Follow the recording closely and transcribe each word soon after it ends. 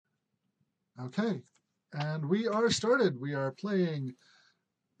Okay, and we are started. We are playing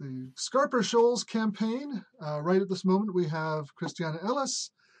the Scarper Shoals campaign. Right at this moment, we have Christiana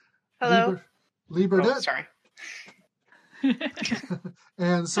Ellis, Hello. Lee Burdett, sorry.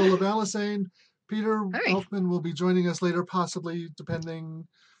 and Sola Balisane. Peter Hey. Elfman will be joining us later, possibly, depending.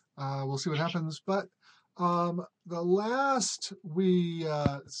 We'll see what happens. But the last we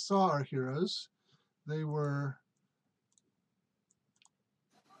saw our heroes, they were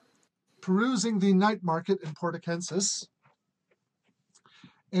perusing the night market in Port Akensus.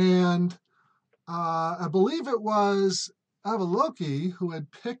 And I believe it was Avaloki who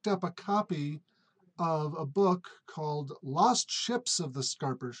had picked up a copy of a book called Lost Ships of the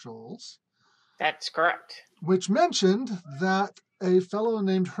Scarper Shoals. That's correct. Which mentioned that a fellow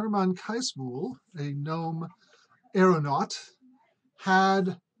named Hermann Kaismul, a gnome aeronaut,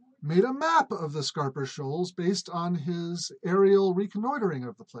 had made a map of the Scarper Shoals based on his aerial reconnoitering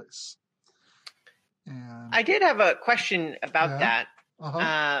of the place. And I did have a question about that.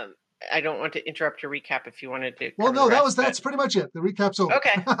 Uh-huh. I don't want to interrupt your recap if you wanted to. Well, no, that's pretty much it. The recap's over.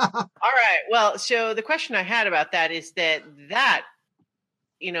 Okay. All right. Well, so the question I had about that is that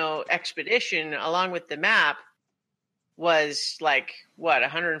expedition along with the map was like what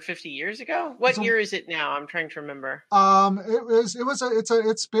 150 years ago. What year is it now? I'm trying to remember.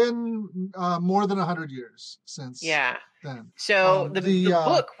 It's been more than 100 years since. Yeah. Then. So the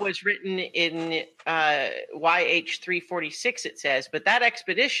book was written in YH 346, it says, but that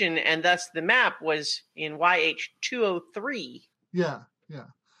expedition and thus the map was in YH 203. Yeah.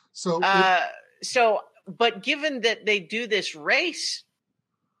 So but given that they do this race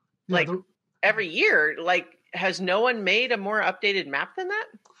every year, has no one made a more updated map than that?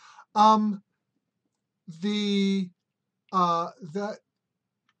 That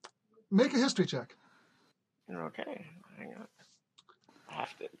make a history check. Okay. Hang on. I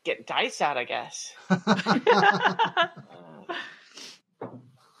have to get dice out, I guess.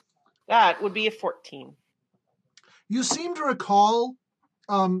 That would be a 14. You seem to recall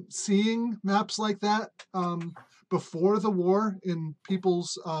seeing maps like that before the war in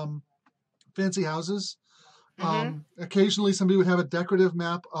people's fancy houses. Mm-hmm. Occasionally somebody would have a decorative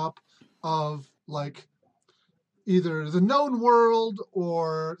map up of either the known world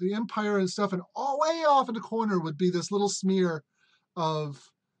or the empire and stuff, and all way off in the corner would be this little smear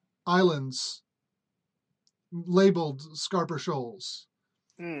of islands labeled Scarper Shoals.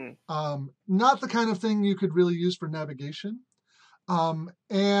 Not the kind of thing you could really use for navigation.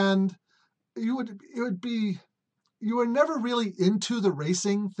 And you were never really into the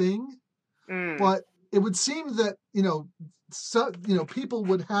racing thing, but it would seem that, people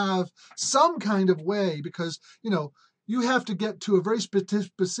would have some kind of way because, you have to get to a very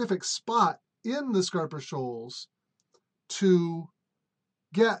specific spot in the Scarper Shoals to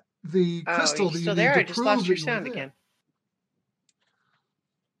get the crystal that you still need there? to I just prove lost that your you sound were there. again.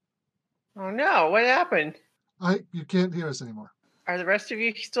 Oh no, what happened? You can't hear us anymore. Are the rest of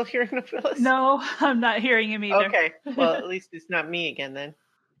you still hearing Phyllis? No, I'm not hearing him either. Okay, well, at least it's not me again then.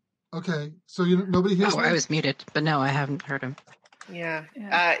 Okay, so nobody hears me? I was muted, but no, I haven't heard him. Yeah.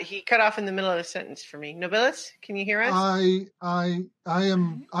 He cut off in the middle of a sentence for me. Nobilis, can you hear us? I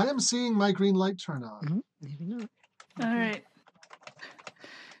am seeing my green light turn on. Mm-hmm. Maybe not. All right.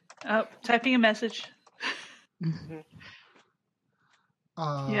 Oh, typing a message. Mm-hmm.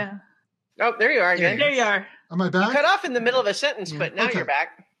 Yeah. Oh, there you are again. There you are. Am I back? You cut off in the middle of a sentence, but now you're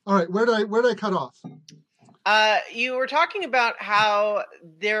back. All right, where did I cut off? You were talking about how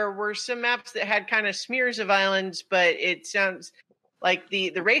there were some maps that had kind of smears of islands, but it sounds like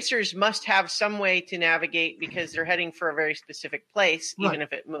the racers must have some way to navigate because they're heading for a very specific place, even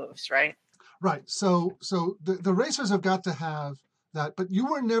if it moves, right? Right. So the racers have got to have that, but you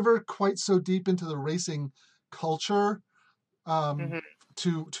were never quite so deep into the racing culture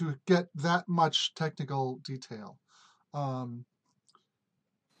to get that much technical detail.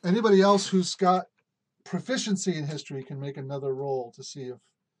 Anybody else who's got proficiency in history can make another roll to see if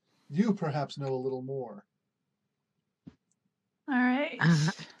you perhaps know a little more. All right.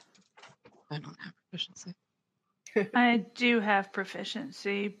 I don't have proficiency. I do have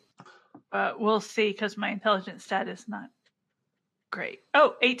proficiency, but we'll see because my intelligence stat is not great.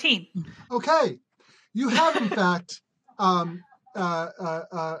 Oh, 18. Okay. You have, in fact,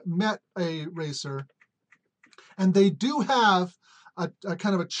 met a racer, and they do have a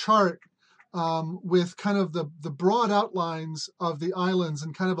kind of a chart with kind of the broad outlines of the islands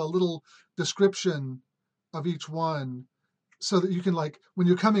and kind of a little description of each one so that you can, when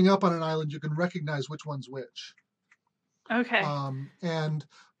you're coming up on an island, you can recognize which one's which. Okay.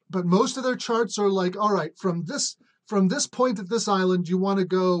 But most of their charts are all right, from from this point at this island, you want to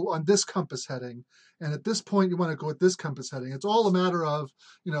go on this compass heading. And at this point, you want to go at this compass heading. It's all a matter of,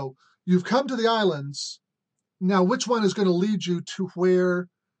 you've come to the islands. Now, which one is going to lead you to where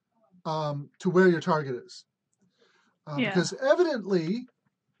your target is? Because evidently,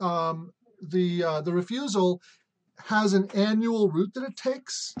 the refusal has an annual route that it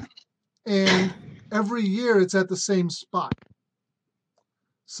takes, and every year it's at the same spot.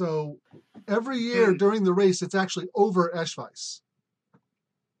 So every year during the race, it's actually over Eschweiss.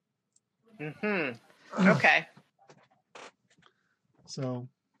 Mm-hmm. Okay. So.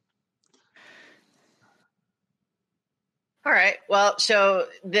 All right. Well, so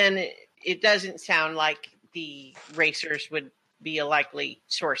then it doesn't sound like the racers would be a likely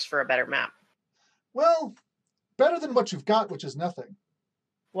source for a better map. Well, better than what you've got, which is nothing.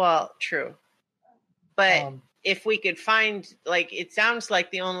 Well, true. But if we could find, it sounds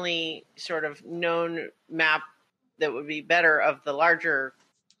like the only sort of known map that would be better of the larger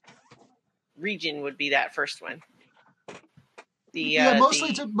region would be that first one.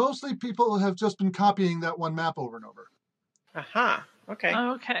 Mostly people have just been copying that one map over and over. Okay.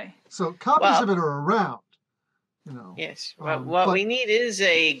 Okay. So copies of it are around. Yes. What we need is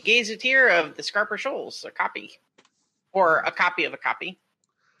a gazetteer of the Scarper Shoals, a copy, or a copy of a copy.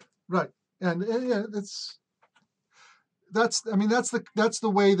 Right, and yeah, that's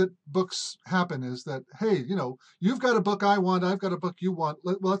the way that books happen. Is that, hey, you've got a book I want, I've got a book you want.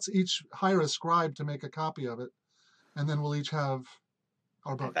 Let's each hire a scribe to make a copy of it, and then we'll each have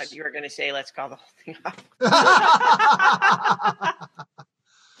our books. I thought you were going to say, let's call the whole thing off.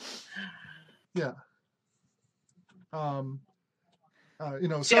 Yeah.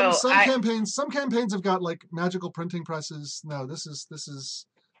 Some campaigns have got magical printing presses. No, this is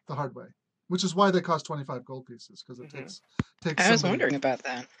the hard way, which is why they cost 25 gold pieces, because it takes. I was wondering about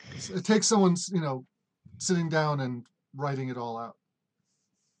that. It takes someone sitting down and writing it all out.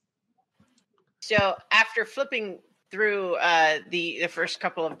 So after flipping through the first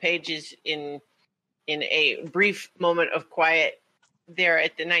couple of pages in a brief moment of quiet there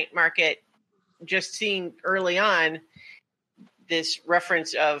at the night market, just seeing early on this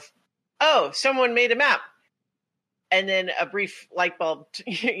reference of, someone made a map, and then a brief light bulb,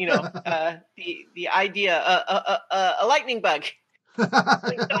 the idea, a lightning bug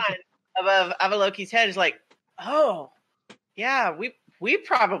on above Avaloki's head is like, oh, yeah, we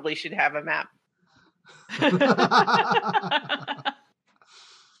probably should have a map.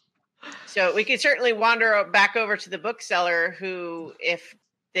 So we could certainly wander back over to the bookseller, who, if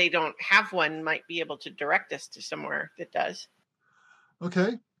they don't have one, might be able to direct us to somewhere that does.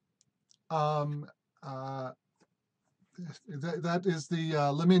 Okay. That is the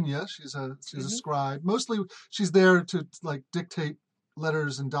Laminia. She's a scribe. Mostly, she's there to dictate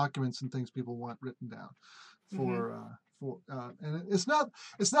letters and documents and things people want written down and it's not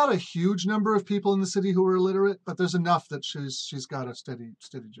a huge number of people in the city who are illiterate, but there's enough that she's got a steady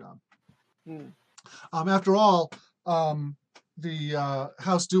job. After all, the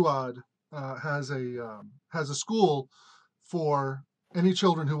House Duad has a school for any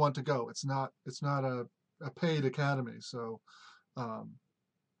children who want to go. It's not a paid academy, so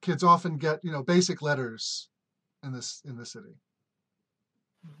kids often get basic letters in the city.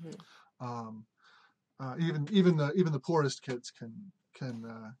 Even the poorest kids can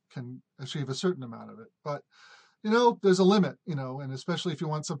achieve a certain amount of it, but there's a limit, and especially if you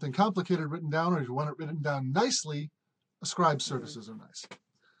want something complicated written down, or if you want it written down nicely, a scribe's services are nice.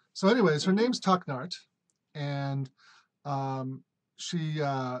 So anyways, her name's Taknart, and she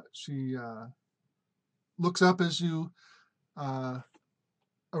looks up as you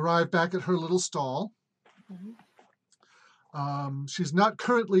arrive back at her little stall. She's not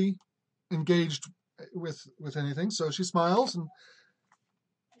currently engaged with anything, so she smiles and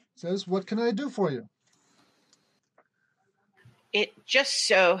says, "What can I do for you?" It just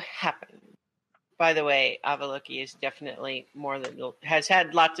so happened, by the way, Avaloki is definitely has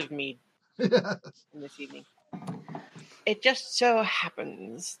had lots of mead in this evening. It just so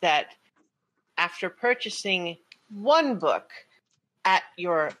happens that after purchasing one book at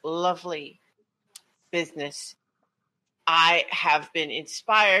your lovely business, I have been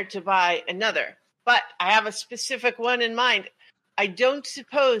inspired to buy another, but I have a specific one in mind. I don't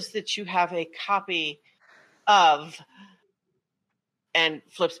suppose that you have a copy of, and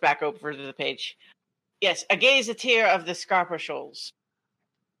flips back over to the page. Yes, a gazetteer of the Scarper Shoals.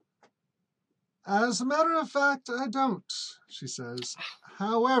 As a matter of fact, I don't, she says.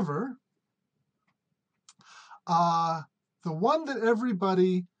 However, the one that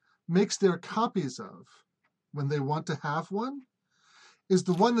everybody makes their copies of when they want to have one is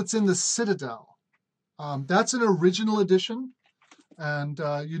the one that's in the Citadel. That's an original edition, and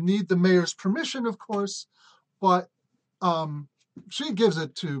you need the mayor's permission, of course, but she gives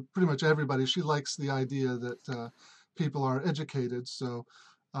it to pretty much everybody. She likes the idea that people are educated. So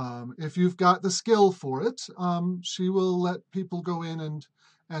if you've got the skill for it, she will let people go in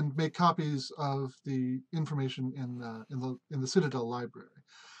and make copies of the information in the Citadel library.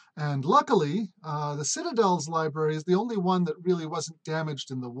 And luckily, the Citadel's library is the only one that really wasn't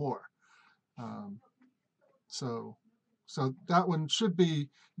damaged in the war. So that one should be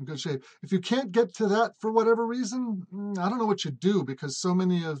in good shape. If you can't get to that for whatever reason, I don't know what you do, because so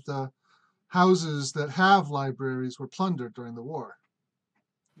many of the houses that have libraries were plundered during the war.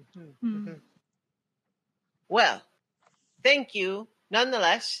 Well, thank you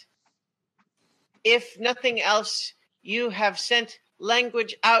nonetheless. If nothing else, you have sent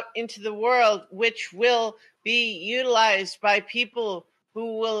language out into the world which will be utilized by people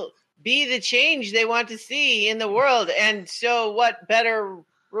who will be the change they want to see in the world. And so what better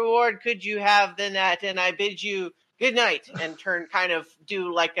reward could you have than that? And I bid you good night, and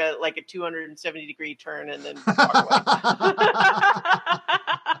do like a 270-degree turn and then walk away.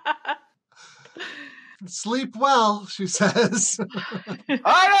 Sleep well, she says.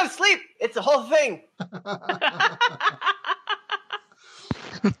 I don't sleep. It's the whole thing.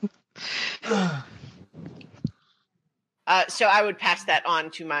 So I would pass that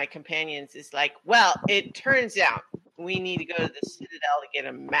on to my companions. It's like, well, it turns out we need to go to the Citadel to get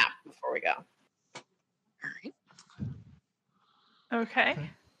a map before we go. All right. Okay.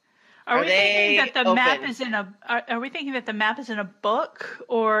 Are we thinking that the map is in a book,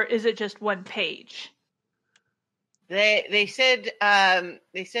 or is it just one page? They said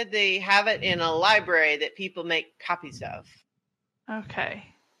they have it in a library that people make copies of. Okay.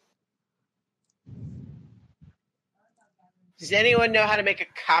 Does anyone know how to make a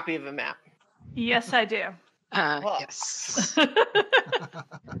copy of a map? Yes, I do. Yes.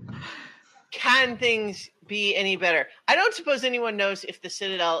 Can things be any better? I don't suppose anyone knows if the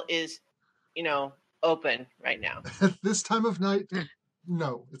Citadel is, open right now. At this time of night,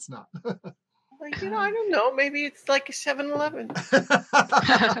 no, it's not. I don't know. Maybe it's like a 7-Eleven.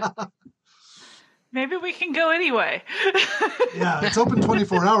 Maybe we can go anyway. Yeah, it's open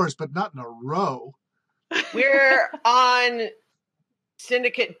 24 hours, but not in a row. We're on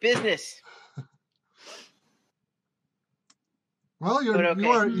syndicate business. Well, you okay.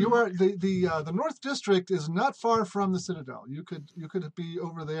 are the North District is not far from the Citadel. You could be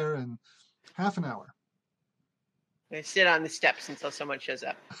over there in half an hour. I sit on the steps until someone shows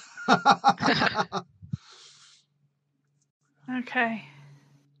up. Okay.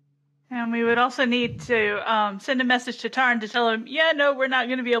 And we would also need to send a message to Tarn to tell him, yeah, no, we're not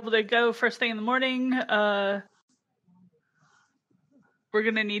going to be able to go first thing in the morning. We're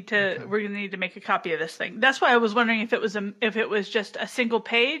gonna need to make a copy of this thing. That's why I was wondering if it was just a single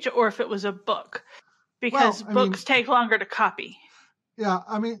page or if it was a book, because books take longer to copy. Yeah,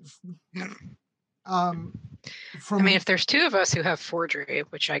 I mean, if there's two of us who have forgery,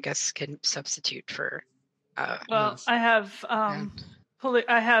 which I guess can substitute for. Yes. I have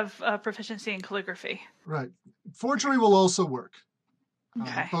proficiency in calligraphy. Right, forgery will also work.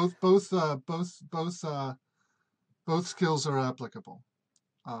 Okay. Both skills are applicable.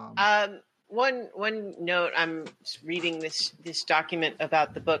 One note. I'm reading this document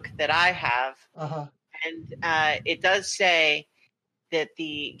about the book that I have, and it does say that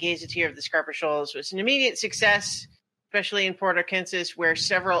the Gazetteer of the Scarper Shoals was an immediate success, especially in Port Akensus, where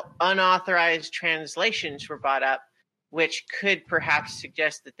several unauthorized translations were brought up, which could perhaps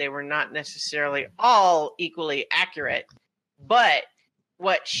suggest that they were not necessarily all equally accurate. But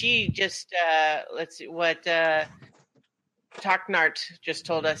what she just Taknart just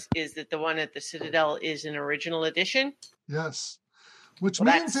told us is that the one at the Citadel is an original edition. Yes, which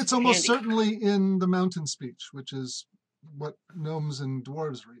means it's almost certainly in the mountain speech, which is what gnomes and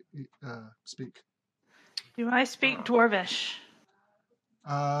dwarves speak. Do I speak Dwarvish?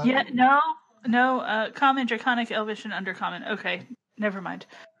 No. Common, Draconic, Elvish, and Undercommon. Okay, never mind.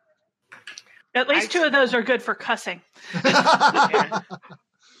 At least two of those are good for cussing. Yeah.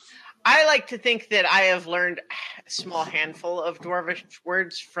 I like to think that I have learned a small handful of Dwarvish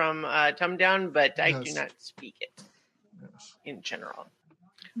words from Tumdown, but I do not speak it in general.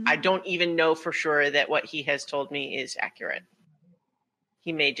 I don't even know for sure that what he has told me is accurate.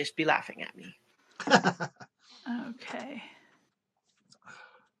 He may just be laughing at me. Okay.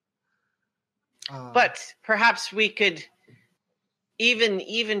 But perhaps we could,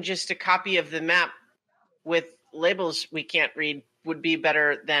 even just a copy of the map with labels we can't read would be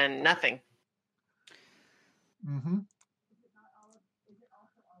better than nothing. Mm-hmm.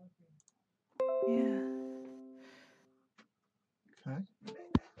 Yeah.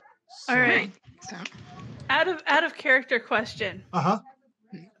 All right. So. Out of character question.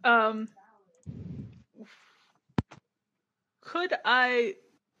 Could I?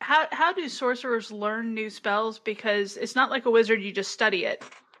 How do sorcerers learn new spells? Because it's not like a wizard; you just study it,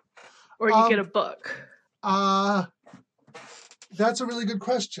 or you get a book. That's a really good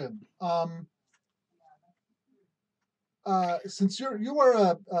question. Since you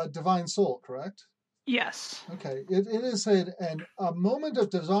are a divine soul, correct? Yes. Okay. It is a moment of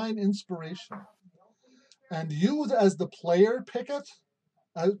divine inspiration, and you as the player pick it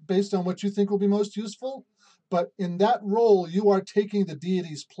based on what you think will be most useful. But in that role, you are taking the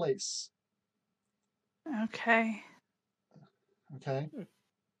deity's place. Okay. Okay.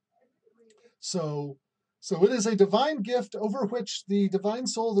 So it is a divine gift over which the divine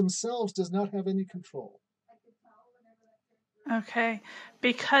soul themselves does not have any control. Okay.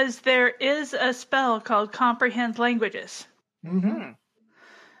 Because there is a spell called Comprehend Languages. Mm-hmm.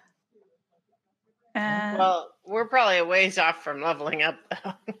 And well, we're probably a ways off from leveling up,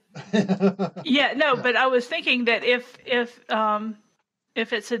 though. But I was thinking that if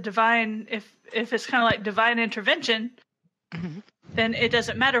it's a divine, if it's kind of like divine intervention, then it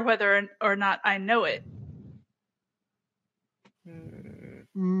doesn't matter whether or not I know it.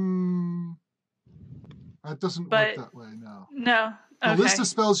 That doesn't work that way, no. No. The list of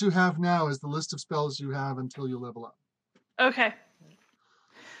spells you have now is the list of spells you have until you level up. Okay.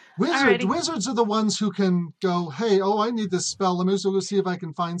 Wizards are the ones who can go, hey, I need this spell. Let me just go see if I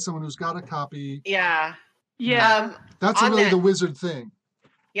can find someone who's got a copy. Yeah. That's really the wizard thing.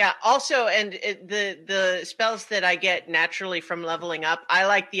 Yeah. Also, and the spells that I get naturally from leveling up, I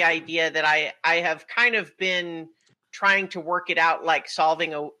like the idea that I have kind of been trying to work it out, like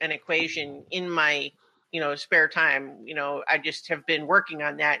solving an equation in my spare time. I just have been working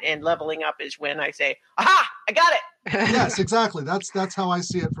on that, and leveling up is when I say, aha, I got it. Yes, exactly. That's how I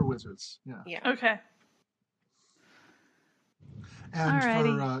see it for wizards. Yeah. Okay.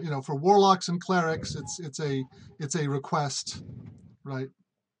 And for warlocks and clerics, it's a request, right?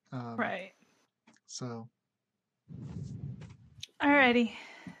 Right. So. Alrighty.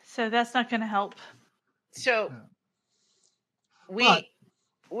 So that's not going to help. So we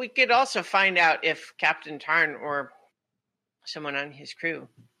could also find out if Captain Tarn or someone on his crew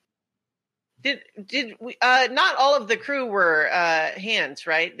did we not all of the crew were hands,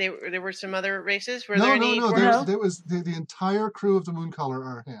 right? There were some other races. Were there any? No. There was the entire crew of the Mooncaller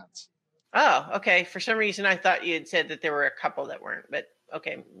are hands. Oh, okay. For some reason, I thought you had said that there were a couple that weren't, but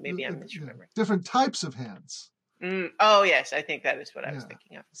okay, maybe I'm misremembering. Different types of hands. Oh yes, I think that is what I was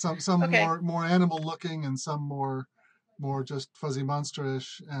thinking of. Some more animal looking, and some more just fuzzy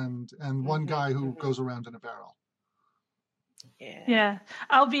monsterish, and one guy who goes around in a barrel. Yeah.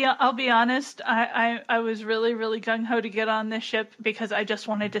 I'll be honest. I was really, really gung ho to get on this ship because I just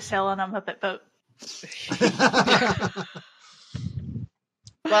wanted to sail on a Muppet boat.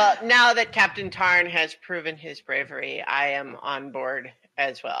 Well, now that Captain Tarn has proven his bravery, I am on board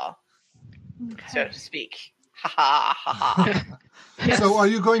as well, so to speak. Ha ha ha ha. Yes. So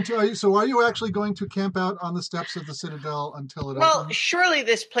are you actually going to camp out on the steps of the Citadel until it opens? Well, surely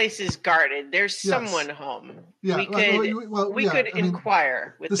this place is guarded. There's someone home. Yeah, we could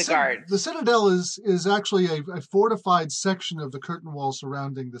inquire with the guards. The Citadel is actually a fortified section of the curtain wall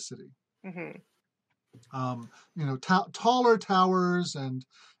surrounding the city. Mm-hmm. Taller towers and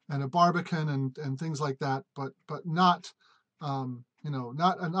a barbican and things like that, but not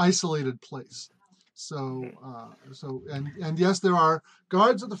not an isolated place. So and yes, there are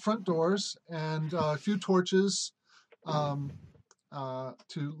guards at the front doors and a few torches to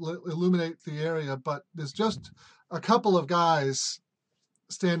illuminate the area, but there's just a couple of guys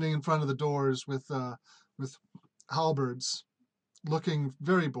standing in front of the doors with halberds, looking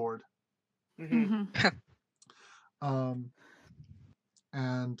very bored. Mm-hmm.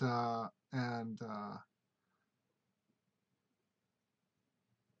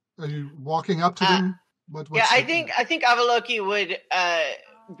 Are you walking up to them? I think Avaloki would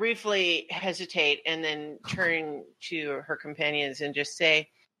briefly hesitate and then turn to her companions and just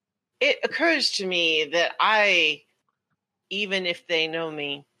say, "It occurs to me that I, even if they know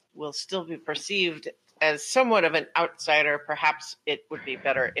me, will still be perceived as somewhat of an outsider. Perhaps it would be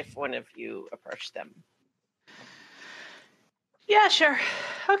better if one of you approached them." Yeah, sure.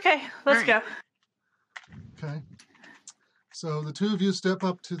 Okay, let's go. Okay. So the two of you step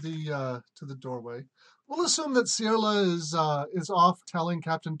up to the doorway. We'll assume that Cierla is off telling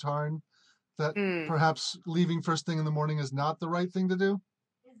Captain Tarn that perhaps leaving first thing in the morning is not the right thing to do.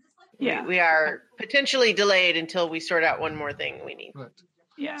 Yeah, we are potentially delayed until we sort out one more thing we need. Right.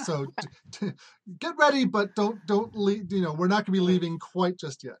 Yeah. So get ready, but don't leave. We're not going to be leaving quite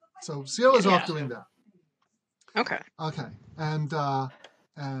just yet. So Sio is off Yeah. doing that. Okay. Okay, and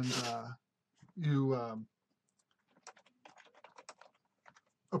you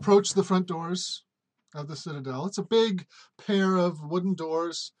approach the front doors of the Citadel. It's a big pair of wooden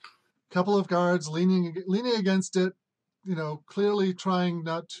doors. Couple of guards leaning against it. Clearly trying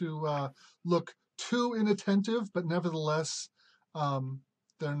not to look too inattentive, but nevertheless,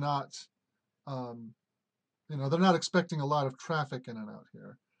 they're not. They're not expecting a lot of traffic in and out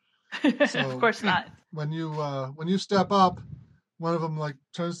here. So of course not. when you step up, one of them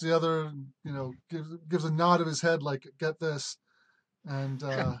turns to the other, gives a nod of his head like, get this, and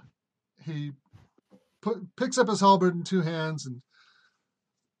he picks up his halberd in two hands and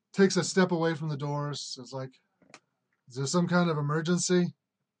takes a step away from the doors. It's like, is there some kind of emergency?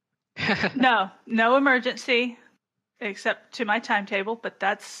 No emergency, except to my timetable, but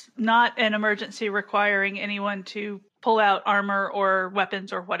that's not an emergency requiring anyone to pull out armor or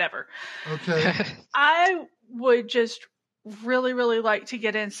weapons or whatever. Okay. I would just really, really like to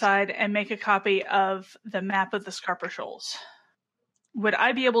get inside and make a copy of the map of the Scarper Shoals. Would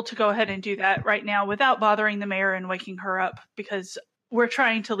I be able to go ahead and do that right now without bothering the mayor and waking her up? Because we're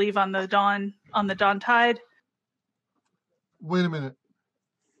trying to leave on the dawn tide. Wait a minute.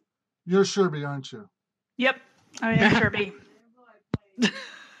 You're Sherby, aren't you? Yep, I am Sherby.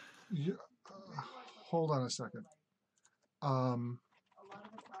 Hold on a second.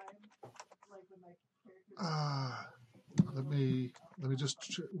 Let me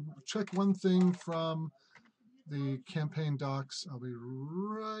just check one thing from the campaign docs. I'll be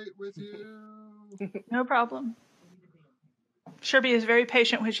right with you. No problem. Sherby is very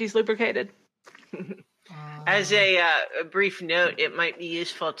patient when she's lubricated. As a brief note, it might be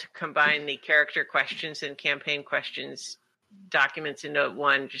useful to combine the character questions and campaign questions documents into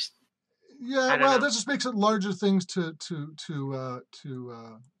one. Yeah, well, that just makes it larger things to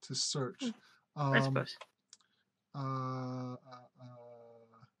search. I suppose.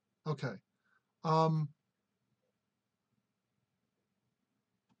 Okay.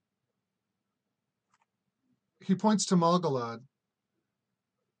 He points to Malgalad.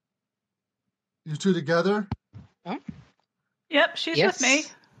 You two together? Huh? Yep, she's with me.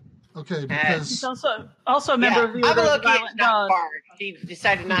 Okay, because she's also a member of the Order of the Violent Dog. Bard. She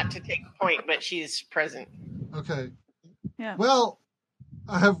decided not to take the point, but she's present. Okay. Yeah. Well,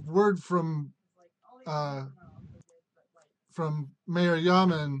 I have word from Mayor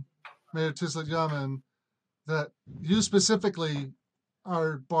Tislet Yaman, that you specifically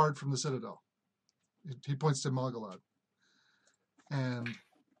are barred from the Citadel. He points to Malgalad. And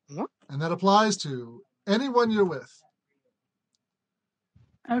that applies to anyone you're with.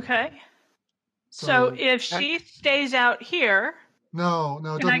 Okay. So if she stays out here, no,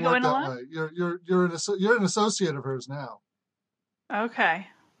 it doesn't work that way. You're an associate of hers now. Okay.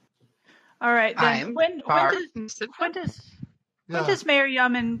 All right. Then when does Mayor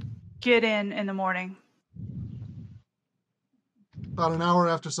Yaman get in the morning? About an hour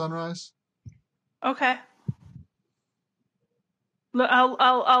after sunrise. Okay.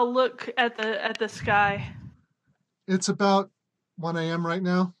 I'll look at the sky. It's about 1 a.m. right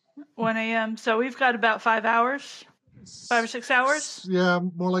now. 1 a.m. So we've got about 5 hours, 5 or 6 hours. Yeah,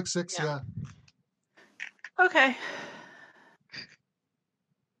 more like 6. Yeah. Okay.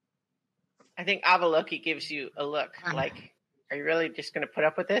 I think Avaloki gives you a look like, are you really just going to put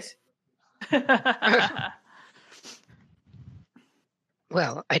up with this?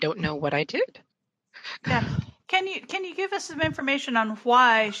 Well, I don't know what I did. Yeah. Can you give us some information on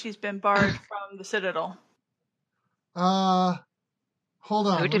why she's been barred from the Citadel? Hold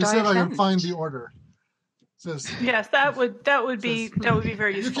on. Let me see if I can find the order. Yes, that would be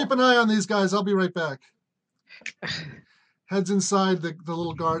very useful. You keep an eye on these guys. I'll be right back. Heads inside the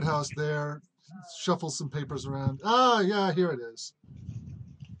little guardhouse there. Shuffles some papers around. Yeah, here it is.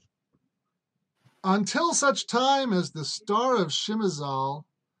 Until such time as the Star of Shimazal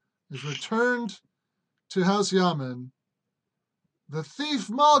is returned to House Yaman, the thief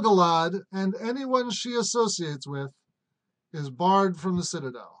Malgalad and anyone she associates with is barred from the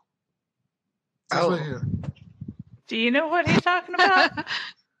Citadel. That's right here. Do you know what he's talking about?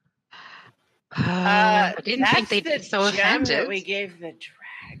 I didn't think they'd be so offended. That we gave the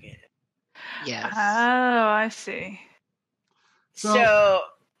dragon. Yes. Oh, I see. So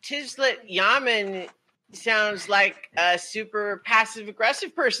Tislet Yaman sounds like a super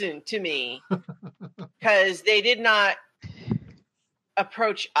passive-aggressive person to me, because they did not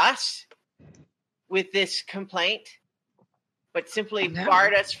approach us with this complaint, but simply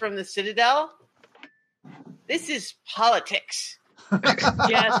barred us from the Citadel. This is politics.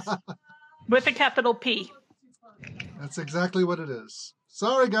 Yes, with a capital P. That's exactly what it is.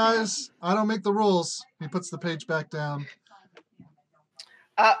 Sorry, guys. I don't make the rules. He puts the page back down.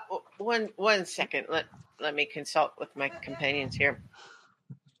 One second. Let me consult with my companions here.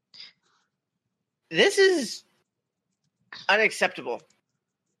 This is unacceptable.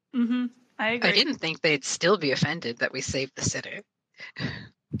 Mm-hmm. I agree. I didn't think they'd still be offended that we saved the city.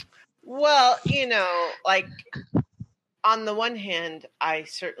 Well, like, on the one hand, I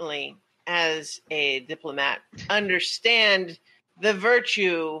certainly, as a diplomat, understand the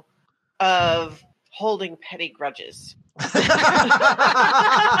virtue of holding petty grudges.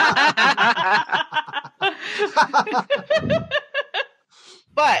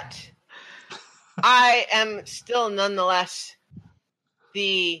 But I am still nonetheless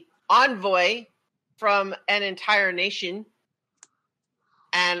the envoy from an entire nation,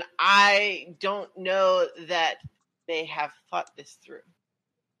 and I don't know that they have thought this through.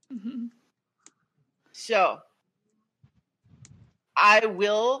 Mm-hmm. So I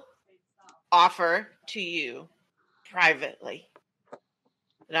will offer to you privately,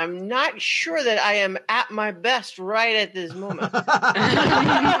 and I'm not sure that I am at my best right at this moment.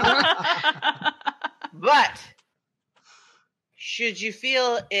 But should you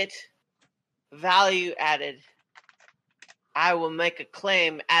feel it value added, I will make a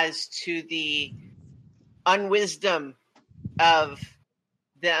claim as to the unwisdom of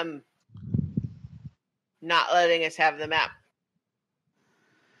them not letting us have the map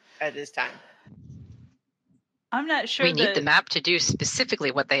at this time. I'm not sure We need the map to do specifically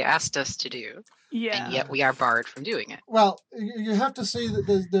what they asked us to do. Yeah. And yet we are barred from doing it. Well, you have to say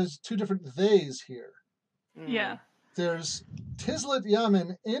that there's two different theys here. Yeah. There's Tislet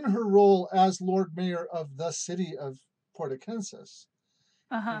Yamin in her role as Lord Mayor of the city of Port Akensus.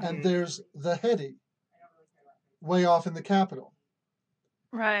 Uh-huh. And there's the Hedi, way off in the capital.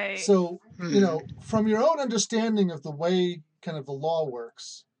 Right. So, from your own understanding of the way kind of the law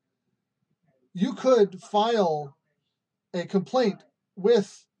works, you could file a complaint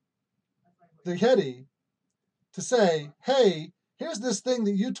with the Hedi to say, hey, here's this thing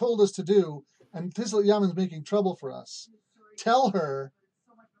that you told us to do, and Tislet Yamin's making trouble for us. Tell her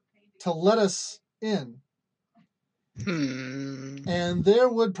to let us in. And there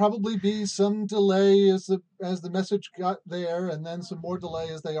would probably be some delay as the message got there, and then some more delay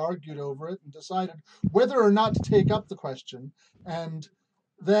as they argued over it and decided whether or not to take up the question. And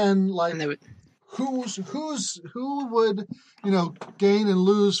then, who would gain and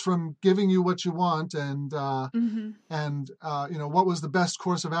lose from giving you what you want, and what was the best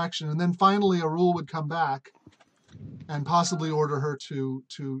course of action, and then finally a rule would come back and possibly order her to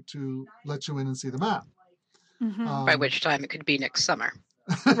let you in and see the map. By which time it could be next summer.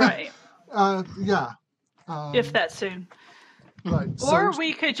 Right. Yeah. If that soon. Right. Or So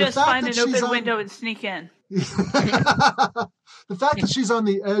we could just find an open window and sneak in. The fact that she's on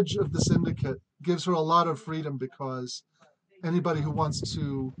the edge of the syndicate gives her a lot of freedom, because anybody who wants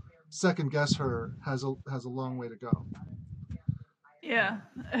to second guess her has a long way to go. Yeah.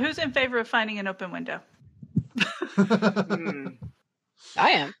 Who's in favor of finding an open window? I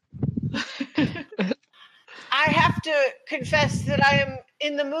am. I have to confess that I am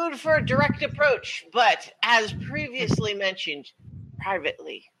in the mood for a direct approach, but as previously mentioned,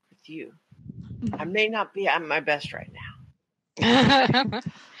 privately with you, I may not be at my best right now.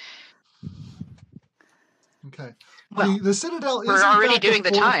 Okay. Well, the Citadel is we're already doing the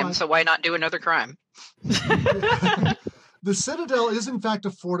fortified... time, so why not do another crime? The Citadel is in fact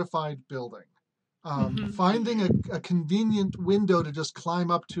a fortified building. Finding a convenient window to just climb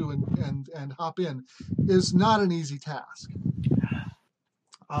up to and hop in is not an easy task.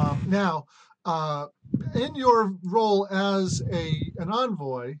 Now, in your role as an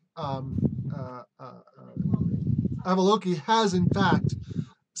envoy, Avaloki has in fact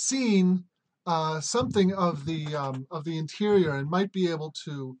seen something of the interior and might be able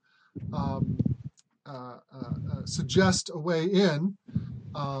to suggest a way in.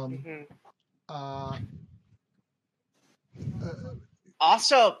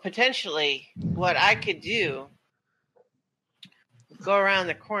 Also, potentially, what I could do, go around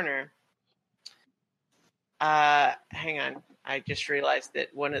the corner. Hang on. I just realized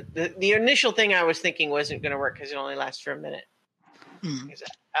that one of the initial thing I was thinking wasn't going to work because it only lasts for a minute.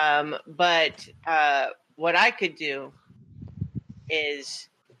 But what I could do is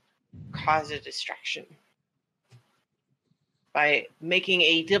cause a distraction by making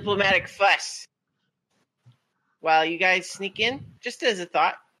a diplomatic fuss while you guys sneak in, just as a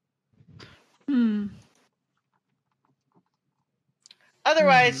thought.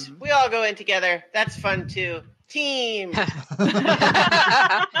 Otherwise, we all go in together. That's fun too. Team.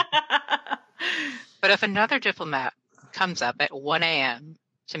 But if another diplomat comes up at 1 a.m.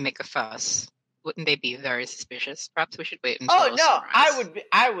 to make a fuss, wouldn't they be very suspicious? Perhaps we should wait until sunrise.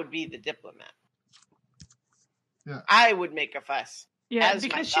 I would be the diplomat. Yeah. I would make a fuss. Yeah, as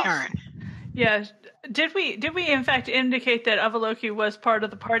because myself. Yeah. Did we in fact indicate that Avaloki was part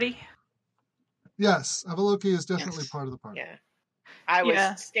of the party? Yes, Avaloki is definitely part of the party. Yeah. I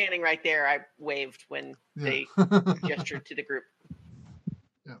was standing right there. I waved when they gestured to the group.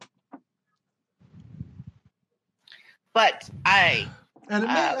 Yeah. But and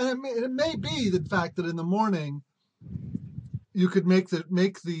it may be the fact that in the morning you could make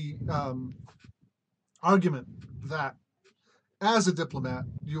the argument that as a diplomat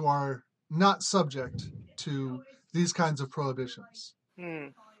you are not subject to these kinds of prohibitions.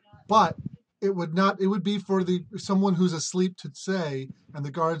 But it would be for someone who's asleep to say, and the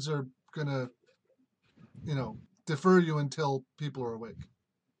guards are gonna, defer you until people are awake.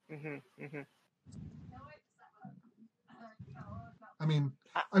 I mean,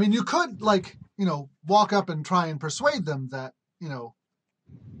 you could walk up and try and persuade them that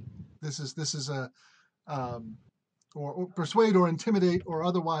this is a or persuade or intimidate or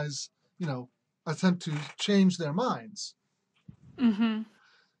otherwise attempt to change their minds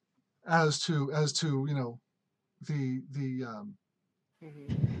as to the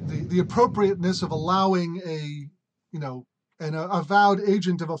appropriateness of allowing an avowed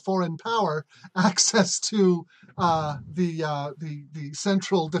agent of a foreign power access to the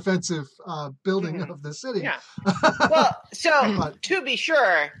central defensive building of the city. Yeah. Well, so to be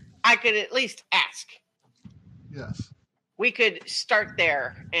sure, I could at least ask. Yes. We could start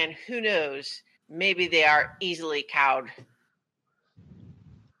there, and who knows, maybe they are easily cowed.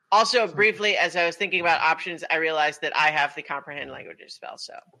 Also, briefly, as I was thinking about options, I realized that I have the comprehend languages spell,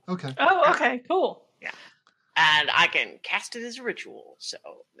 so. Okay. Oh, okay, cool. Yeah. And I can cast it as a ritual, so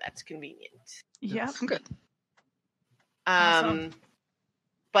that's convenient. Yeah. Good. Awesome.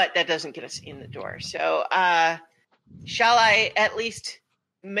 But that doesn't get us in the door. So, shall I at least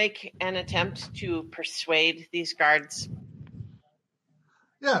make an attempt to persuade these guards?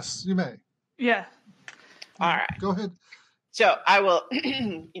 Yes, you may. Yeah. All right. Go ahead. So I will,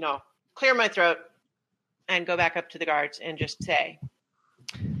 clear my throat and go back up to the guards and just say,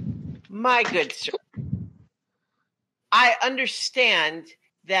 my good sir, I understand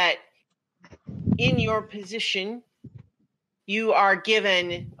that in your position, you are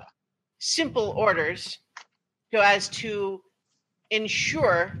given simple orders so as to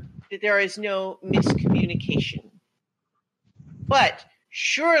ensure that there is no miscommunication. But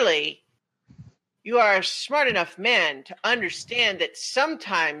surely you are a smart enough man to understand that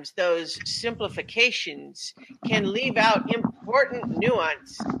sometimes those simplifications can leave out important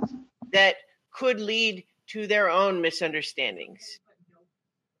nuance that could lead to their own misunderstandings.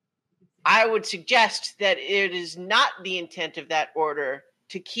 I would suggest that it is not the intent of that order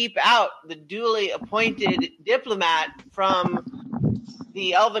to keep out the duly appointed diplomat from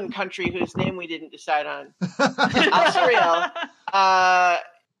the elven country whose name we didn't decide on, Alsariel.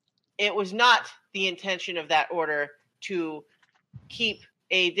 It was not the intention of that order to keep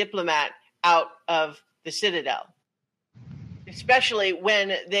a diplomat out of the Citadel, especially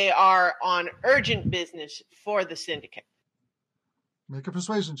when they are on urgent business for the Syndicate. Make a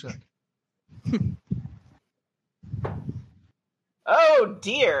persuasion check. Oh,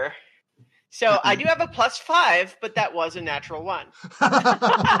 dear. So I do have a +5, but that was a natural 1.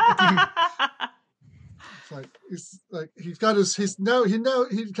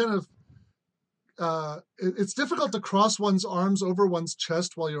 It's difficult to cross one's arms over one's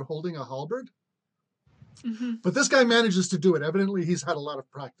chest while you're holding a halberd. Mm-hmm. But this guy manages to do it. Evidently, he's had a lot of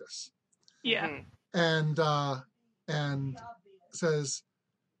practice. Yeah. And says,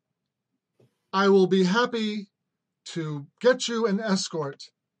 I will be happy to get you an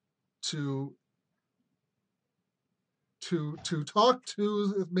escort to talk to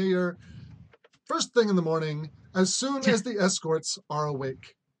the mayor first thing in the morning, as soon as the escorts are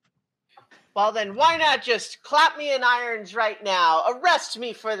awake. Well, then why not just clap me in irons right now, arrest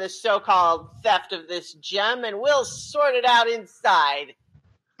me for the so-called theft of this gem, and we'll sort it out inside.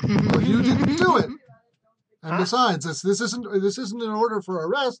 Well, you didn't do it. And besides, this isn't an order for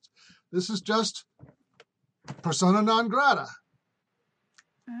arrest. This is just persona non grata.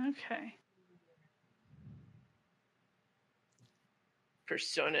 Okay.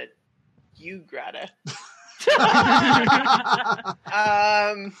 Persona you grata.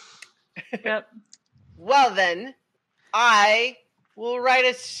 Yep. Well, then, I will write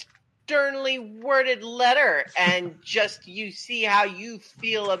a sternly worded letter and just you see how you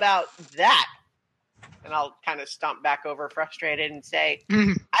feel about that. And I'll kind of stomp back over frustrated and say,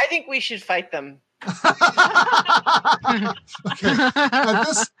 I think we should fight them Okay.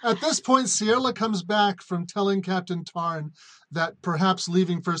 At this point, Sierra comes back from telling Captain Tarn that perhaps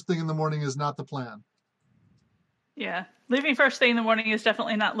leaving first thing in the morning is not the plan. Yeah, leaving first thing in the morning is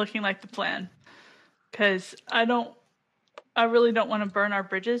definitely not looking like the plan. Because I really don't want to burn our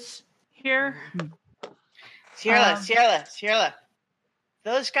bridges here. Sierra.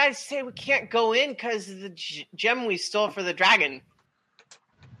 Those guys say we can't go in because of the gem we stole for the dragon.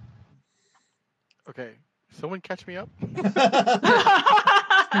 Okay, someone catch me up.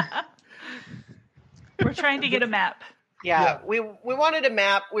 We're trying to get a map. Yeah, we wanted a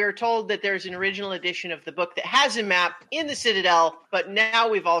map. We were told that there's an original edition of the book that has a map in the Citadel, but now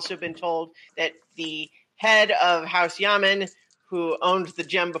we've also been told that the head of House Yamen, who owned the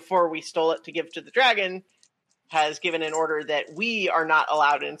gem before we stole it to give to the dragon, has given an order that we are not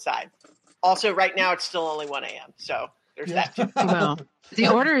allowed inside. Also, right now it's still only 1 a.m., so there's that too. Well, the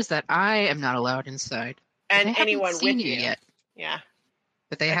order is that I am not allowed inside. And anyone with you. Yet. Yeah.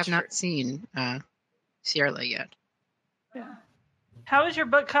 But they have That's not seen Sierra yet. Yeah. How is your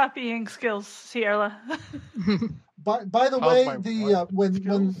book copying skills, Sierra? By the way,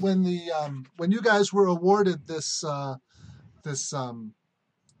 when you guys were awarded this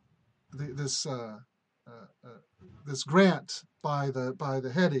grant by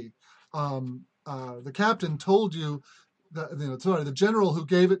the heady, the captain told you that the general who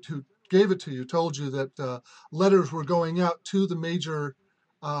gave it to you told you that letters were going out to the major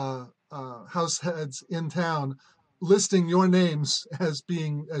house heads in town, listing your names as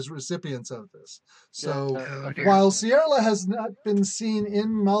recipients of this. So while Sierra has not been seen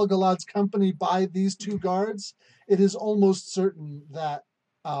in Malgalad's company by these two guards, it is almost certain that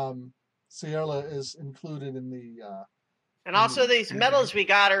Sierra is included in the. And also, these medals we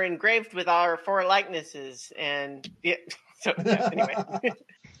got are engraved with our 4 likenesses, and anyway.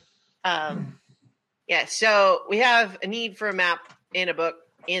 So we have a need for a map in a book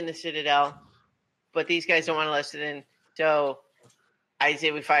in the Citadel, but these guys don't want to list it in, so I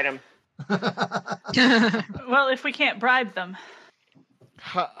say we fight them. Well, if we can't bribe them.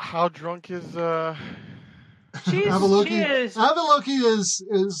 How drunk is Avaloki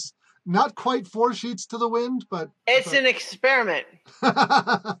is not quite 4 sheets to the wind, but it's an experiment.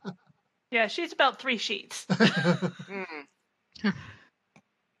 Yeah, she's about 3 sheets.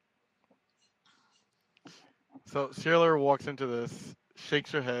 So Sierra walks into this,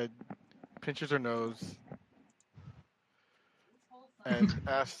 shakes her head, pinches her nose, and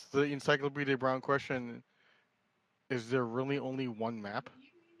asks the Encyclopedia Brown question: is there really only one map?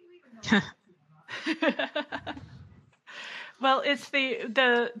 Well, it's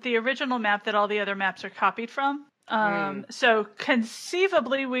the original map that all the other maps are copied from. So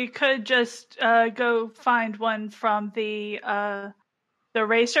conceivably, we could just go find one from the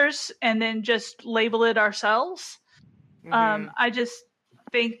racers and then just label it ourselves. I just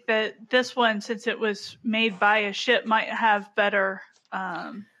think that this one, since it was made by a ship, might have better.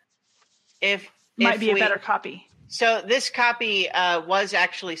 Might be a better copy. So this copy was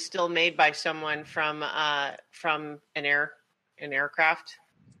actually still made by someone from an aircraft.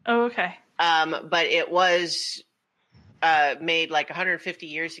 Oh, okay. But it was made like 150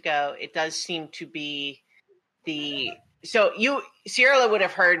 years ago. It does seem to be Sierra would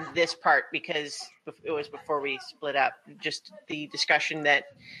have heard this part because it was before we split up. Just the discussion that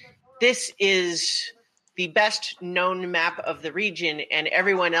this is the best known map of the region, and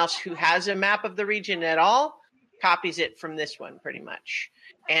everyone else who has a map of the region at all copies it from this one pretty much.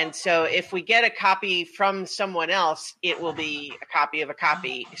 And so if we get a copy from someone else, it will be a copy of a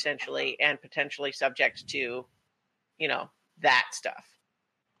copy essentially, and potentially subject to, that stuff.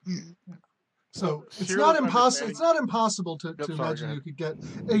 So it's not impossible. It's not impossible to imagine you could get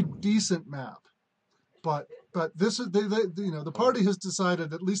a decent map, but this is the party has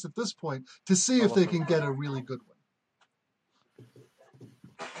decided, at least at this point, to see if they can get a really good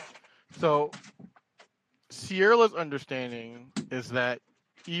one. So Sierra's understanding is that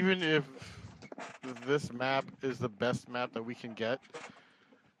even if this map is the best map that we can get,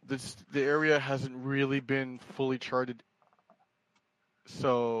 the area hasn't really been fully charted.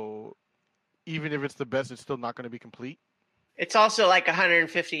 So even if it's the best, it's still not going to be complete. It's also like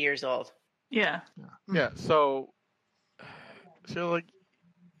 150 years old. Yeah. Yeah. So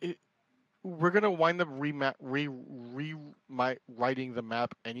we're going to wind up rewriting the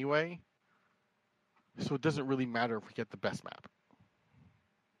map anyway. So it doesn't really matter if we get the best map.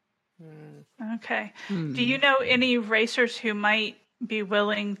 Okay. Do you know any racers who might be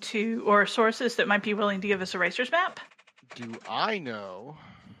willing to, or sources that might be willing to give us a racer's map? Do I know?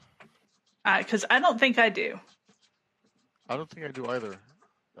 Because I don't think I do. I don't think I do either.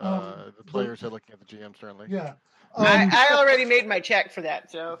 The players are looking at the GM sternly. Yeah. I already made my check for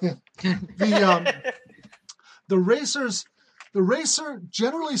that, so The racer,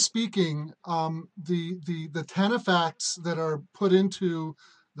 generally speaking, the Tanafacts that are put into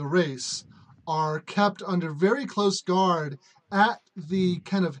the race are kept under very close guard at the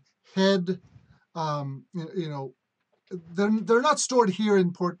kind of head. They're not stored here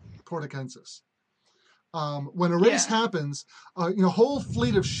in Port Akensus. When a race happens, a whole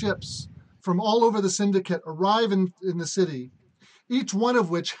fleet of ships from all over the syndicate arrive in the city, each one of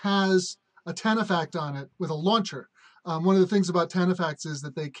which has a Tanafact on it with a launcher. One of the things about Tanafacts is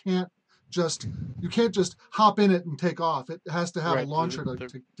that you can't just hop in it and take off. It has to have a launcher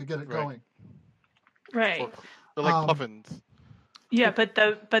to get it going. Right. They're like puffins. Yeah, but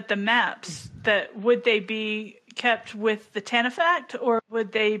the maps, would they be kept with the Tanafact, or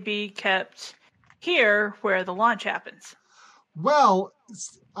would they be kept here where the launch happens? Well,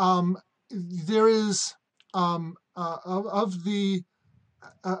 there is of the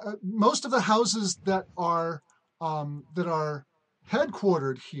most of the houses that are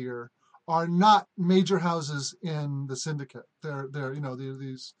headquartered here are not major houses in the syndicate. They're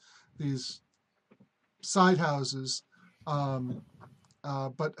these side houses.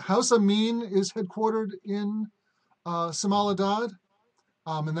 But House Amin is headquartered in Samaladad,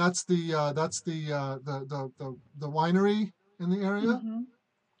 and that's the winery in the area,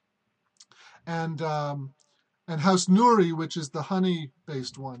 and House Nuri, which is the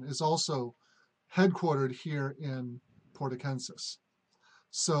honey-based one, is also headquartered here in Port Akensus.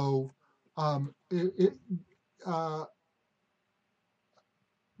 So,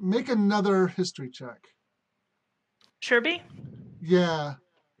 make another history check. Sherby? Yeah.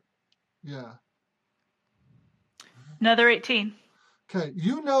 Another 18. Okay,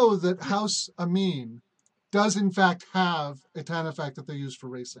 you know that House Amin does in fact have a Tanafact that they use for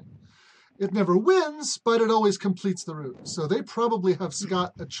racing. It never wins, but it always completes the route. So they probably have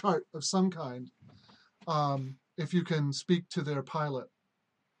got a chart of some kind, if you can speak to their pilot.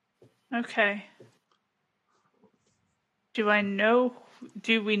 Okay. Do we know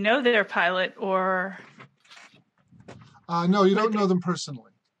their pilot, or? No, you don't know them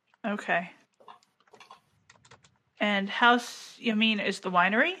personally. Okay. And House Yamin is the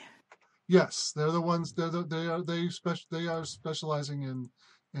winery? Yes, they're the ones. They are specializing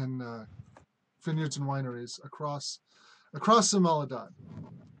in vineyards and wineries across Samaladad,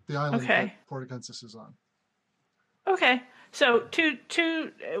 the island that Port Akensus is on. Okay, so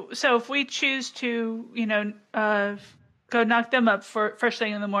so if we choose to go knock them up for first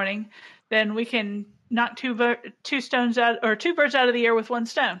thing in the morning, then we can knock two birds out of the air with one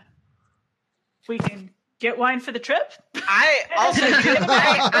stone. We can get wine for the trip. I also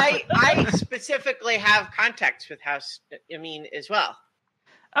I specifically have contacts with House Amin as well.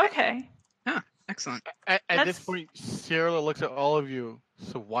 Okay. Oh, excellent. At this point, Sierra looks at all of you.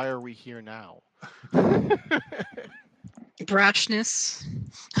 So why are we here now? Brashness.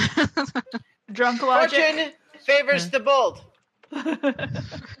 Drunk logic. Fortune favors the bold.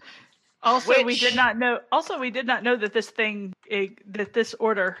 Also, we did not know that this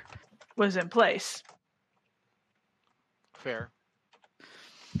order was in place. Fair.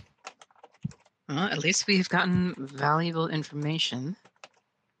 Well, at least we've gotten valuable information.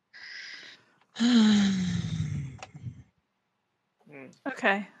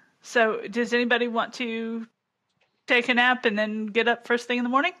 Okay. So, does anybody want to take a nap and then get up first thing in the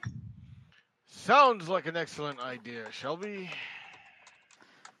morning? Sounds like an excellent idea, Shelby.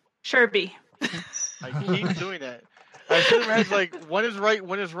 Sherby. I keep doing that. I should imagine, like, one is right,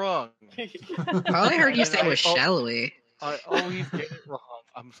 one is wrong. All I heard you say was Shelby. I always get it wrong.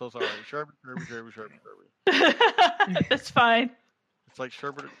 I'm so sorry. Sherby. That's fine. It's like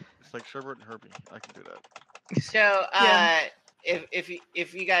Sherbert and Herbie. I can do that. So,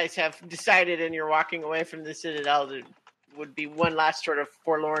 if you guys have decided and you're walking away from the Citadel, there would be one last sort of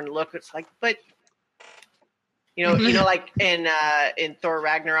forlorn look. It's like, but like in Thor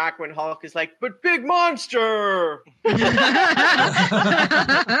Ragnarok when Hulk is like, but big monster. Yeah.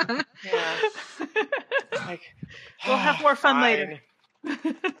 Like, we'll have more fun later.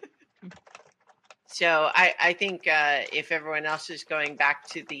 So I think if everyone else is going back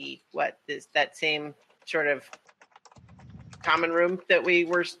to that same sort of common room that we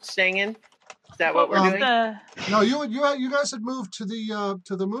were staying in, is that what we're doing? No, you guys had moved to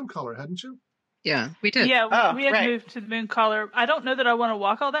the Moon Color, hadn't you? Yeah, we did. Yeah, we had moved to the Moon Collar. I don't know that I want to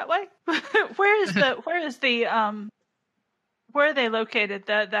walk all that way. Where are they located?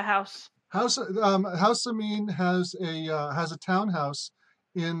 The house. House Amin has a townhouse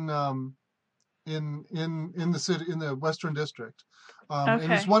in the city, in the Western District.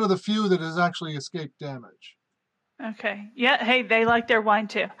 And it's one of the few that has actually escaped damage. Okay. Yeah. Hey, they like their wine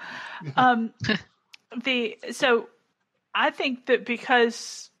too. Yeah. So I think that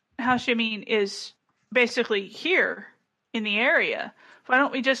because House Yamin is basically here in the area, why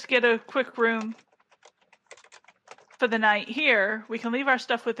don't we just get a quick room for the night here? We can leave our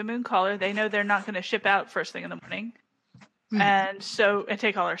stuff with the Mooncaller. They know they're not going to ship out first thing in the morning, and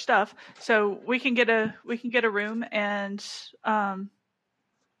take all our stuff. So we can get a room and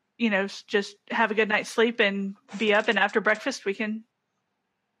just have a good night's sleep and be up. And after breakfast, we can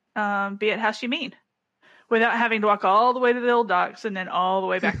be at House Yamin without having to walk all the way to the old docks and then all the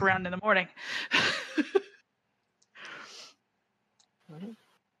way back around in the morning.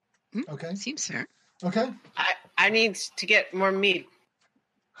 Okay. Seems fair. Okay. I need to get more mead.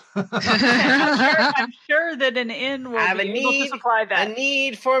 I'm sure that an inn will be able to supply that. A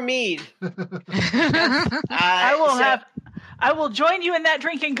need for mead. I will join you in that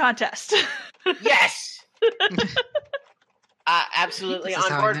drinking contest. Yes. Absolutely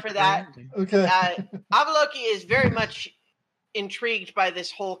on board for that. Okay. Avaloki is very much intrigued by this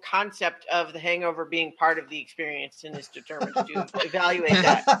whole concept of the hangover being part of the experience and is determined to evaluate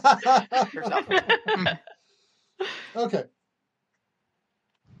that herself. Okay.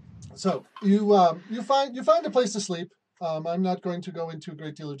 So you find a place to sleep. I'm not going to go into a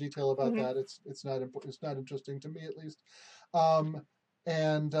great deal of detail about that. It's not interesting to me, at least. And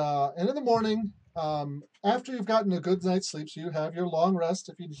in the morning, after you've gotten a good night's sleep, so you have your long rest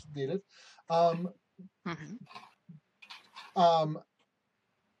if you need it. I'm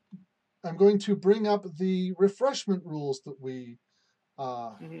going to bring up the refreshment rules that we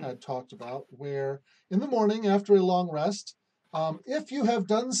had talked about, where in the morning after a long rest, if you have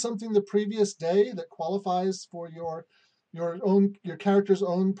done something the previous day that qualifies for your character's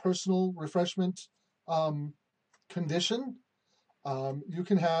own personal refreshment condition, you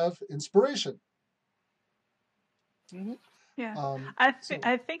can have inspiration. Yeah, I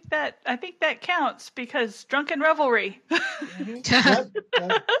think that counts because drunken revelry. Well,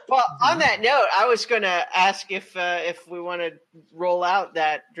 on that note, I was going to ask if we want to roll out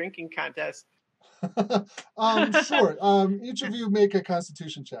that drinking contest. Sure. Each of you make a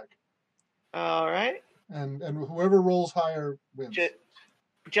Constitution check. All right. And whoever rolls higher wins.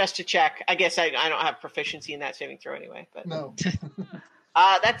 Just to check. I guess I don't have proficiency in that saving throw anyway. But no.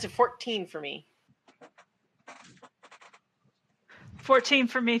 That's a 14 for me. 14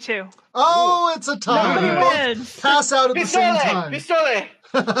 for me too. Oh, it's a tie. Nobody wins. Pass out at the same time. Pistole.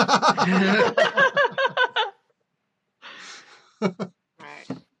 Right.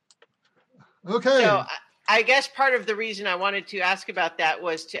 Okay. So I guess part of the reason I wanted to ask about that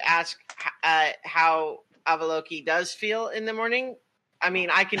was to ask how Avaloki does feel in the morning. I mean,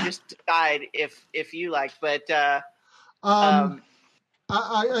 I can just decide if you like, but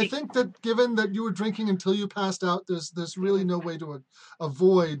I think that given that you were drinking until you passed out, there's really no way to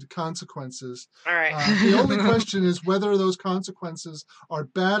avoid consequences. All right. The only question is whether those consequences are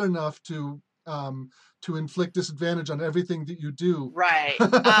bad enough to inflict disadvantage on everything that you do. Right.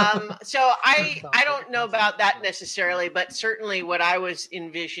 So I don't know about that necessarily, but certainly what I was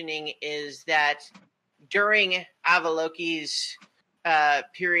envisioning is that during Avaloki's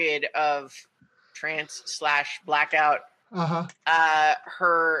period of trance/blackout,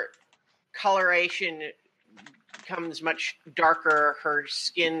 her coloration becomes much darker. Her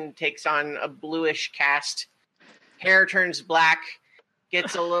skin takes on a bluish cast. Hair turns black,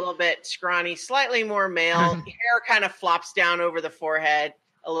 gets a little bit scrawny, slightly more male. Hair kind of flops down over the forehead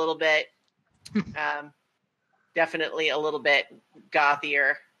a little bit. Definitely a little bit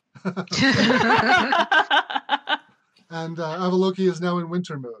gothier. And Avaloki is now in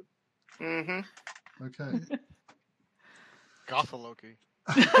winter mode. Mm-hmm. Okay. Gothaloki.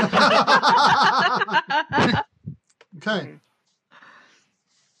 Okay.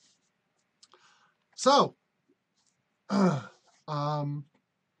 So, in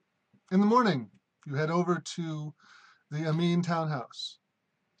the morning, you head over to the Amin townhouse.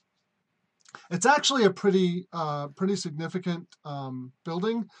 It's actually a pretty significant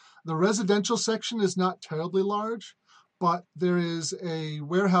building. The residential section is not terribly large, but there is a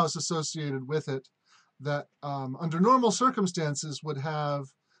warehouse associated with it that, under normal circumstances, would have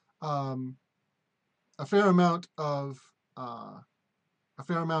a fair amount of the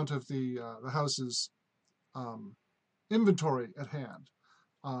house's inventory at hand.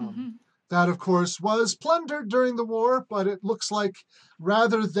 That, of course, was plundered during the war, but it looks like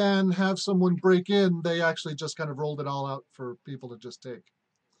rather than have someone break in, they actually just kind of rolled it all out for people to just take.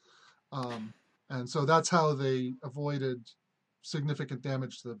 And so that's how they avoided significant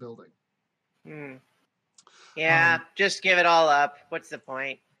damage to the building. Yeah, just give it all up. What's the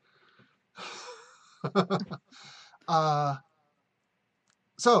point?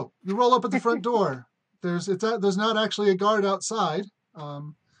 So you roll up at the front door. There's not actually a guard outside.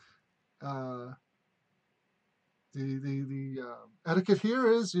 The etiquette here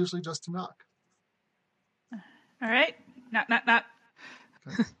is usually just to knock. All right. Knock, knock, knock.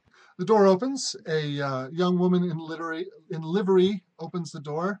 Okay. The door opens. A young woman in livery opens the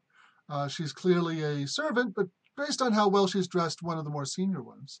door. She's clearly a servant, but based on how well she's dressed, one of the more senior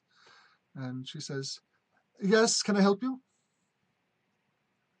ones. And she says, "Yes, can I help you?"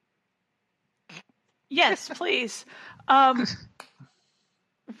 Yes, please.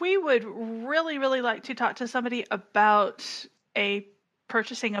 We would really, really like to talk to somebody about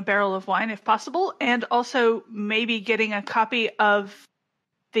purchasing a barrel of wine, if possible, and also maybe getting a copy of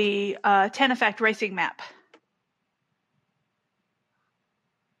the Tenefact racing map.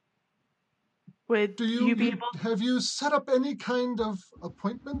 Would you be able? Have you set up any kind of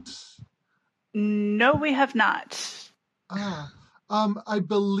appointment? No, we have not. I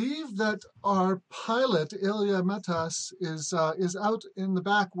believe that our pilot Ilya Metas is out in the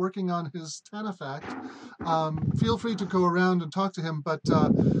back working on his Tenefact. Feel free to go around and talk to him, but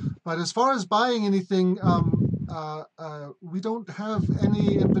as far as buying anything, we don't have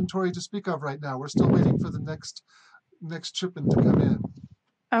any inventory to speak of right now. We're still waiting for the next shipment to come in.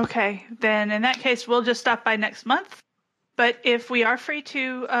 Okay, then in that case, we'll just stop by next month. But if we are free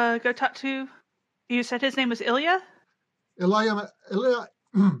to go talk to, you said his name was Ilya? Eliatmas.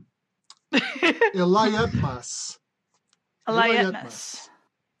 Eliatmas.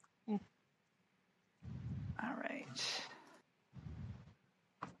 All right.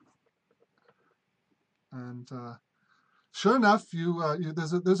 And sure enough,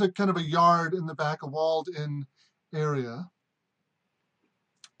 there's a kind of a yard in the back, a walled-in area,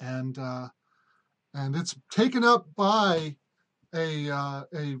 and it's taken up by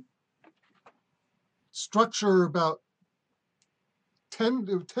a structure about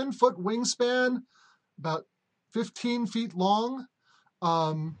 10-foot wingspan, about 15 feet long,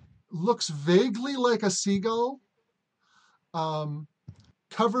 looks vaguely like a seagull,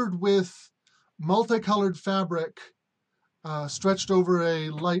 covered with multicolored fabric stretched over a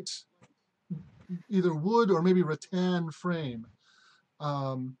light, either wood or maybe rattan frame.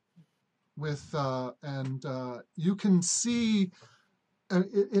 You can see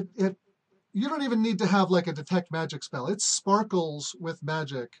it. You don't even need to have like a detect magic spell. It sparkles with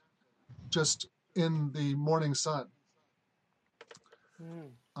magic just in the morning sun.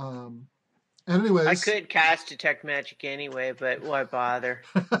 And anyways, I could cast detect magic anyway, but why bother?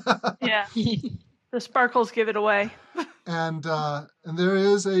 Yeah, the sparkles give it away. And there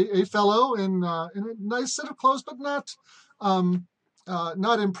is a fellow in a nice set of clothes, but not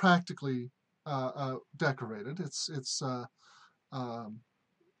impractically decorated. It's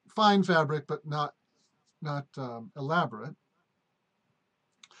fine fabric, but not elaborate.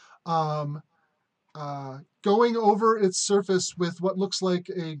 Going over its surface with what looks like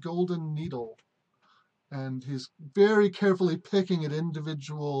a golden needle, and he's very carefully picking at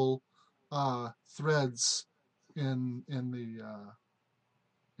individual threads in the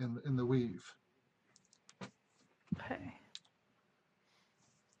weave.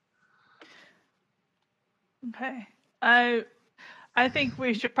 Okay. I think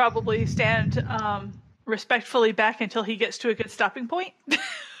we should probably stand respectfully back until he gets to a good stopping point.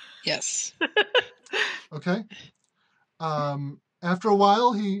 Yes. Okay. After a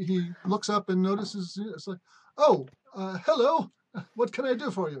while, he looks up and notices. It's like, "Oh, hello. What can I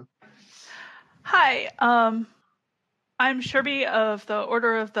do for you?" Hi. I'm Sherby of the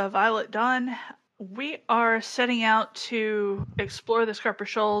Order of the Violet Dawn. We are setting out to explore the Scarper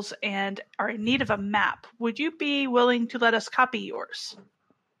Shoals and are in need of a map. Would you be willing to let us copy yours?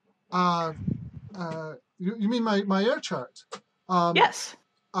 You mean my air chart? Yes.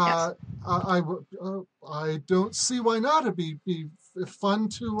 I don't see why not. It'd be fun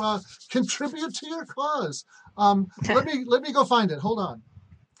to contribute to your cause. Let me go find it. Hold on.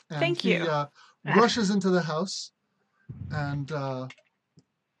 And Thank you. He rushes into the house, and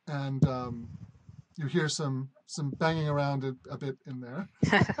you hear some banging around a bit in there,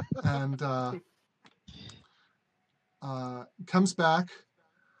 and comes back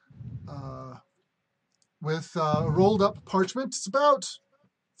with rolled up parchment. It's about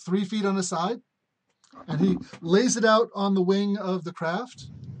 3 feet on a side, and he lays it out on the wing of the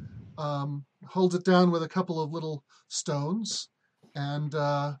craft, holds it down with a couple of little stones, and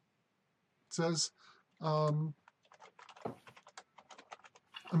says, I'm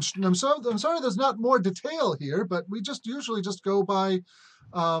sorry there's not more detail here, but we usually just go by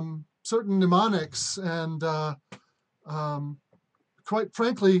certain mnemonics, and quite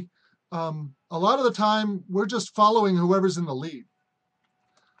frankly, a lot of the time we're just following whoever's in the lead.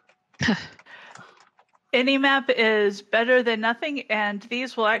 Any map is better than nothing, and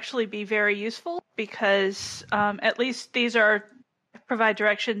these will actually be very useful because at least these provide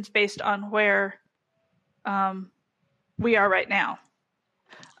directions based on where we are right now.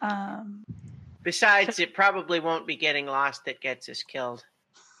 Besides, it probably won't be getting lost that gets us killed.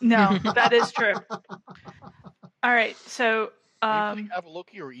 No, that is true. All right, so Are you playing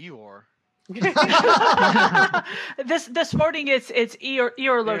Avaloki or Eeyore? this morning it's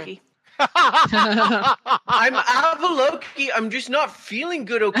Eeyore Loki. I'm Avaloki. I'm just not feeling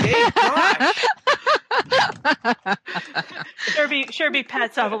good. Okay, gosh. Sherby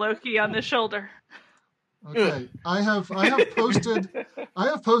pats Avaloki on the shoulder. Okay, I have posted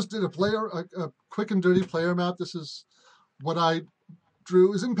a quick and dirty player map. This is what I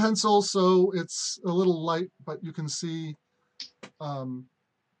drew. Is in pencil, so it's a little light, but you can see a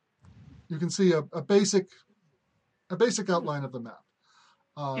basic outline of the map.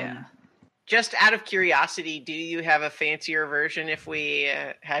 Yeah. Just out of curiosity, do you have a fancier version if we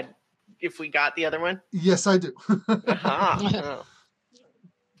got the other one? Yes, I do. Uh-huh.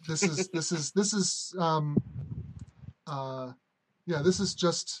 This is this is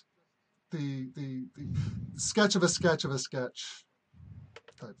just the sketch of a sketch of a sketch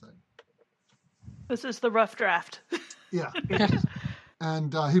type thing. This is the rough draft. Yeah.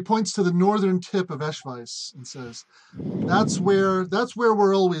 And he points to the northern tip of Eschweiss and says, that's where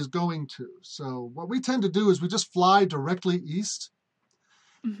we're always going to. So what we tend to do is we just fly directly east.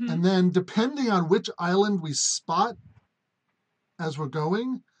 Mm-hmm. And then depending on which island we spot as we're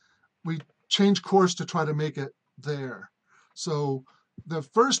going, we change course to try to make it there. So the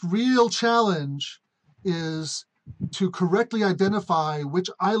first real challenge is to correctly identify which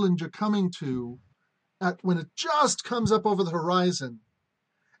island you're coming to when it just comes up over the horizon,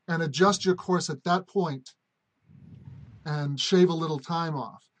 and adjust your course at that point and shave a little time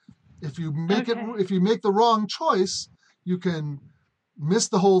off. If you make the wrong choice, you can miss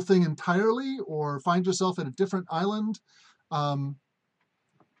the whole thing entirely or find yourself at a different island.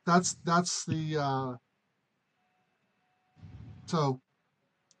 That's the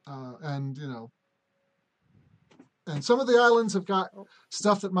and some of the islands have got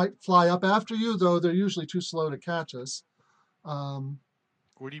stuff that might fly up after you, though they're usually too slow to catch us.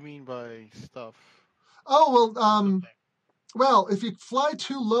 What do you mean by stuff? Oh, well, if you fly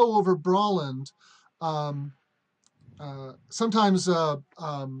too low over Brawland, sometimes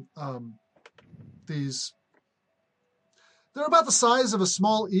these, they're about the size of a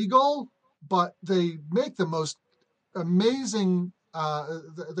small eagle, but they make the most amazing,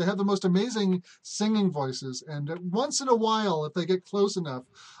 they have the most amazing singing voices. And once in a while, if they get close enough,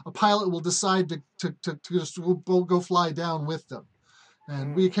 a pilot will decide to just go fly down with them.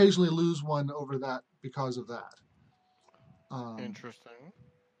 And we occasionally lose one over that because of that. Interesting.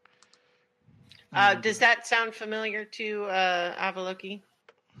 Does that sound familiar to Avaloki?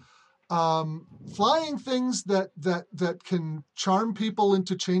 Flying things that can charm people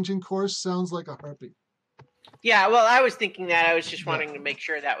into changing course sounds like a harpy. Yeah, well, I was thinking that. I was just wanting to make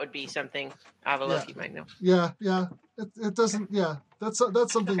sure that would be something Avaloki might know. Yeah. It doesn't. Yeah, that's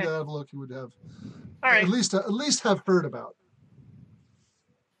something that Avaloki would have. All right. At least have heard about.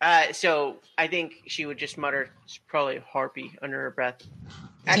 So I think she would just mutter, "It's probably a harpy" under her breath.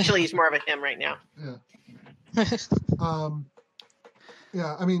 Actually, he's more of a him right now. Yeah.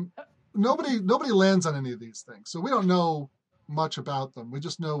 Yeah. I mean, nobody lands on any of these things, so we don't know much about them. We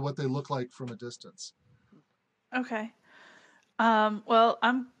just know what they look like from a distance. Okay. Well,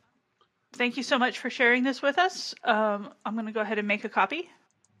 thank you so much for sharing this with us. I'm going to go ahead and make a copy,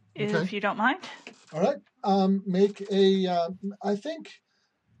 if you don't mind. All right. Make a. I think.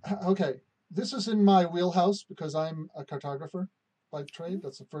 Okay, this is in my wheelhouse because I'm a cartographer by trade.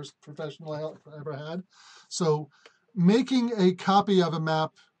 That's the first professional I ever had. So making a copy of a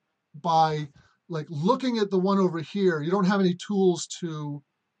map by looking at the one over here, you don't have any tools to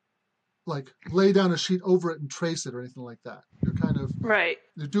lay down a sheet over it and trace it or anything like that. You're kind of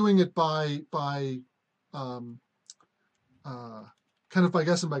you're doing it by kind of by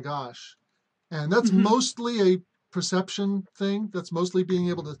guess and by gosh. And that's mostly a perception thing. That's mostly being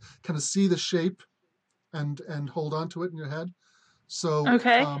able to kind of see the shape and hold on to it in your head. So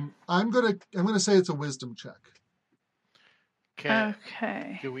I'm gonna say it's a wisdom check.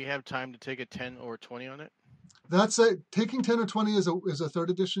 Okay. Do we have time to take a 10 or 20 on it? That's it. Taking 10 or 20 is a third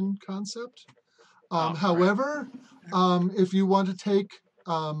edition concept. However, if you want to take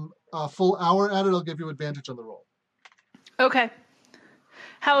a full hour at it, I'll give you advantage on the roll. Okay.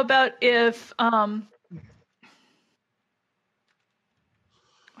 How about if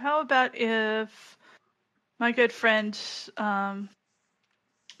my good friend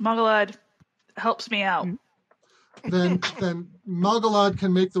Mogalad helps me out? Then Mogalad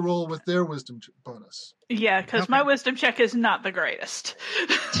can make the roll with their wisdom bonus. Yeah, because my wisdom check is not the greatest.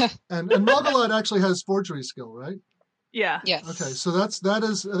 And Mogalad actually has forgery skill, right? Yeah. Yes. Okay, so that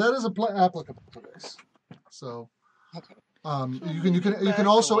is applicable to this. So, you can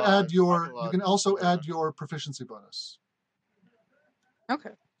also add your proficiency bonus.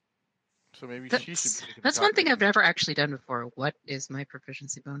 Okay. So maybe she should. That's one thing I've never actually done before. What is my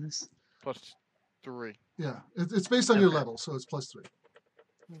proficiency bonus? +3. Yeah, it's based on your level, so it's +3.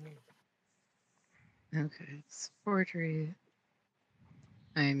 Okay, it's forgery.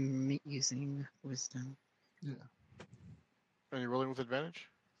 I'm using wisdom. Yeah. And you're rolling with advantage?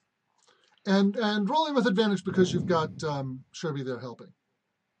 And rolling with advantage because you've got Sherby there helping.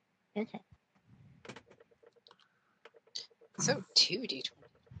 Okay. So 2d20.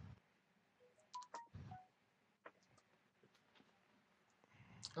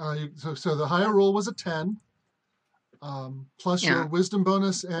 So the higher roll was a 10, plus your wisdom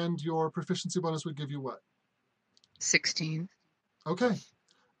bonus and your proficiency bonus would give you what? 16. Okay.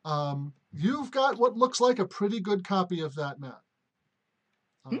 You've got what looks like a pretty good copy of that map.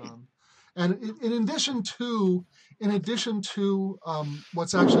 And in addition to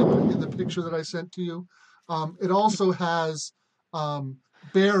what's actually in the picture that I sent to you, it also has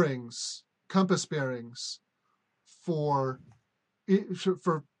bearings, compass bearings for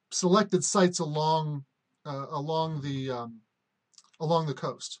selected sites along the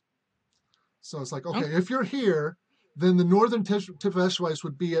coast. So it's like, okay, if you're here, then the northern tip of Eschweiss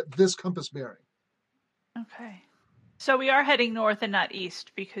would be at this compass bearing. Okay. So we are heading north and not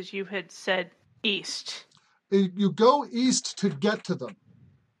east because you had said east. You go east to get to them,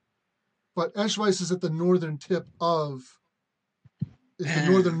 but Eschweiss is at the northern tip is the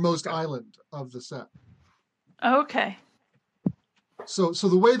northernmost island of the set. Okay. So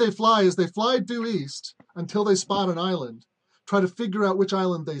the way they fly is they fly due east until they spot an island, try to figure out which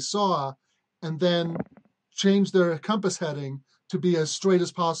island they saw, and then change their compass heading to be as straight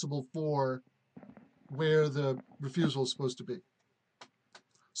as possible for where the refusal is supposed to be.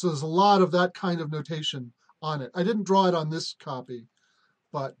 So there's a lot of that kind of notation on it. I didn't draw it on this copy,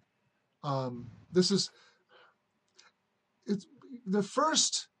 but it's the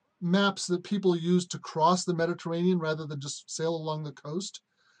first maps that people used to cross the Mediterranean rather than just sail along the coast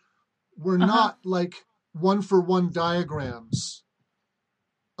were not like one-for-one diagrams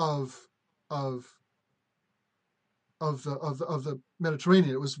of the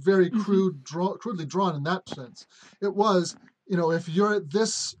Mediterranean. It was very crudely drawn in that sense. It was, if you're at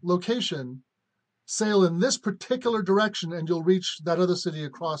this location, sail in this particular direction and you'll reach that other city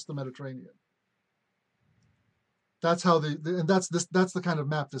across the Mediterranean. That's how that's the kind of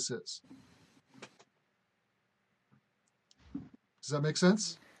map this is. Does that make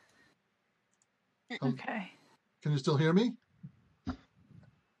sense? Okay. Can you still hear me?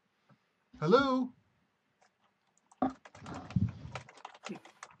 Hello?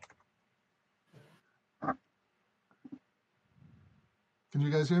 Can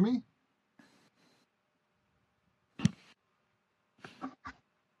you guys hear me?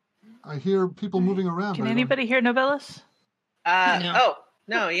 I hear people moving around. Can anybody hear Novellus? No. Oh,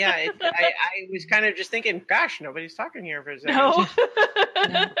 no, yeah. I was kind of just thinking, gosh, nobody's talking here for a second. No.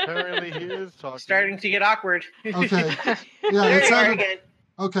 Apparently he is talking. Starting to get awkward. Okay. Yeah, there you are again.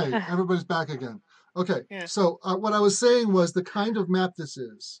 Okay, everybody's back again. Okay, yeah. So what I was saying was the kind of map this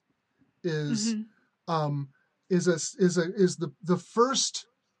is the first.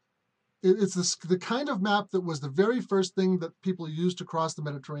 It's the kind of map that was the very first thing that people used to cross the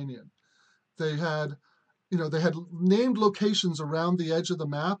Mediterranean. They had named locations around the edge of the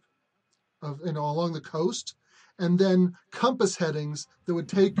map, along the coast, and then compass headings that would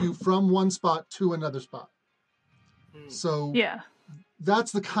take you from one spot to another spot. So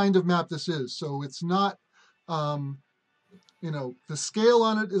that's the kind of map this is. So it's not, the scale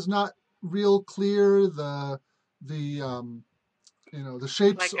on it is not real clear. The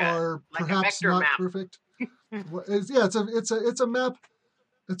shapes are perhaps not perfect. It's a map.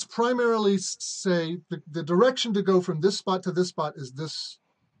 It's primarily say the direction to go from this spot to this spot is this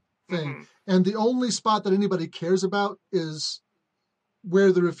thing, and the only spot that anybody cares about is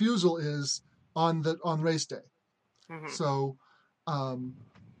where the refusal is on race day. So,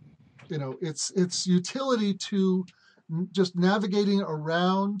 its utility to just navigating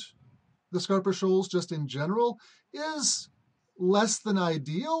around the Scarpa Shoals just in general is less than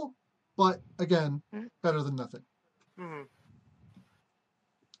ideal, but again, better than nothing.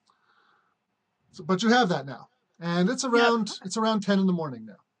 But you have that now, and it's around 10 in the morning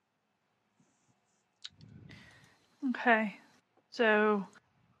now. Okay, so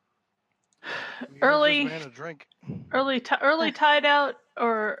Give early, this man a drink. early tide out,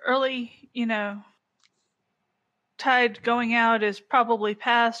 or early, tide going out is probably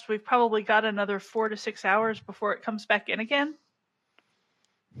past. We've probably got another 4 to 6 hours before it comes back in again.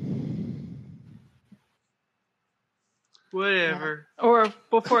 Whatever. Or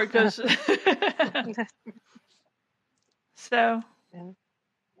before it goes. So.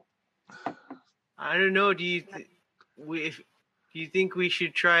 I don't know. Do you think we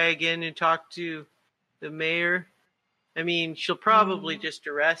should try again and talk to the mayor? I mean, she'll probably just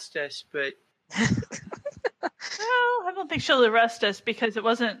arrest us, but. No, I don't think she'll arrest us because it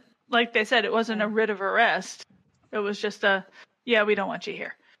wasn't, like they said, it wasn't a writ of arrest. It was just we don't want you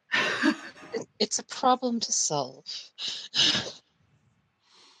here. It's a problem to solve.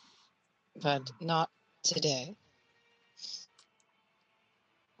 But not today.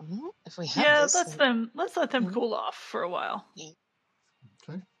 Well, if we have this, let's let them cool off for a while. Yeah.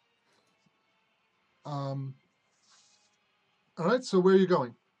 Okay. All right, so where are you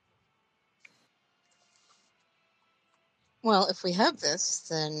going? Well, if we have this,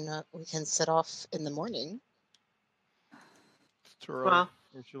 then we can set off in the morning. It's too early. Well,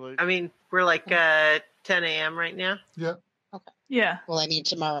 I mean, we're like 10 a.m. right now. Yeah. Okay. Yeah. Well, I mean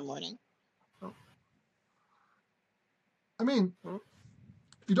tomorrow morning. I mean,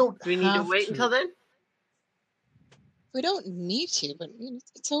 you don't. Do we need to wait until then? We don't need to, but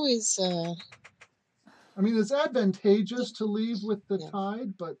it's always. I mean, it's advantageous to leave with the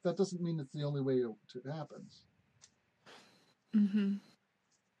tide, but that doesn't mean it's the only way it happens. Mm-hmm.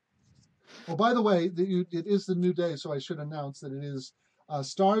 Well, by the way, it is the new day, so I should announce that it is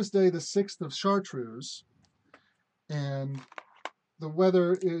Stars Day, the 6th of Chartreuse, and the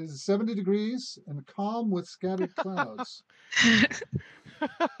weather is 70 degrees and calm with scattered clouds.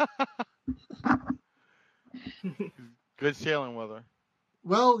 Good sailing weather.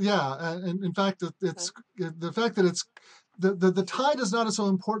 Well, yeah, and in fact, it's the fact that it's the tide is not so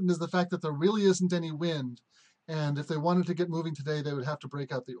important as the fact that there really isn't any wind, and if they wanted to get moving today, they would have to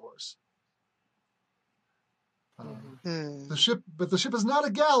break out the oars. The ship is not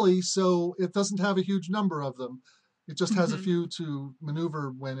a galley, so it doesn't have a huge number of them. It just has a few to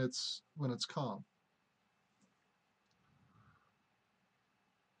maneuver when it's calm.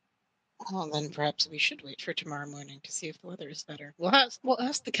 Well, then perhaps we should wait for tomorrow morning to see if the weather is better. We'll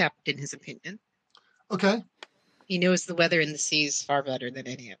ask the captain his opinion. Okay. He knows the weather in the seas far better than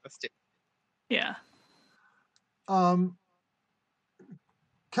any of us do. Yeah.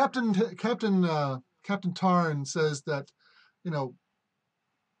 Captain Tarn says that,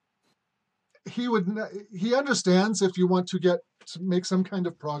 he understands if you want to make some kind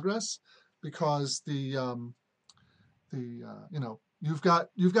of progress, because you've got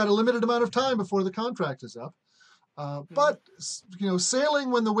a limited amount of time before the contract is up. But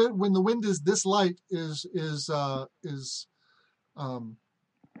sailing when the wind is this light is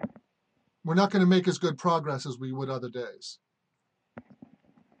we're not going to make as good progress as we would other days.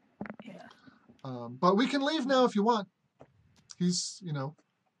 Yeah. But we can leave now if you want. He's not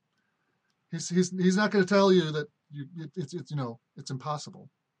going to tell you that it's impossible.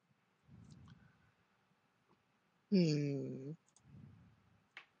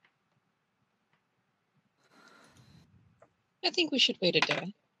 I think we should wait a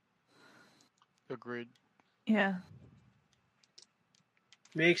day. Agreed. Yeah.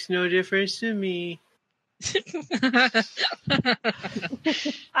 Makes no difference to me.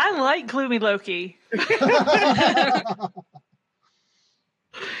 I like Gloomy Loki.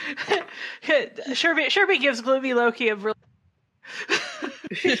 Sherby gives Gloomy Loki a real.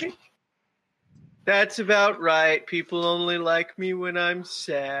 That's about right. People only like me when I'm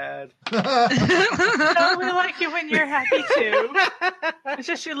sad. I only like you when you're happy too. It's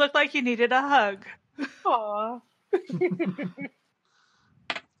just you look like you needed a hug. Aww.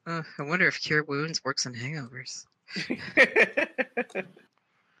 I wonder if Cure Wounds works on hangovers.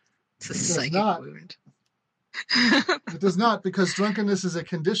 It's a psychic wound. It does not, because drunkenness is a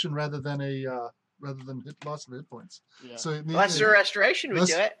condition rather than loss of hit points. Yeah. So lesser restoration would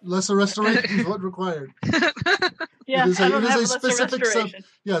do it. Lesser restoration is what required. Yeah, I don't have lesser restoration.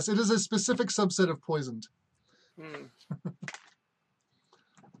 Yes, it is a specific subset of poisoned. Yeah.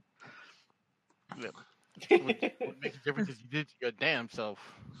 What makes a difference is you did to your damn self.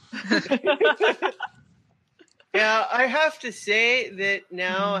 Yeah, I have to say that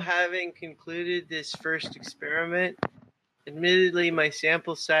now, having concluded this first experiment, admittedly my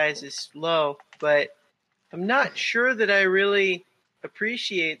sample size is low, but I'm not sure that I really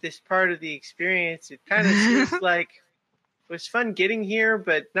appreciate this part of the experience. It kind of seems like it was fun getting here,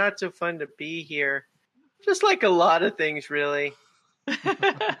 but not so fun to be here. Just like a lot of things, really.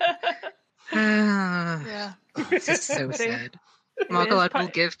 Yeah. This is so sad. Margalot will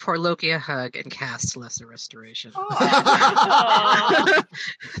give poor Loki a hug and cast Lesser Restoration. So, hold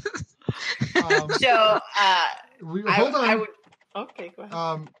on. Okay, go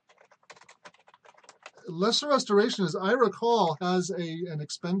ahead. Lesser Restoration, as I recall, has an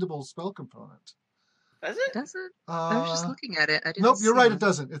expendable spell component. Does it? Does it? I was just looking at it. I didn't Nope, you're right. it. It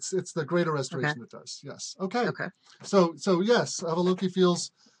doesn't. It's the Greater Restoration that does. Yes. Okay. Okay. So yes, Avaloki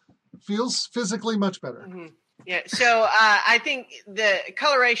feels physically much better. Mm-hmm. Yeah. So I think the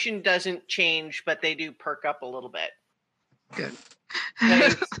coloration doesn't change, but they do perk up a little bit. Good.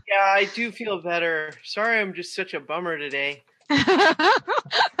 Yeah, I do feel better. Sorry, I'm just such a bummer today.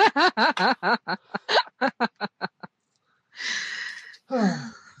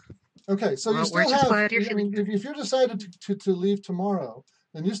 Okay, so you still have. I mean, if you decided to leave tomorrow,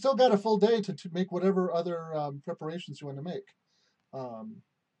 then you still got a full day to make whatever other preparations you want to make.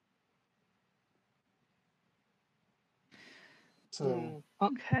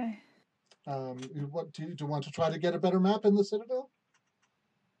 Okay. What do you want to try to get a better map in the Citadel?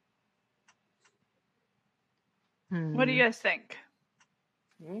 What do you guys think?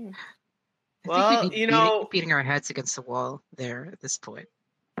 I think we'd be beating our heads against the wall there at this point.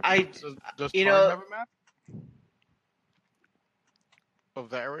 Does Tarn have a map of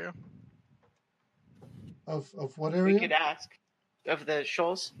the area? Of what area? We could ask. Of the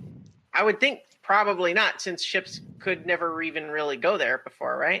shoals? I would think probably not, since ships could never even really go there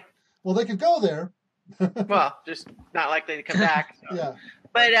before, right? Well, they could go there. Well, just not likely to come back. So. Yeah.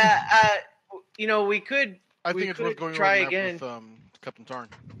 But we could. I think it's worth going try over again with Captain Tarn,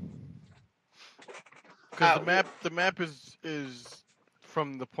 because the map is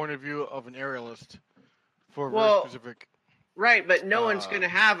from the point of view of an aerialist for a very specific. Right, but no one's going to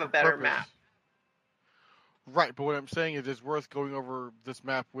have a better purpose. map. Right, but what I'm saying is it's worth going over this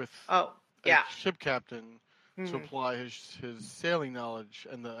map with a ship captain to apply his sailing knowledge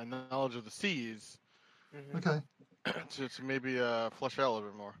and the knowledge of the seas. Okay. To maybe flesh out a little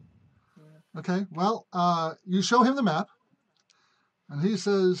bit more. Okay, well, you show him the map, and he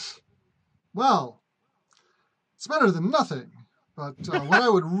says, well, it's better than nothing, but what I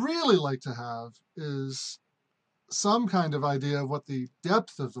would really like to have is some kind of idea of what the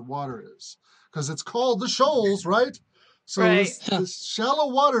depth of the water is, because it's called the shoals, right? So this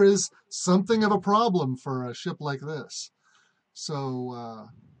shallow water is something of a problem for a ship like this. So...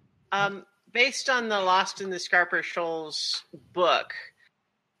 based on the Lost in the Scarper Shoals book,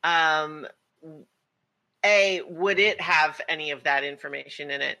 would it have any of that information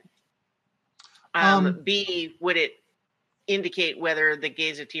in it? B, would it indicate whether the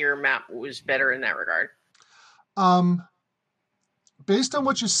Gazetteer map was better in that regard? Based on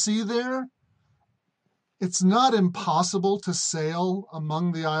what you see there, it's not impossible to sail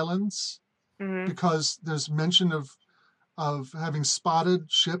among the islands because there's mention of having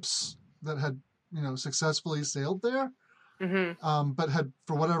spotted ships that had successfully sailed there. But had,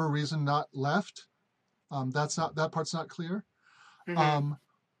 for whatever reason, not left. That part's not clear.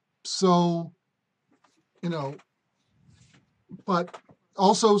 But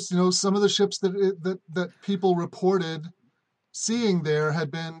also, some of the ships that people reported seeing there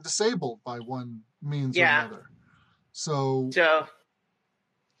had been disabled by one means or another. So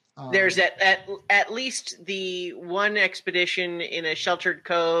there's at least the one expedition in a sheltered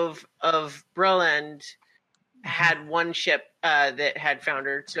cove of Broland had one ship that had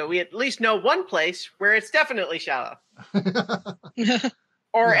foundered, so we at least know one place where it's definitely shallow.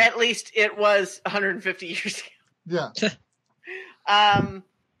 Or at least it was 150 years ago. Yeah.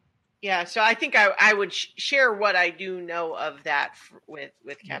 So I think I would share what I do know of that with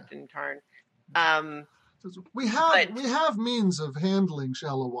Captain Tarn. We have means of handling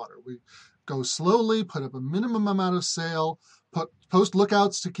shallow water. We go slowly, put up a minimum amount of sail, post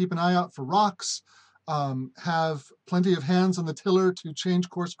lookouts to keep an eye out for rocks, have plenty of hands on the tiller to change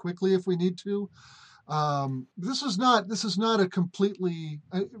course quickly if we need to. This is not a completely,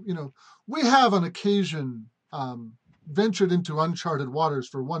 we have on occasion ventured into uncharted waters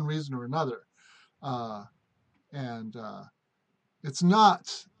for one reason or another, and it's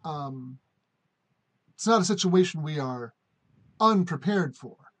not a situation we are unprepared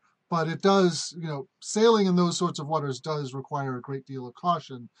for. But it does, sailing in those sorts of waters does require a great deal of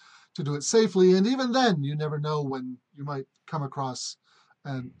caution to do it safely. And even then, you never know when you might come across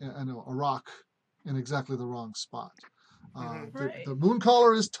a rock in exactly the wrong spot. The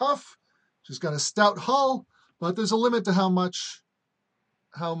Mooncaller is tough. She's got a stout hull, but there's a limit to how much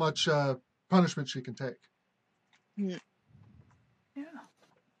much punishment she can take. Yeah.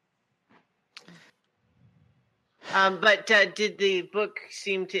 But did the book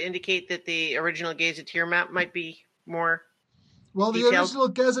seem to indicate that the original Gazetteer map might be more Well, detailed? The original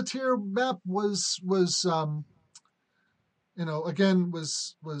Gazetteer map was again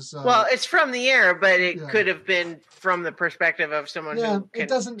was well, it's from the air, but it yeah. could have been from the perspective of someone who can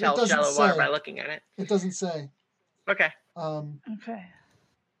tell shallow water by looking at it. It doesn't say. Okay. Okay.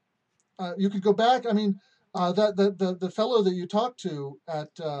 You could go back. I mean, that the fellow that you talked to at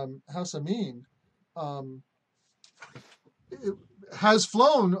House Amin has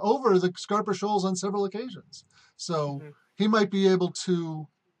flown over the Scarper Shoals on several occasions, so he might be able to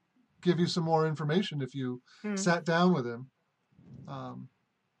give you some more information if you sat down with him.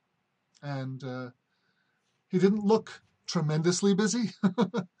 And he didn't look tremendously busy.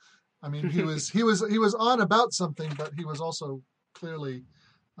 I mean, he was on about something, but he was also clearly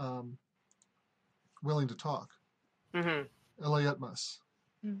willing to talk. Elliot Mus.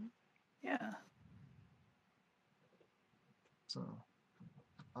 Yeah. So,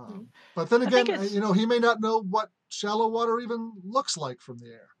 but then again, he may not know what shallow water even looks like from the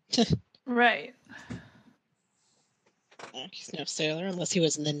air. Right. He's no sailor unless he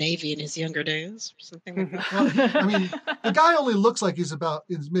was in the Navy in his younger days or something like that. Well, I mean, the guy only looks like he's about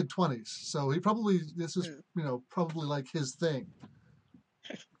in his mid-20s, so he probably this is probably like his thing.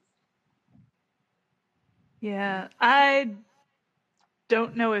 Yeah, I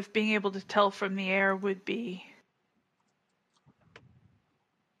don't know if being able to tell from the air would be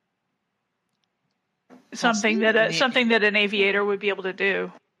something that an aviator would be able to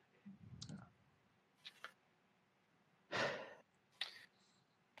do.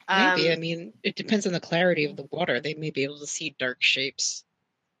 Maybe. I mean, it depends on the clarity of the water. They may be able to see dark shapes,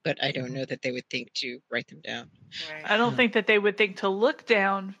 but I don't know that they would think to write them down. Right. I don't think that they would think to look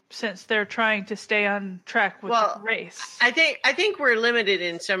down since they're trying to stay on track with the race. I think we're limited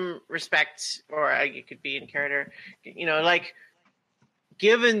in some respects, or it could be in character. Like,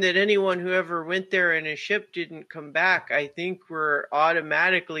 given that anyone who ever went there in a ship didn't come back, I think we're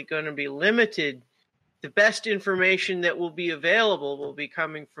automatically going to be limited. The best information that will be available will be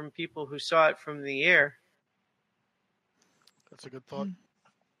coming from people who saw it from the air. That's a good thought.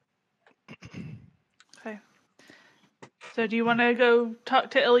 Okay. So do you want to go talk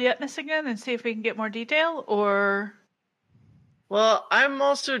to Ilyetnis again and see if we can get more detail, or? Well, I'm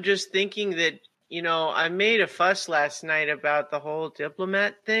also just thinking that, I made a fuss last night about the whole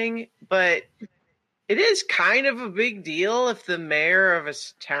diplomat thing, but it is kind of a big deal if the mayor of a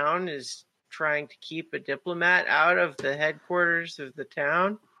town is trying to keep a diplomat out of the headquarters of the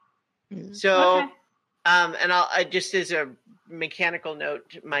town. So, and I just as a mechanical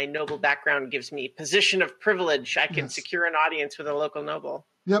note, my noble background gives me position of privilege. I can secure an audience with a local noble.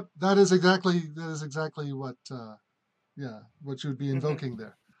 Yep, that is exactly what what you'd be invoking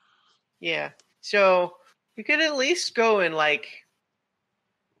there. Yeah, so you could at least go and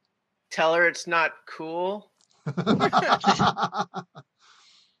tell her it's not cool.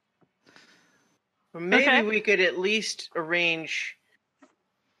 Maybe we could at least arrange,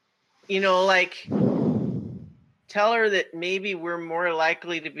 tell her that maybe we're more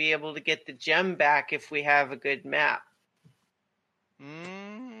likely to be able to get the gem back if we have a good map.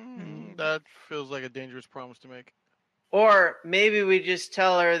 That feels like a dangerous promise to make. Or maybe we just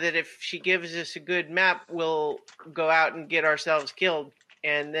tell her that if she gives us a good map, we'll go out and get ourselves killed,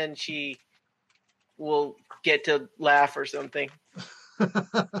 and then she will get to laugh or something.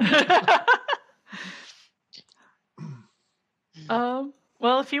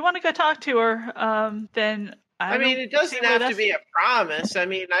 Well, if you want to go talk to her, then it doesn't have to be a promise. I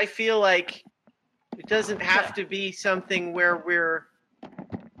mean, I feel like it doesn't have to be something where we're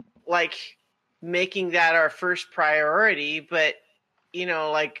making that our first priority, but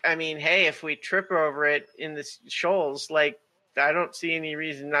hey, if we trip over it in the shoals, I don't see any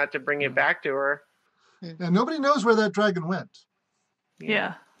reason not to bring it back to her. Yeah, nobody knows where that dragon went.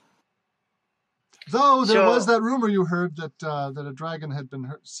 Yeah. Though there was that rumor you heard that a dragon had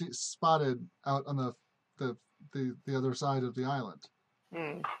been spotted out on the other side of the island.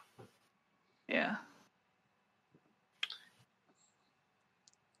 Yeah.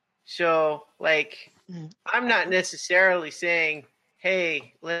 So, I'm not necessarily saying,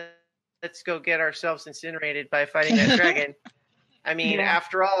 hey, let's go get ourselves incinerated by fighting that dragon. I mean,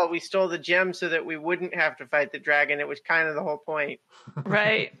 after all, we stole the gem so that we wouldn't have to fight the dragon. It was kind of the whole point.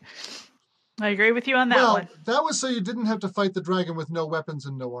 Right. I agree with you on that one. That was so you didn't have to fight the dragon with no weapons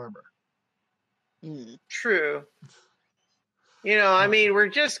and no armor. True. We're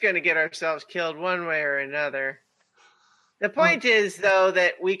just going to get ourselves killed one way or another. The point is, though,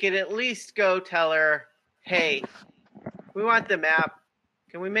 that we could at least go tell her, hey, we want the map.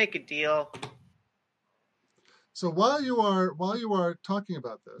 Can we make a deal? So while you are talking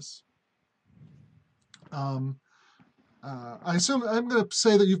about this, I assume I'm going to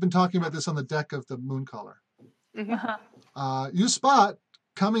say that you've been talking about this on the deck of the Mooncaller. Uh-huh. You spot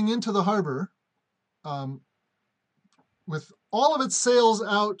coming into the harbor, with all of its sails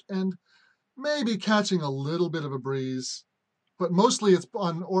out and maybe catching a little bit of a breeze, but mostly it's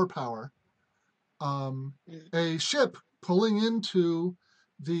on oar power. A ship pulling into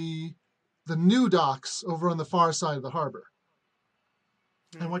the new docks over on the far side of the harbor.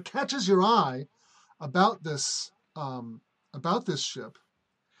 And what catches your eye about this ship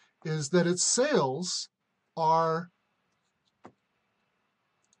is that its sails are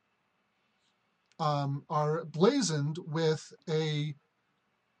blazoned with an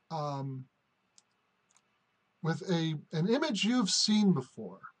image you've seen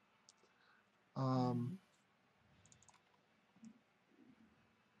before.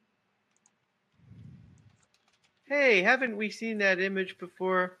 Hey, haven't we seen that image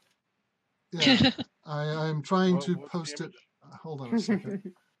before? Yeah, I'm trying to What's the post it. image? Hold on a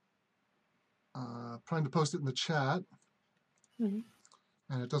second. Trying to post it in the chat. Mhm.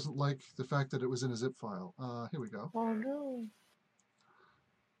 And it doesn't like the fact that it was in a zip file. Here we go. Oh, no.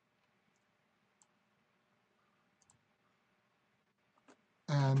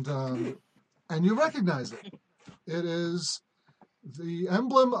 And you recognize it. It is the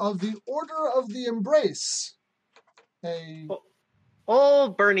emblem of the Order of the Embrace.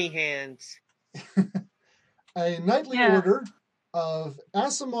 Old Bernie hands. A knightly Yeah. order of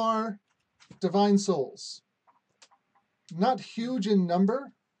Aasimar divine souls. Not huge in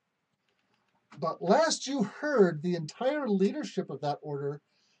number, but last you heard, the entire leadership of that order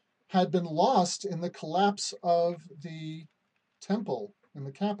had been lost in the collapse of the temple in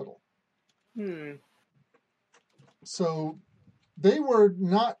the capital. So they were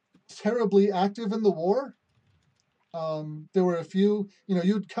not terribly active in the war. There were a few,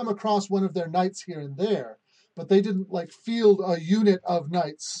 you'd come across one of their knights here and there, but they didn't field a unit of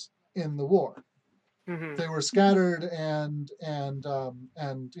knights in the war. Mm-hmm. They were scattered and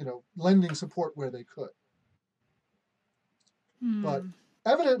lending support where they could. But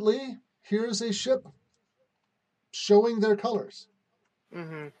evidently, here's a ship showing their colors.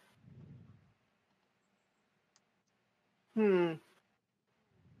 Mm-hmm.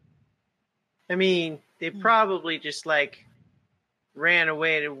 I mean, they probably just ran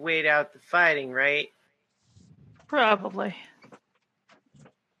away to wait out the fighting, right? Probably.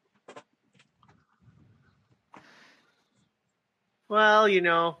 Well,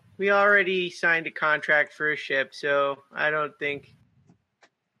 we already signed a contract for a ship, so I don't think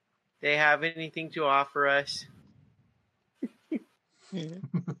they have anything to offer us.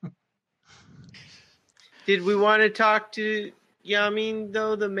 Did we want to talk to Yamin,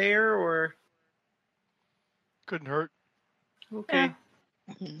 though, the mayor, or? Couldn't hurt. Okay.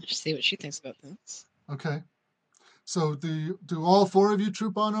 Yeah. See what she thinks about this. Okay. So do all four of you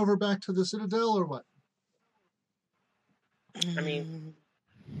troop on over back to the Citadel, or what? I mean,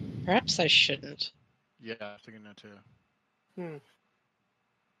 perhaps I shouldn't. Yeah, I was thinking that too.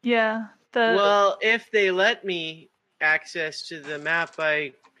 Yeah. Well, if they let me access to the map,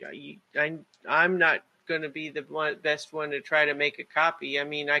 I'm not going to be the best one to try to make a copy. I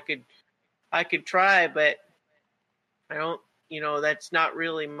mean, I could try, but I don't. That's not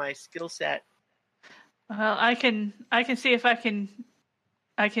really my skill set. Well, I can see if I can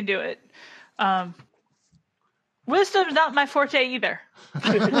do it. Wisdom's not my forte either.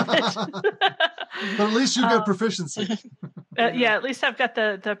 But at least you get proficiency. Yeah, at least I've got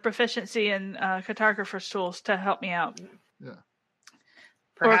the proficiency in cartographer's tools to help me out. Yeah.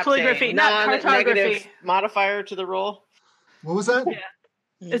 Perhaps or calligraphy, a not cartography. non-negative modifier to the roll. What was that? Yeah.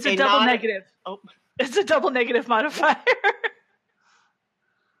 It's a A double non- negative. Oh. It's a double negative modifier.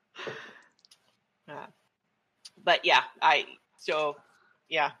 But yeah, Okay,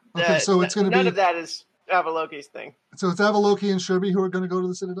 so it's going to be none of that is Avaloki's thing. So it's Avaloki and Sherby who are going to go to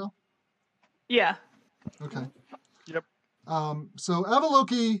the Citadel? Yeah. Okay. Yep. So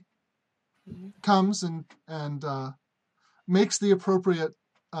Avaloki comes and makes the appropriate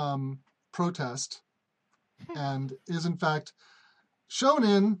protest and is in fact shown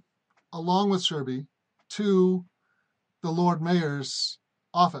in, along with Sherby, to the Lord Mayor's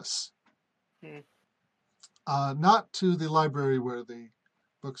office. Not to the library where the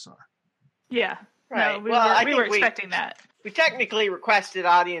books are. Yeah. Right. No, we were expecting that. We technically requested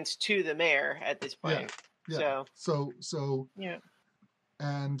audience to the mayor at this point. Yeah. So yeah.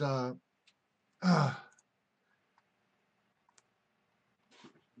 And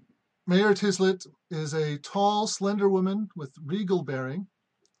Mayor Tislet is a tall, slender woman with regal bearing.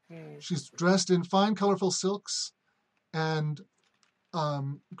 She's dressed in fine, colorful silks and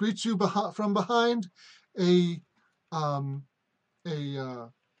greets you from behind a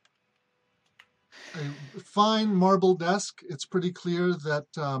fine marble desk. It's pretty clear that,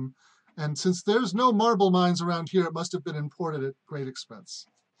 and since there's no marble mines around here, it must have been imported at great expense.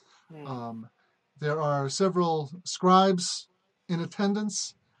 There are several scribes in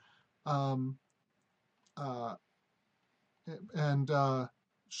attendance, and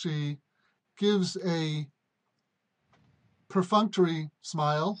she gives a perfunctory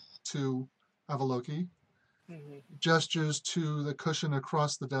smile to Avaloki, gestures to the cushion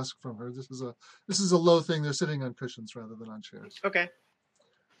across the desk from her. This is a low thing. They're sitting on cushions rather than on chairs. Okay.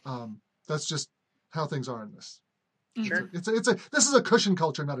 That's just how things are in this. Sure. This is a cushion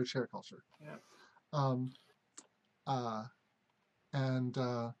culture, not a chair culture. Yeah.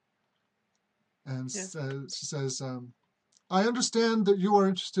 She says, I understand that you are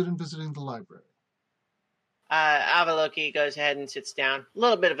interested in visiting the library. Avaloki goes ahead and sits down. A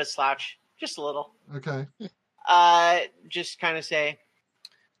little bit of a slouch. Just a little. Okay. Just kind of say,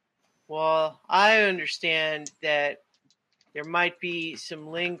 well, I understand that there might be some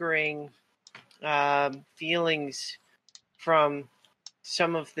lingering feelings from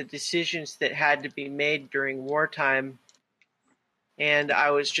some of the decisions that had to be made during wartime. And I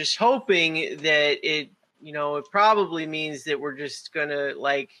was just hoping that it probably means that we're just going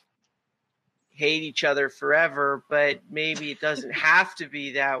to hate each other forever, but maybe it doesn't have to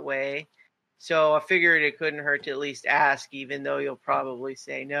be that way. So I figured it couldn't hurt to at least ask, even though you'll probably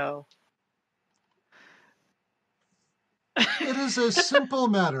say no. It is a simple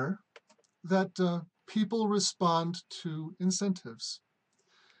matter that people respond to incentives.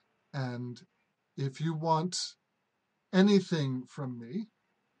 And if you want anything from me,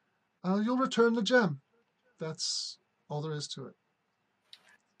 you'll return the gem. That's all there is to it.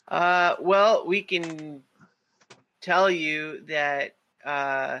 Well, we can tell you that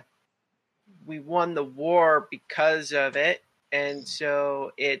we won the war because of it, and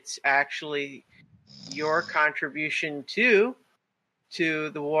so it's actually your contribution to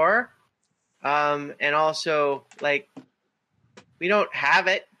the war. And also, we don't have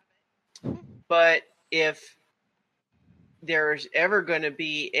it, but if there's ever going to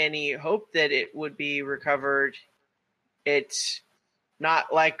be any hope that it would be recovered, it's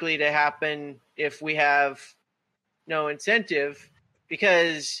not likely to happen if we have no incentive,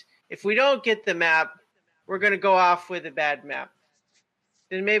 because if we don't get the map, we're going to go off with a bad map.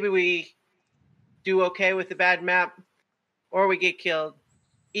 Then maybe we do okay with the bad map, or we get killed.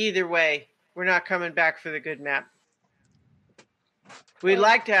 Either way, we're not coming back for the good map. We'd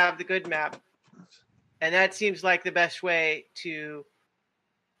like to have the good map, and that seems like the best way to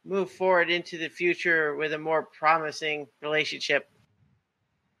move forward into the future with a more promising relationship.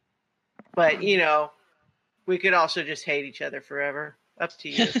 But, we could also just hate each other forever. Up to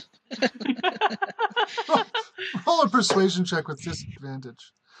you. Roll a persuasion check with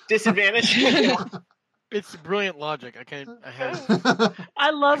disadvantage. Disadvantage? It's brilliant logic.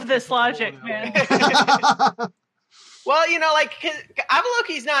 I love this logic, man. Well,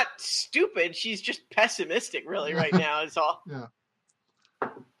 Avaloki's not stupid. She's just pessimistic, really, right now, is all. Yeah.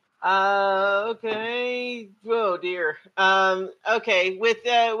 Okay. Oh, dear. Okay. With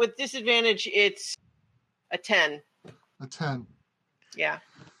disadvantage, it's a 10. A 10. Yeah.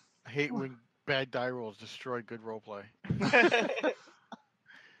 I hate when bad die rolls destroy good roleplay.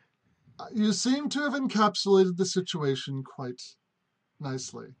 You seem to have encapsulated the situation quite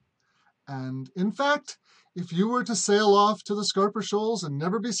nicely. And in fact, if you were to sail off to the Scarper Shoals and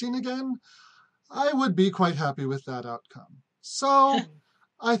never be seen again, I would be quite happy with that outcome. So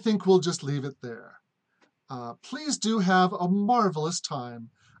I think we'll just leave it there. Please do have a marvelous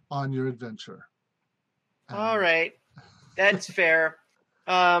time on your adventure. All right. That's fair.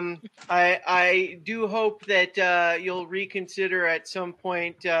 I do hope that you'll reconsider at some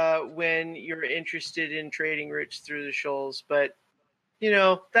point when you're interested in trading routes through the shoals, but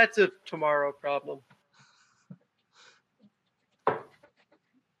that's a tomorrow problem.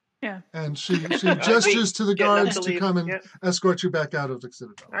 Yeah. And she gestures to the guards to come and escort you back out of the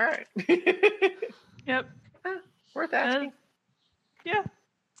Citadel. All right. Yep. Worth asking. Yeah.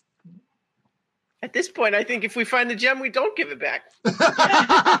 At this point, I think if we find the gem, we don't give it back. We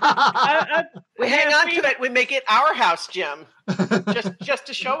Yeah, hang on to it. We make it our house gem, just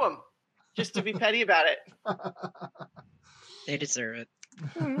to show them, just to be petty about it. They deserve it.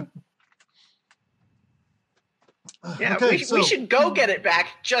 Yeah, Okay, we should go get it back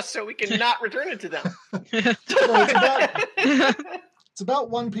just so we can not return it to them. So it's about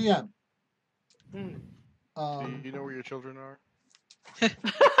 1 p.m. Do you know where your children are?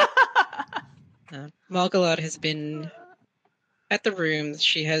 Margalot has been at the rooms.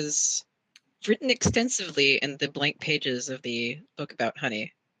 She has written extensively in the blank pages of the book about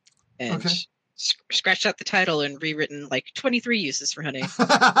honey, and scratched out the title and rewritten like 23 uses for honey,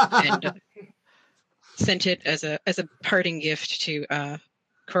 and sent it as a parting gift to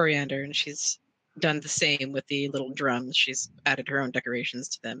Coriander, and she's done the same with the little drums. She's added her own decorations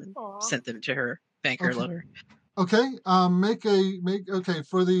to them and sent them to her banker lover. Okay. Make a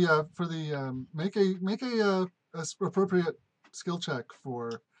appropriate skill check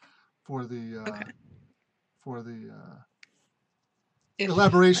for the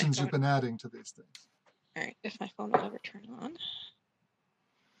elaborations you've been adding to these things. All right. If my phone will ever turn on.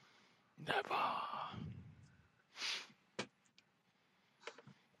 Never.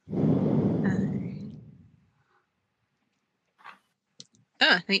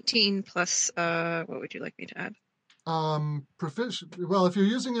 19 plus. What would you like me to add? Well, if you're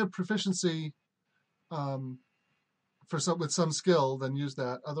using a proficiency, with some skill, then use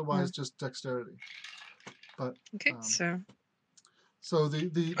that. Otherwise, just dexterity. But okay, so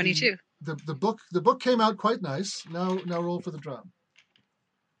the 22. The book came out quite nice. Now roll for the drum.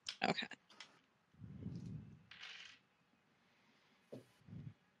 Okay.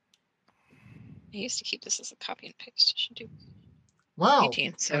 I used to keep this as a copy and paste. I should do. Wow.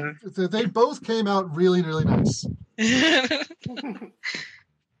 18. So they both came out really, really nice.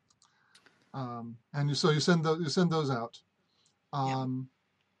 And so you send those out.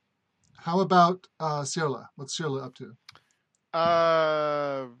 How about Sirla? What's Sirla up to?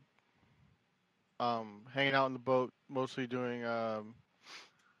 Hanging out in the boat, mostly doing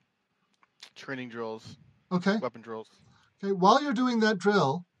training drills. Okay. Weapon drills. Okay. While you're doing that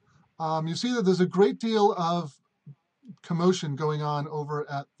drill, you see that there's a great deal of commotion going on over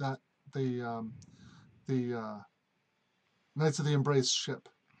at the Knights of the Embrace ship.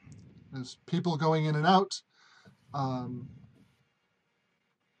 There's people going in and out.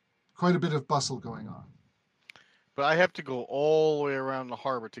 Quite a bit of bustle going on. But I have to go all the way around the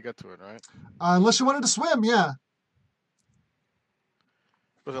harbor to get to it, right? Unless you wanted to swim, yeah.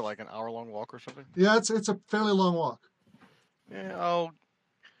 Was it like an hour-long walk or something? Yeah, it's a fairly long walk. Yeah,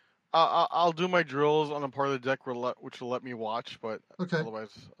 I'll do my drills on the part of the deck which will let me watch, but otherwise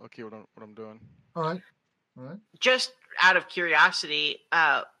I'll keep what I'm doing. All right. Just out of curiosity,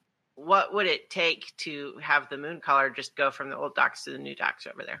 what would it take to have the Mooncaller just go from the old docks to the new docks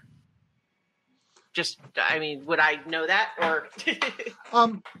over there? Would I know that, or?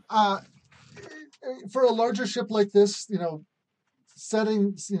 For a larger ship like this,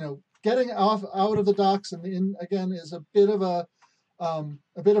 getting out of the docks and in again is a bit of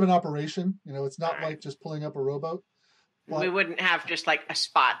an operation. It's not like just pulling up a rowboat. We wouldn't have just like a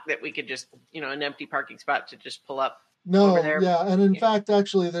spot that we could just, an empty parking spot to just pull up. No, over there. Yeah, and in fact,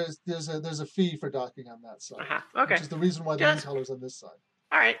 actually, there's a fee for docking on that side. Okay, which is the reason why the Mooncollar's on this side.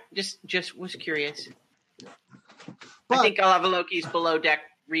 All right, just was curious. But, I think I'll have a Loki's below deck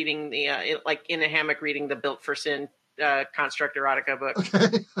reading the like in a hammock reading the Built for Sin Construct Erotica book.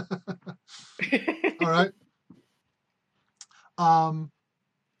 Okay. All right.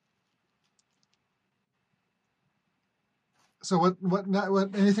 So what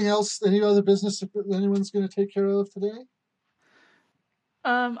anything else? Any other business anyone's going to take care of today?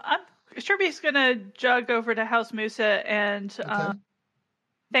 I'm sure he's going to jog over to House Musa and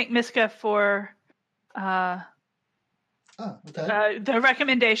thank Miska for the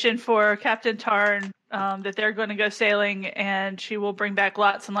recommendation for Captain Tarn that they're going to go sailing, and she will bring back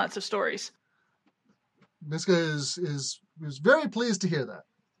lots and lots of stories. Miska is very pleased to hear that.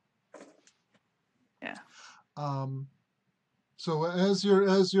 Yeah. So as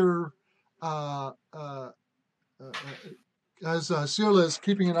Sirla is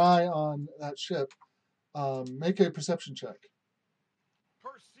keeping an eye on that ship, make a perception check.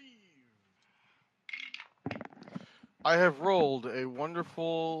 Perceive. I have rolled a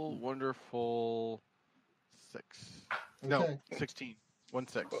wonderful 6. Okay. No, 16.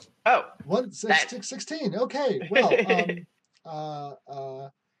 1-6. Oh, 16. Okay. Well,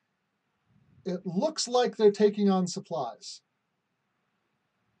 it looks like they're taking on supplies,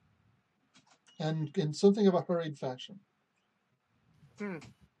 and in something of a hurried fashion.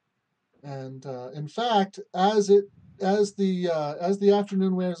 And in fact, as the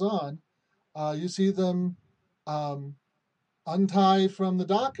afternoon wears on, you see them untie from the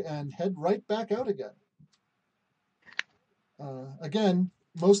dock and head right back out again. Again,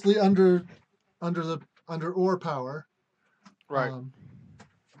 mostly under oar power. Right.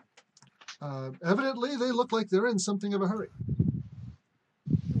 Evidently, they look like they're in something of a hurry.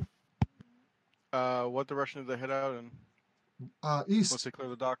 What direction did they head out in? East. Once they clear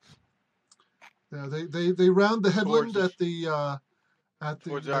the docks. Yeah, they round the headland Towards the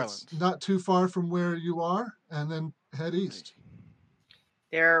island. not too far from where you are, and then head east.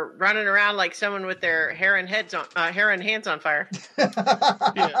 They're running around like someone with their hair and hands on fire.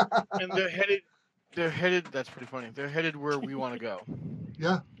 Yeah, and they're headed. That's pretty funny. They're headed where we want to go.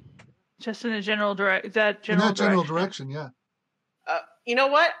 Yeah. Just in a general direction. Direction, yeah. You know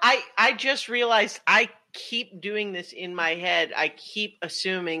what? I just realized I keep doing this in my head. I keep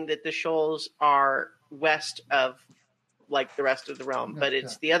assuming that the shoals are west of like the rest of the realm, but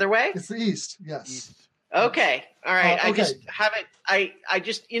it's the other way. It's the east. Yes. East. Okay. All right. Okay. I just haven't. I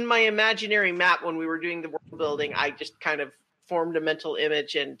just in my imaginary map when we were doing the world building, I just kind of formed a mental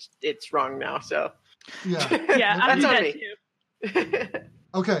image, and it's wrong now. So yeah, yeah, I do that's that on me. too.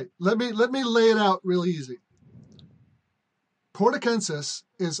 Okay, let me lay it out real easy. Port Akensus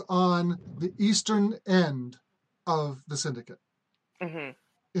is on the eastern end of the Syndicate. Mm-hmm.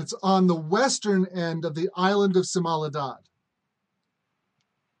 It's on the western end of the island of Simaladad.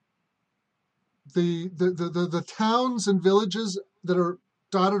 The towns and villages that are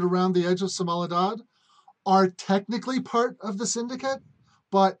dotted around the edge of Simaladad are technically part of the Syndicate,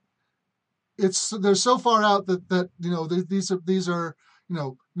 but they're so far out that these are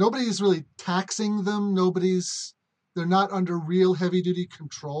nobody's really taxing them. They're not under real heavy duty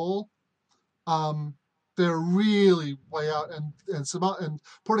control. They're really way out, and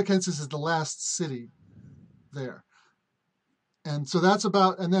Port Akensus is the last city there. And so that's and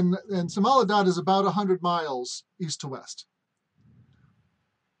Simaladad is about 100 miles east to west.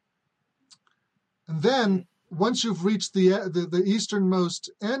 And then once you've reached the easternmost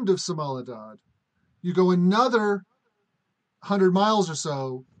end of Simaladad, you go another 100 miles or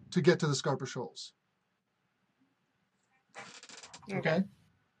so to get to the Scarpa Shoals. Okay.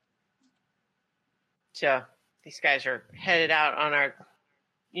 So these guys are headed out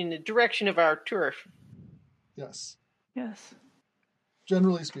in the direction of our tour. Yes. Yes.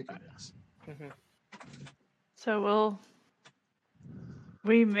 Generally speaking, yes. Mm-hmm. So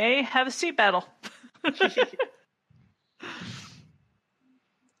we may have a sea battle.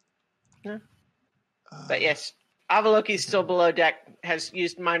 Yeah. But yes, Avaloki's still below deck, has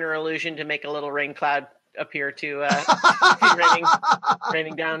used minor illusion to make a little rain cloud appear to be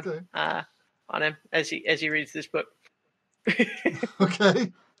raining down on him as he reads this book.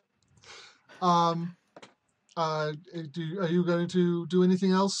 Okay. Are you going to do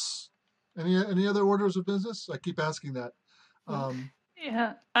anything else? Any other orders of business? I keep asking that.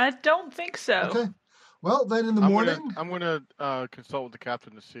 Yeah, I don't think so. Okay. Well, then in the morning, I'm gonna consult with the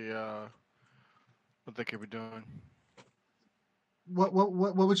captain to see what they could be doing. What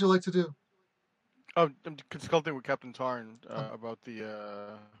would you like to do? I'm consulting with Captain Tarn about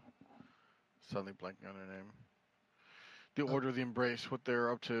the suddenly blanking on her name. The Order of the Embrace, what they're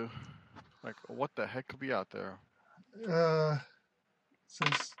up to. Like, what the heck could be out there?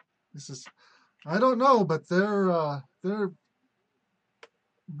 Since this is, I don't know, but their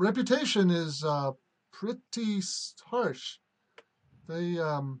reputation is pretty harsh. They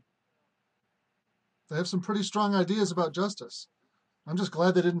have some pretty strong ideas about justice. I'm just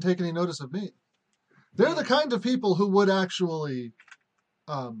glad they didn't take any notice of me. They're the kind of people who would actually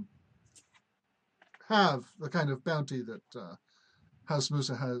have the kind of bounty that House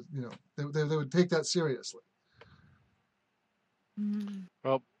Musa has. They would take that seriously.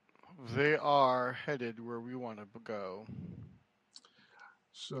 Well, they are headed where we want to go.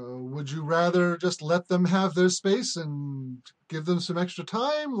 So would you rather just let them have their space and give them some extra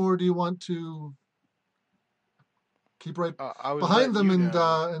time, or do you want to keep right behind them and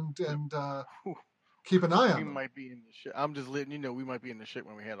keep an eye on them? We might be in the shit. I'm just letting you know we might be in the shit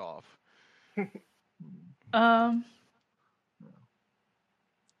when we head off.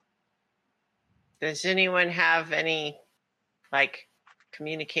 Does anyone have any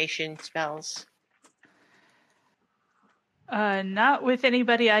communication spells? Not with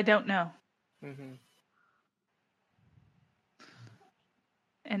anybody I don't know. Mm-hmm.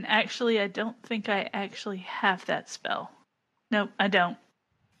 And actually, I don't think I actually have that spell. No, I don't.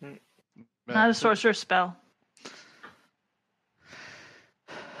 Not a sorcerer spell.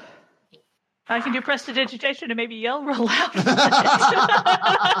 I can do prestidigitation and maybe yell real loud.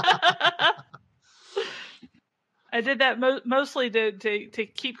 I did that mostly to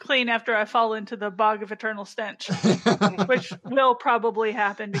keep clean after I fall into the bog of eternal stench, which will probably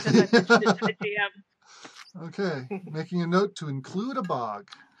happen because I mentioned it to the GM. Okay, making a note to include a bog.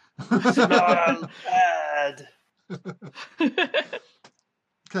 Smell bad.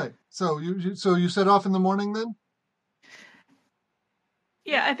 Okay, so you set off in the morning then?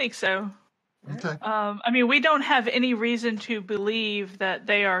 Yeah, I think so. Okay. I mean, we don't have any reason to believe that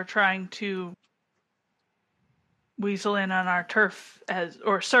they are trying to weasel in on our turf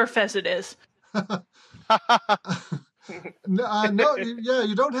or surf as it is. No,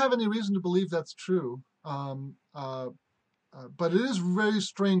 you don't have any reason to believe that's true. But it is very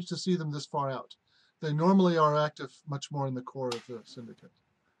strange to see them this far out. They normally are active much more in the core of the syndicate.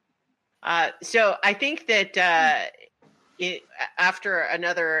 So I think that after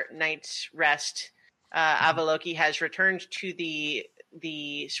another night's rest, Avaloki has returned to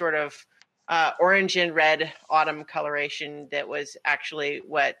the sort of orange and red autumn coloration that was actually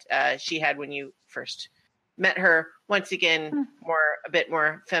what she had when you first met her. Once again, a bit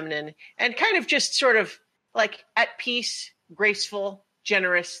more feminine and kind of just sort of like at peace, graceful,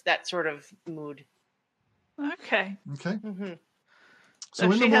 generous, that sort of mood. Okay. Mm-hmm.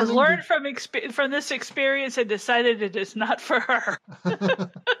 So she has learned from this experience and decided it is not for her.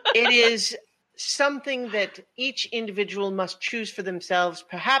 It is something that each individual must choose for themselves.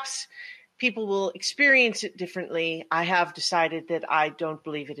 Perhaps people will experience it differently. I have decided that I don't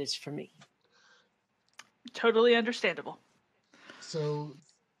believe it is for me. Totally understandable. So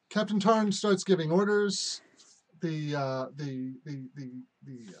Captain Tarn starts giving orders. The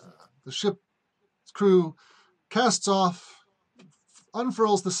ship's crew casts off,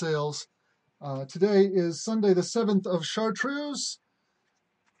 unfurls the sails. Today is Sunday, the 7th of Chartreuse.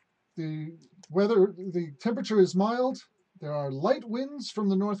 The temperature is mild. There are light winds from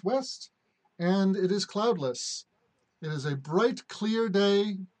the northwest, and it is cloudless. It is a bright, clear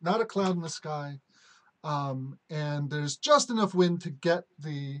day, not a cloud in the sky, and there's just enough wind to get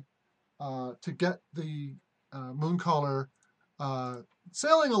the Mooncaller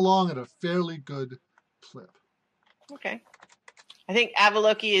sailing along at a fairly good clip. Okay. I think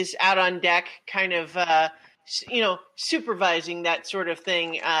Avaloki is out on deck, kind of, supervising that sort of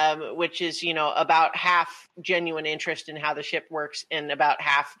thing, which is, about half genuine interest in how the ship works and about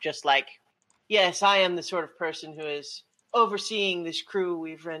half just like, yes, I am the sort of person who is overseeing this crew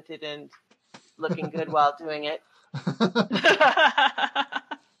we've rented and looking good while doing it.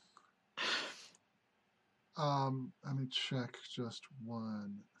 Let me check just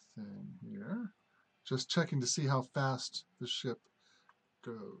one thing here. Just checking to see how fast the ship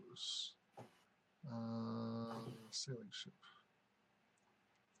goes. Sailing ship.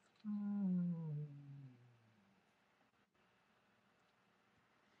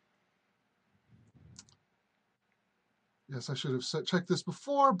 Yes, I should have checked this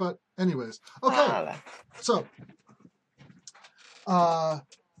before, but anyways. Okay. So,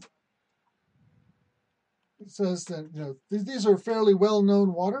 it says that, these are fairly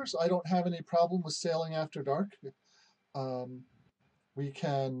well-known waters. I don't have any problem with sailing after dark. We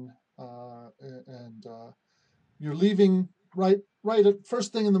can, you're leaving right at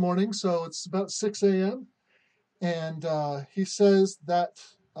first thing in the morning, so it's about 6 a.m. And he says that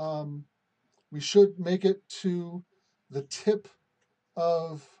we should make it to the tip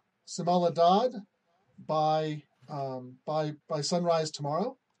of Simaladad by sunrise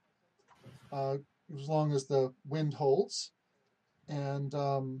tomorrow, as long as the wind holds. And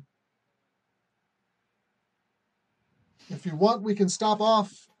if you want, we can stop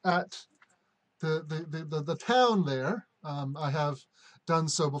off at the town there. I have done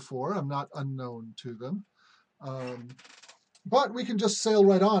so before. I'm not unknown to them. But we can just sail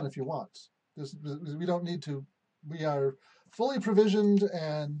right on if you want. We don't need to. We are fully provisioned,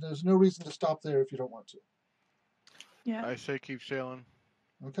 and there's no reason to stop there if you don't want to. Yeah. I say keep sailing.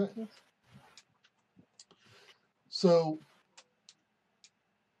 Okay. So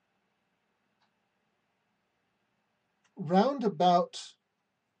round about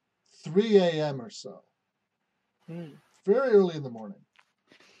 3 a.m. or so, very early in the morning,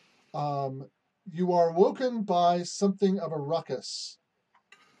 you are woken by something of a ruckus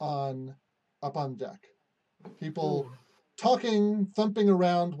up on deck. People talking, thumping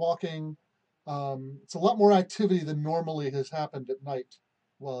around, walking. It's a lot more activity than normally has happened at night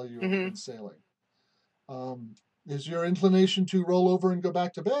while you've been sailing. Is your inclination to roll over and go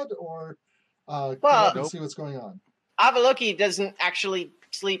back to bed, or go up and see what's going on? Avaloki doesn't actually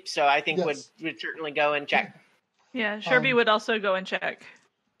sleep, so I think would certainly go and check. Yeah, Sherby would also go and check.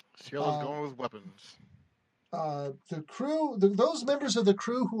 Ciela's going with weapons. The crew, those members of the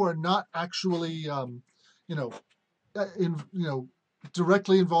crew who are not actually,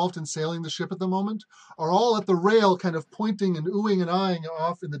 directly involved in sailing the ship at the moment, are all at the rail, kind of pointing and oohing and eyeing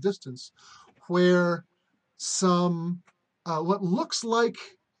off in the distance, where some what looks like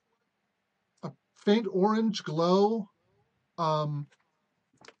a faint orange glow,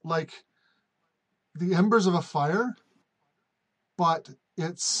 like the embers of a fire, but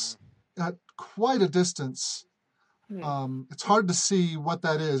it's at quite a distance. It's hard to see what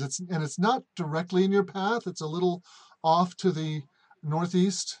that is. It's not directly in your path. It's a little off to the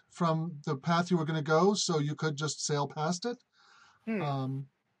northeast from the path you were going to go, so you could just sail past it.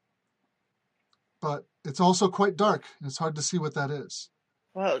 But it's also quite dark. It's hard to see what that is.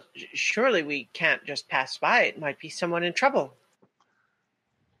 Well, surely we can't just pass by. It might be someone in trouble.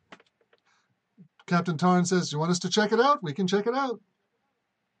 Captain Tarn says, you want us to check it out? We can check it out.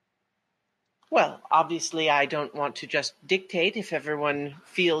 Well, obviously I don't want to just dictate if everyone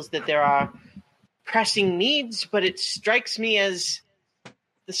feels that there are pressing needs, but it strikes me as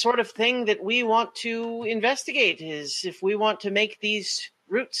the sort of thing that we want to investigate is if we want to make these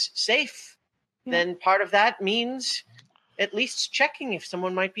routes safe, then part of that means at least checking if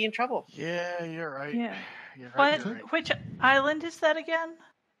someone might be in trouble. Yeah, you're right. Yeah. You're right. Which island is that again?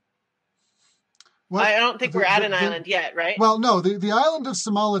 I don't think we're at an island yet, right? Well, no, the island of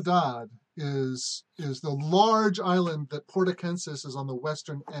Samaladad is the large island that Port Akensus is on the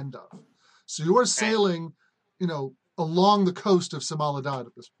western end of. So you are sailing, along the coast of Samaladad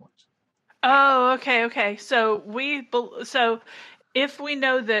at this point. Oh, okay. So if we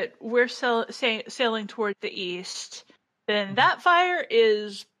know that we're sailing toward the east, then that fire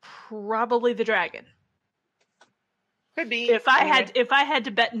is probably the dragon. Could be. If I had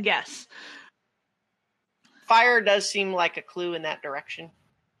to bet and guess. Fire does seem like a clue in that direction.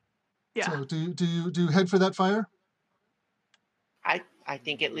 Yeah. So do you head for that fire? I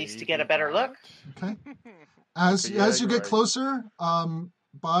think at least to get a better look. Okay. As you get closer,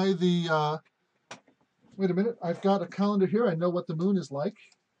 by the wait a minute, I've got a calendar here. I know what the moon is like.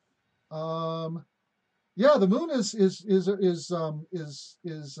 The moon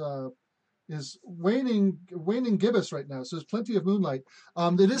is waning gibbous right now, so there's plenty of moonlight.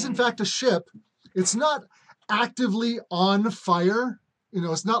 It is in fact a ship. It's not actively on fire.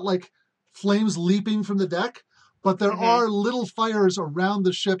 It's not like flames leaping from the deck, but there are little fires around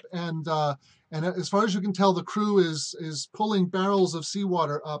the ship, and as far as you can tell, the crew is pulling barrels of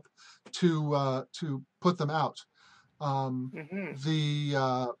seawater up to put them out.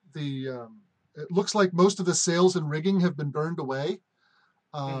 It looks like most of the sails and rigging have been burned away,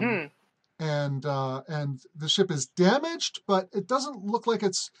 and the ship is damaged, but it doesn't look like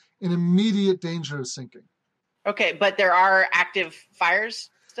it's in immediate danger of sinking. Okay, but there are active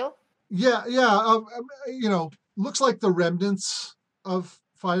fires still? Yeah. Looks like the remnants of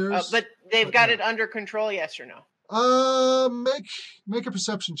fires. But they've got it under control, yes or no? Make a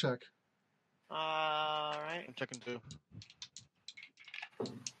perception check. All right. I'm checking too.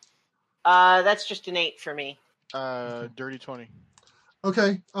 That's just an 8 for me. Dirty 20.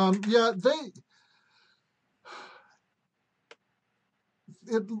 Okay.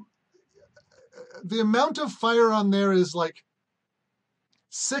 The amount of fire on there is like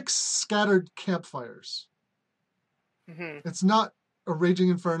 6 scattered campfires. It's not a raging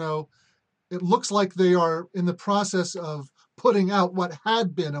inferno. It looks like they are in the process of putting out what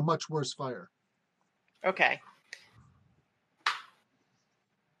had been a much worse fire. Okay.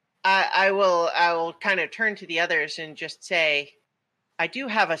 I will kind of turn to the others and just say, I do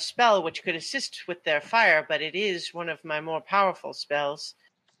have a spell which could assist with their fire, but it is one of my more powerful spells.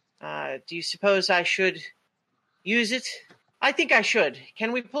 Do you suppose I should use it? I think I should.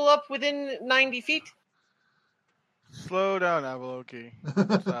 Can we pull up within 90 feet? Slow down, Avaloki.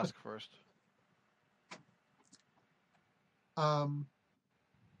 Let's ask first.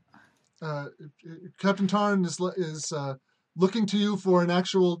 Captain Tarn is looking to you for an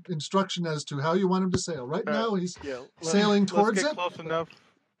actual instruction as to how you want him to sail. Right now, he's sailing towards it.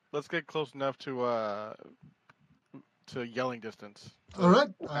 Let's get close enough to yelling distance. All right,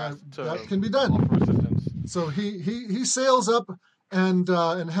 that can be done. So he sails up and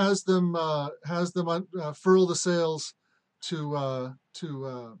has them furl the sails to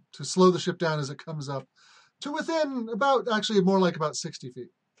slow the ship down as it comes up to within about 60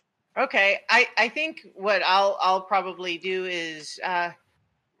 feet. Okay, I think what I'll probably do is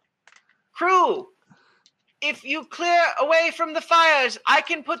crew, if you clear away from the fires, I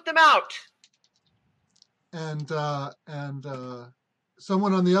can put them out. And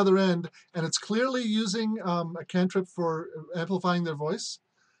someone on the other end, and it's clearly using a cantrip for amplifying their voice,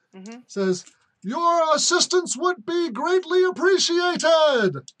 says, "Your assistance would be greatly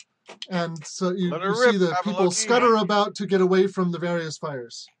appreciated." And so you see the people scutter about to get away from the various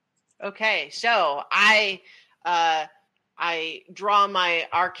fires. Okay, so I draw my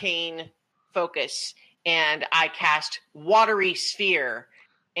arcane focus and I cast Watery Sphere,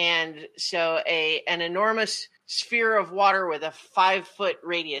 and so an enormous sphere of water with a 5-foot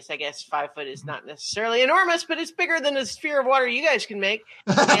radius. I guess 5 foot is not necessarily enormous, but it's bigger than a sphere of water you guys can make.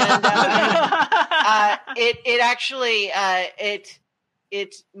 And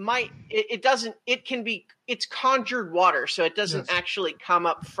it's conjured water, so it doesn't actually come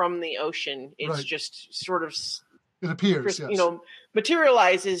up from the ocean. It's just sort of, it appears,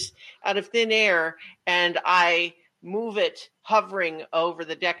 materializes out of thin air, and I move it hovering over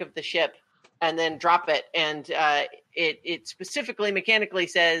the deck of the ship and then drop it. And it specifically mechanically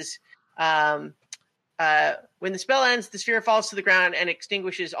says, when the spell ends, the sphere falls to the ground and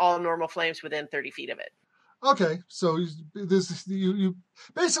extinguishes all normal flames within 30 feet of it. Okay, so you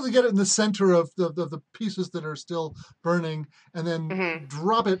basically get it in the center of the pieces that are still burning, and then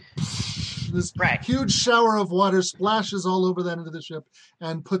drop it. This huge shower of water splashes all over that into the ship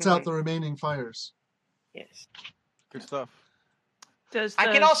and puts out the remaining fires. Yes. Good stuff.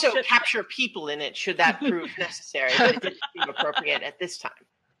 I can also capture people in it should that prove necessary, but it didn't seem appropriate at this time.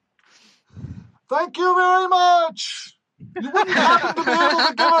 Thank you very much. You wouldn't happen to be able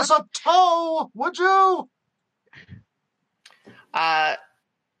to give us a tow, would you?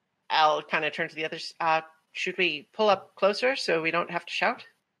 I'll kind of turn to the others. Should we pull up closer so we don't have to shout?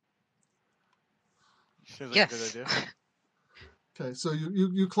 Seems like a good idea. Okay, so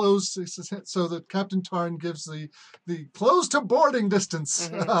you close, so that Captain Tarn gives the close to boarding distance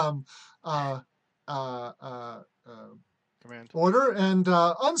Command order, and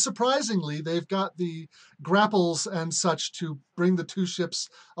unsurprisingly, they've got the grapples and such to bring the two ships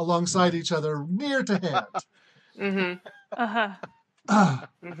alongside each other near to hand.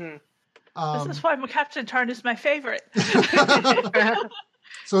 This is why Captain Tarn is my favorite.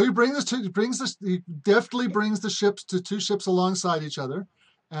 So he deftly brings the two ships alongside each other,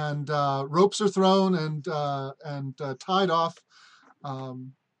 and ropes are thrown and tied off,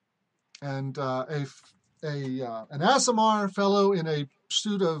 and an Aasimar fellow in a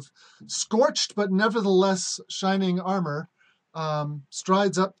suit of scorched but nevertheless shining armor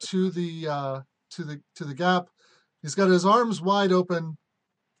strides up to the gap. He's got his arms wide open,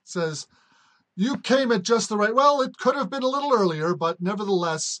 says, "You came at just the right..." Well, it could have been a little earlier, but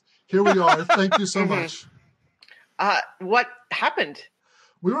nevertheless, here we are. Thank you so much. What happened?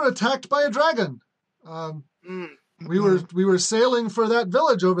 We were attacked by a dragon. We were sailing for that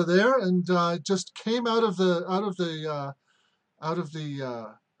village over there, and just came out of the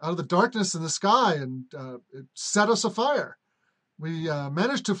darkness in the sky, and it set us afire. We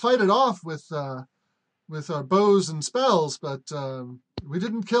managed to fight it off with our bows and spells, but we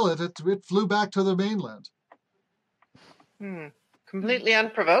didn't kill it. It flew back to the mainland. Completely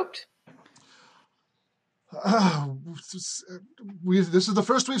unprovoked? This is the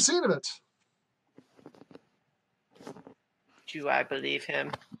first we've seen of it. Do I believe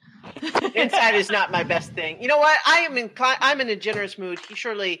him? Insight is not my best thing. You know what? I'm in a generous mood.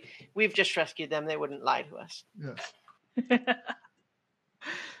 We've just rescued them. They wouldn't lie to us. Yes.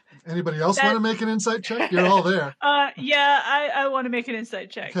 Anybody else want to make an insight check? You're all there. Yeah, I want to make an insight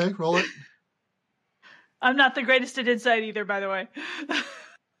check. Okay, roll it. I'm not the greatest at insight either, by the way.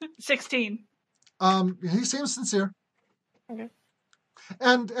 16. He seems sincere. Okay.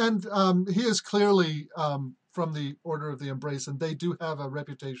 And he is clearly from the Order of the Embrace, and they do have a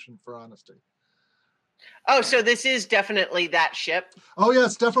reputation for honesty. Oh, so this is definitely that ship? Oh, yeah,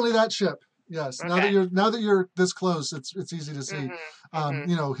 it's definitely that ship. Yes. Okay. Now that you're this close, it's easy to see.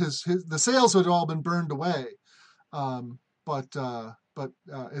 You know, the sails had all been burned away, but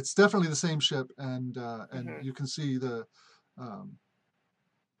it's definitely the same ship, and you can see the,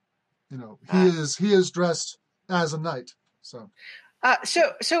 he is dressed as a knight. So.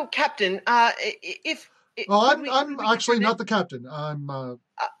 So Captain, I'm actually not the captain. I'm.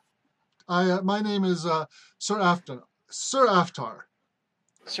 My name is Sir Aftar. Sir Aftar.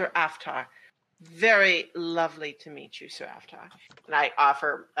 Sir Aftar. Very lovely to meet you, Sir Aftar. And I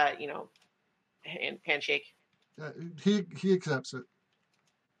offer, handshake. He accepts it.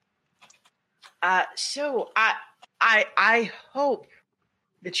 So I hope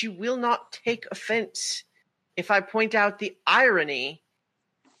that you will not take offense if I point out the irony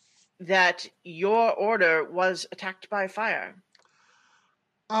that your order was attacked by fire.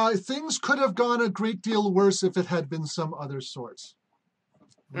 Things could have gone a great deal worse if it had been some other sort.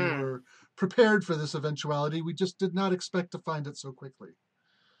 We were prepared for this eventuality. We just did not expect to find it so quickly.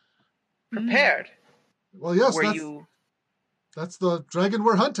 Prepared? Well, yes. Were that's the dragon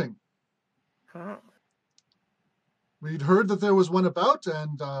we're hunting. Huh. We'd heard that there was one about,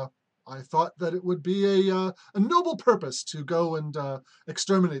 and I thought that it would be a noble purpose to go and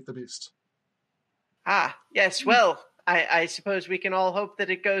exterminate the beast. Yes. Well, I suppose we can all hope that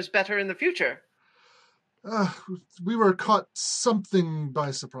it goes better in the future. We were caught something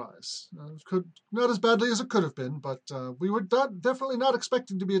by surprise. Not as badly as it could have been, but we were definitely not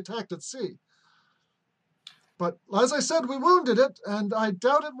expecting to be attacked at sea. But as I said, we wounded it, and I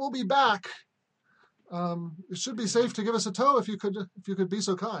doubt it will be back. It should be safe to give us a tow if you could be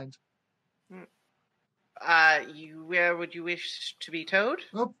so kind. Where would you wish to be towed?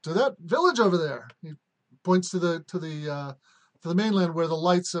 Oh, to that village over there. He points to the mainland where the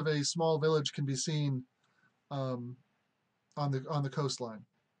lights of a small village can be seen on the coastline.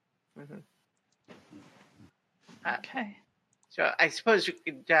 Mm-hmm. Okay. So I suppose we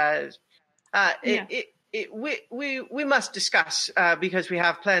could. We must discuss because we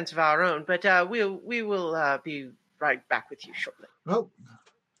have plans of our own. But we will be right back with you shortly. Well,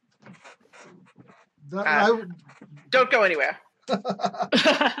 don't go anywhere.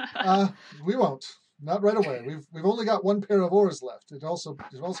 We won't. Not right away. We've only got one pair of oars left. It also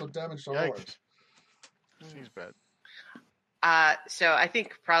damaged our oars. Seems bad. So I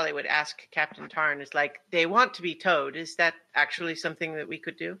think probably would ask Captain Tarn is like, they want to be towed. Is that actually something that we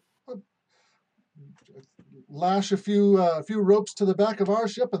could do? Lash a few ropes to the back of our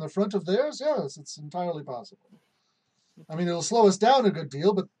ship and the front of theirs? Yes, it's entirely possible. I mean, it'll slow us down a good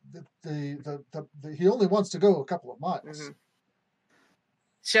deal, but he only wants to go a couple of miles. Mm-hmm.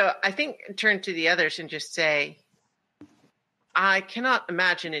 So I think turn to the others and just say, I cannot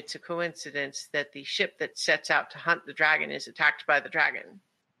imagine it's a coincidence that the ship that sets out to hunt the dragon is attacked by the dragon.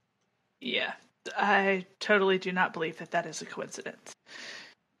 Yeah, I totally do not believe that is a coincidence.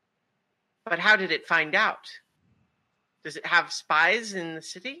 But how did it find out? Does it have spies in the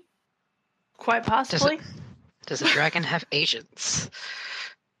city? Quite possibly. Does a dragon have agents?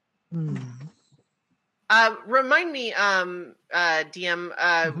 Remind me, DM,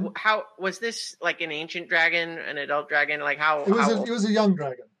 how was this like an ancient dragon, an adult dragon? Like how? It was a young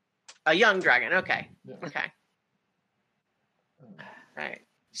dragon. A young dragon. Okay. Yeah. Okay. Right.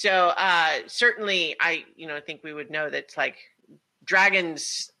 So certainly, I think we would know that like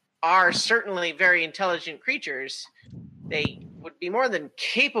dragons are certainly very intelligent creatures. They would be more than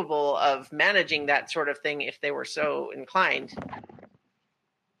capable of managing that sort of thing if they were so inclined.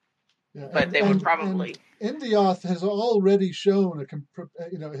 Yeah, but they would probably. Indioth has already shown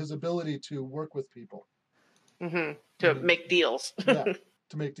his ability to work with people. Mm-hmm. To make deals. Yeah,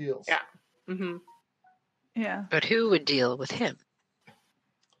 to make deals. Yeah. Mm-hmm. Yeah. But who would deal with him?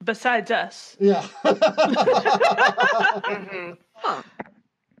 Besides us. Yeah. Mm-hmm. Huh.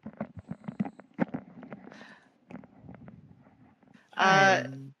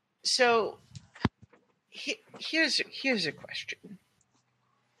 So here's a question.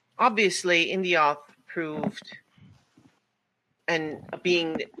 Obviously, Indioth proved a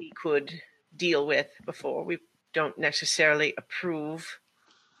being that we could deal with before. We don't necessarily approve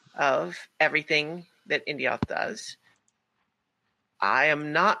of everything that Indioth does.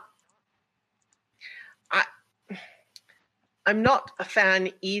 I'm not a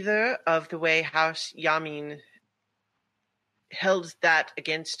fan either of the way House Yamin held that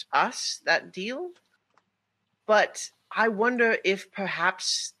against us, that deal. But I wonder if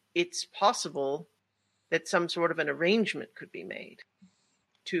perhaps it's possible that some sort of an arrangement could be made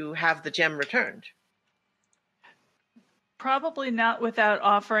to have the gem returned. Probably not without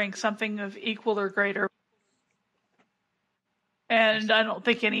offering something of equal or greater. And I don't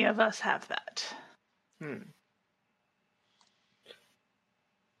think any of us have that.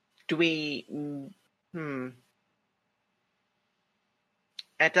 Do we...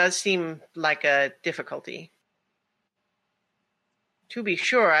 It does seem like a difficulty. To be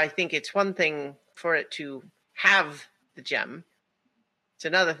sure, I think it's one thing for it to have the gem. It's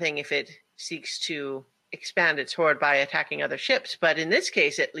another thing if it seeks to expand its hoard by attacking other ships. But in this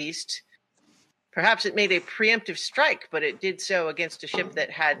case, at least, perhaps it made a preemptive strike, but it did so against a ship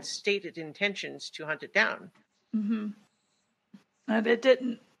that had stated intentions to hunt it down. Mm-hmm. And it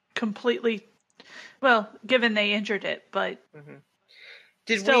didn't completely... Well, given they injured it, but... Mm-hmm.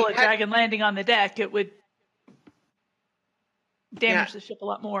 A dragon landing on the deck, it would damage the ship a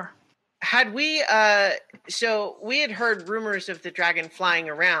lot more. Had we, so we had heard rumors of the dragon flying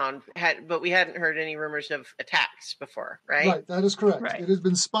around, but we hadn't heard any rumors of attacks before, right? Right, that is correct. Right. It has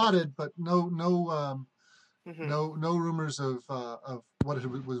been spotted, but no rumors of what it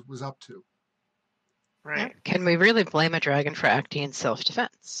was up to. Right. Can we really blame a dragon for acting in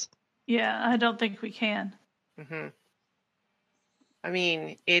self-defense? Yeah, I don't think we can. Mm-hmm. I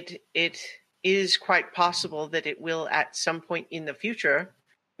mean, it is quite possible that it will at some point in the future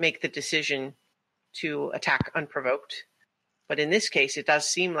make the decision to attack unprovoked. But in this case, it does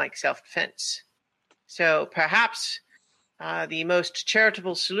seem like self-defense. So perhaps the most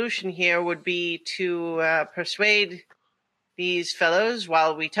charitable solution here would be to persuade these fellows,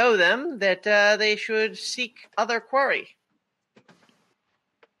 while we tow them, that they should seek other quarry.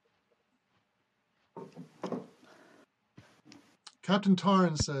 Captain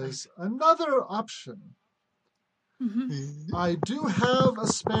Tarn says, another option. Mm-hmm. I do have a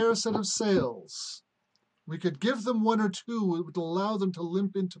spare set of sails. We could give them one or two. It would allow them to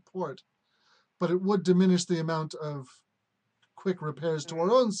limp into port, but it would diminish the amount of quick repairs to our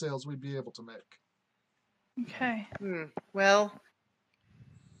own sails we'd be able to make. Okay. Well,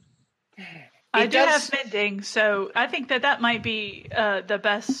 I do have mending, so I think that might be the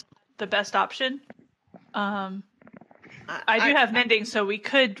best option. I do have mending, so we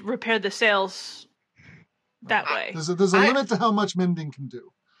could repair the sails that way. There's a limit to how much mending can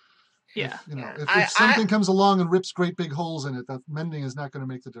do. Yeah. If something comes along and rips great big holes in it, that mending is not going to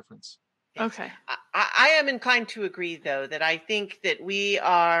make the difference. Okay. I am inclined to agree, though, that I think that we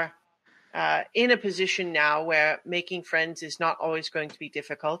are in a position now where making friends is not always going to be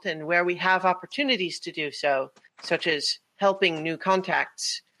difficult, and where we have opportunities to do so, such as helping new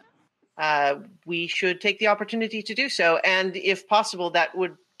contacts, we should take the opportunity to do so. And if possible, that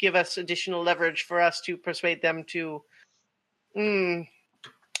would give us additional leverage for us to persuade them to,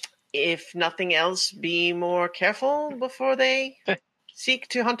 if nothing else, be more careful before they seek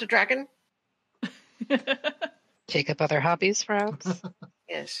to hunt a dragon. Take up other hobbies, perhaps?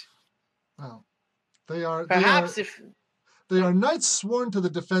 Yes. Well, they are knights sworn to the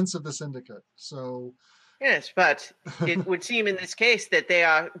defense of the syndicate, so... Yes, but it would seem in this case that they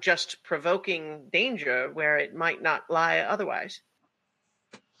are just provoking danger where it might not lie otherwise.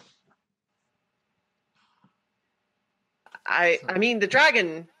 I mean, the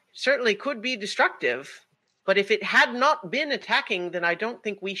dragon certainly could be destructive, but if it had not been attacking, then I don't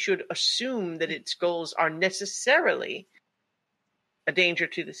think we should assume that its goals are necessarily a danger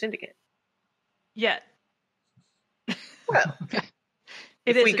to the syndicate. Yet. Well,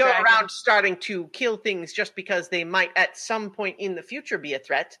 if we go around starting to kill things just because they might at some point in the future be a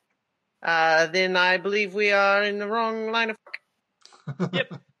threat, then I believe we are in the wrong line of work.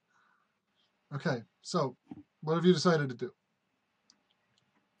 Yep. Okay, so what have you decided to do?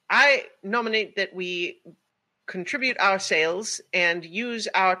 I nominate that we contribute our sales and use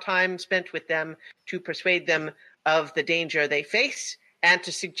our time spent with them to persuade them of the danger they face, and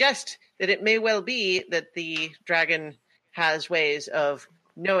to suggest that it may well be that the dragon has ways of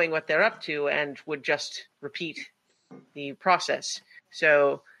knowing what they're up to and would just repeat the process.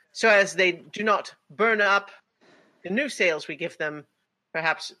 So as they do not burn up the new sales we give them,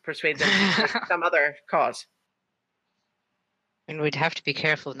 perhaps persuade them to some other cause. And we'd have to be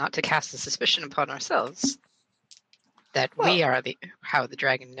careful not to cast a suspicion upon ourselves that we are how the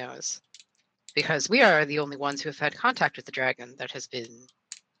dragon knows. Because we are the only ones who have had contact with the dragon that has been...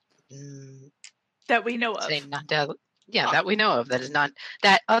 that we know of. That we know of. That is not...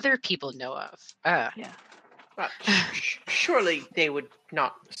 That other people know of. Yeah. But surely they would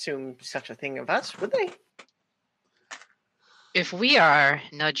not assume such a thing of us, would they? If we are,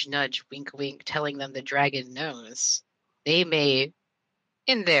 nudge, nudge, wink, wink, telling them the dragon knows, they may,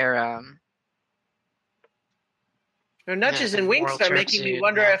 in their... Their nudges and winks are making me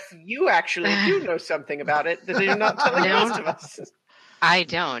wonder if you actually do know something about it that they're not telling the rest of us. I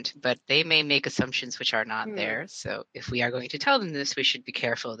don't, but they may make assumptions which are not there. So if we are going to tell them this, we should be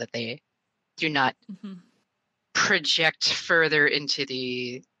careful that they do not project further into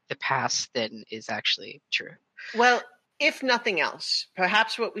the past than is actually true. Well, if nothing else,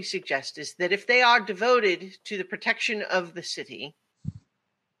 perhaps what we suggest is that if they are devoted to the protection of the city,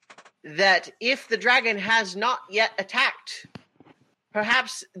 that if the dragon has not yet attacked,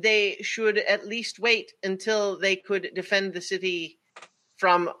 perhaps they should at least wait until they could defend the city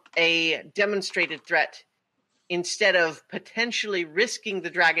from a demonstrated threat, instead of potentially risking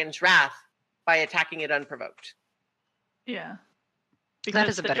the dragon's wrath by attacking it unprovoked. Yeah. Because that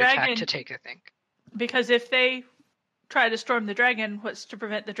is a better tack to take, I think. Because if they try to storm the dragon, what's to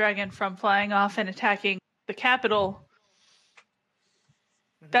prevent the dragon from flying off and attacking the capital?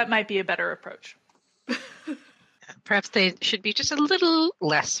 That might be a better approach. Perhaps they should be just a little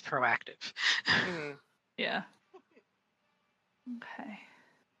less proactive. Yeah. Okay.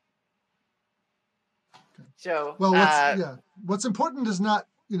 So, what's important is not,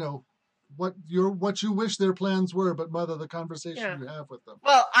 what you wish their plans were, but rather the conversation you have with them.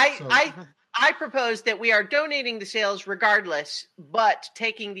 Well, I propose that we are donating the sales regardless, but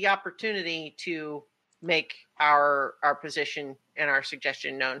taking the opportunity to make our position and our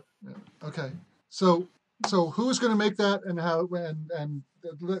suggestion known. Yeah. Okay. So who's going to make that, and how, and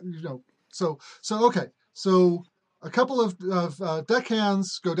okay. So a couple of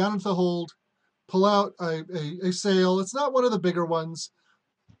deckhands go down into the hold, pull out a sail. It's not one of the bigger ones,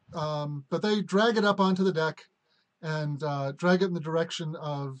 but they drag it up onto the deck and drag it in the direction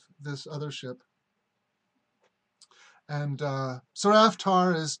of this other ship. And Sir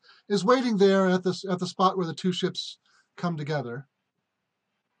Aftar is waiting there at the spot where the two ships come together,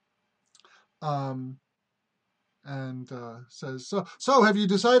 and says, "So have you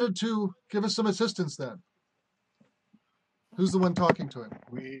decided to give us some assistance then?" Who's the one talking to him?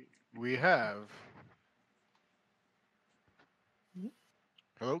 We have.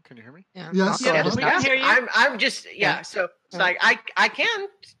 Hello, can you hear me? Yeah. Yes. Malcolm Yeah, does we not can hear you. I'm just Yeah. So it's like I can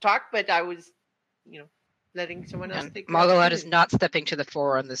talk, but I was, letting someone else And take. Margaret is not stepping to the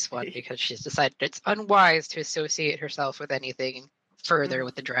fore on this one because she's decided it's unwise to associate herself with anything further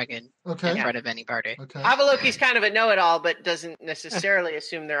with the dragon Okay. in front of any party. Okay. Avaloki's kind of a know-it-all, but doesn't necessarily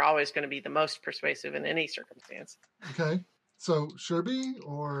assume they're always going to be the most persuasive in any circumstance. Okay. So Sherby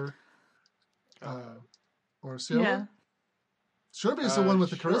or Sierra? Yeah. Sherby is the one with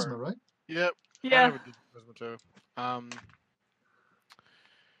the Sure. charisma, right? Yep. Yeah. I have a good charisma too.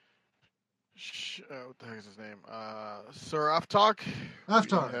 What the heck is his name? Sir Aftar.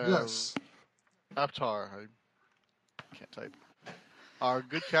 Aftar, yes. Aftar. I can't type. Our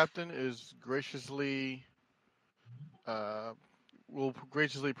good captain is will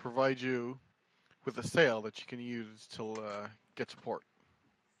graciously provide you with a sail that you can use to get to port.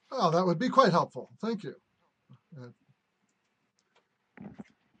 Oh, that would be quite helpful. Thank you.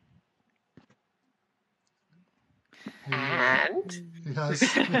 And He has.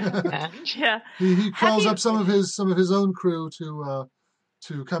 Yeah. he calls you- up some of his own crew to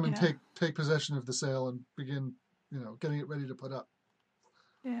come and Yeah. take possession of the sail and begin, getting it ready to put up.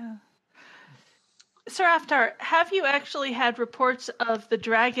 Yeah. Sir Aftar, have you actually had reports of the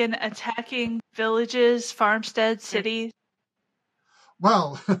dragon attacking villages, farmsteads, cities?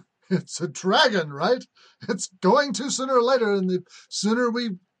 Well, it's a dragon, right? It's going to sooner or later, and the sooner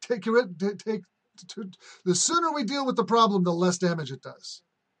we the sooner we deal with the problem, the less damage it does.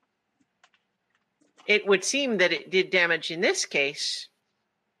 it would seem that it did damage in this case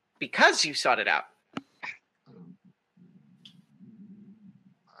because you sought it out.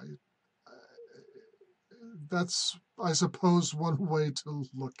 That's, I suppose, one way to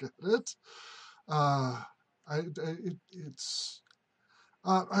look at it. I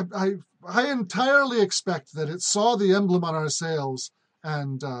entirely expect that it saw the emblem on our sails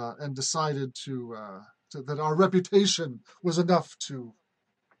and decided that our reputation was enough to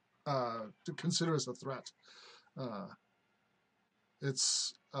consider us a threat.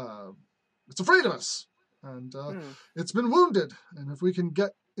 It's afraid of us, and it's been wounded. And if we can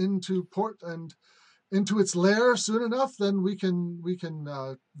get into port and into its lair soon enough, then we can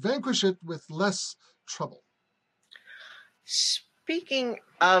vanquish it with less trouble. Speaking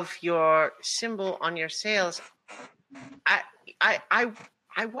of your symbol on your sails, I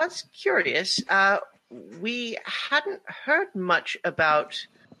was curious. We hadn't heard much about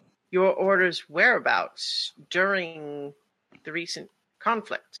your order's whereabouts during the recent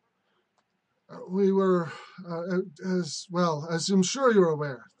conflict. We were, as I'm sure you're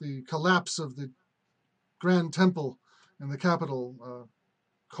aware, the collapse of the Grand Temple in the capital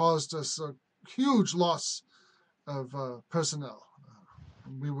caused us a huge loss of personnel.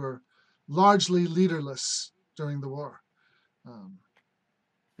 We were largely leaderless during the war.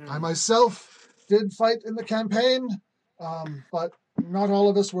 I myself did fight in the campaign, but not all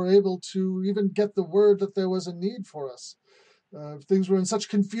of us were able to even get the word that there was a need for us. Things were in such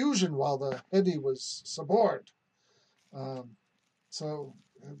confusion while the Hedi was suborned. So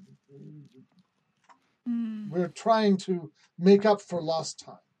we're trying to make up for lost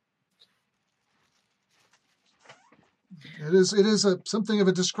time. It is something of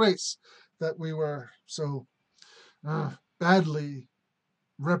a disgrace that we were so badly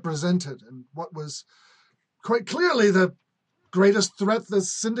represented in what was quite clearly the greatest threat the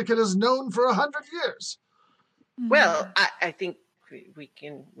syndicate has known for 100 years. Well, I think we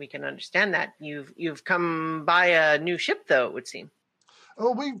can understand that. You've come by a new ship, though, it would seem.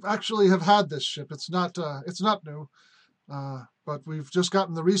 Oh, we actually have had this ship. It's not new, but we've just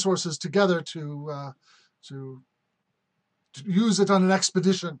gotten the resources together to use it on an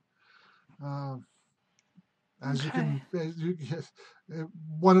expedition. As you can,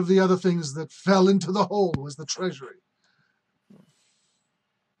 one of the other things that fell into the hole was the treasury.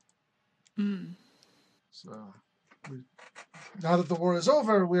 So, now that the war is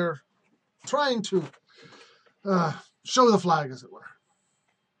over, we're trying to show the flag, as it were.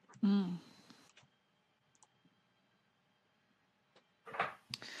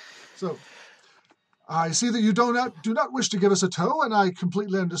 So, I see that you do not wish to give us a tow, and I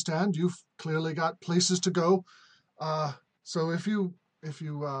completely understand. You've clearly got places to go. So if you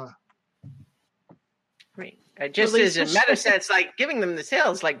I mean, just as a meta sense, like giving them the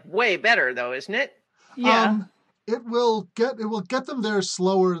sail is like way better, though, isn't it? Yeah. It will get them there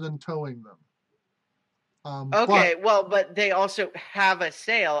slower than towing them. Okay, but they also have a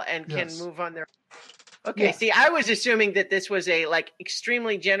sail and can Yes. move on their. Okay, see, I was assuming that this was a like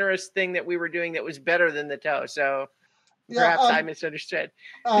extremely generous thing that we were doing that was better than the tow. So perhaps I misunderstood.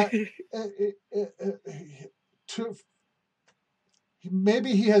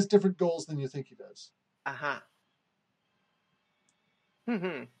 Maybe he has different goals than you think he does.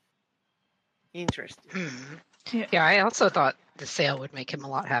 Interesting. Yeah, I also thought the sail would make him a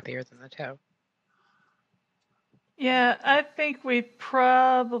lot happier than the tow. Yeah, I think we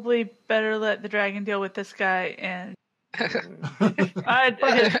probably better let the dragon deal with this guy. And I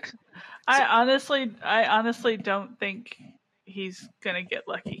honestly don't think he's gonna get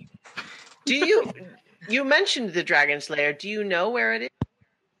lucky. You mentioned the dragon's lair. Do you know where it is?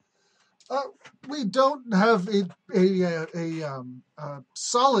 We don't have a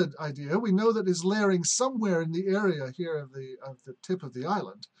solid idea. We know that it's lairing somewhere in the area here of the tip of the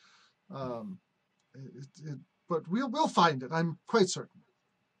island. But we'll find it. I'm quite certain.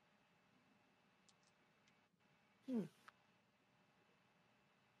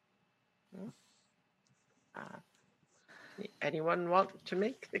 Anyone want to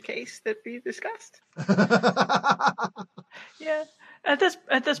make the case that we discussed? Yeah, at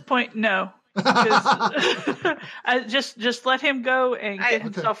this point, no. I just let him go and get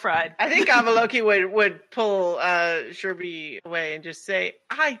himself fried. I think Avaloki would pull Sherby away and just say,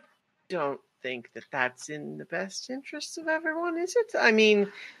 "I don't think that that's in the best interest of everyone, is it? I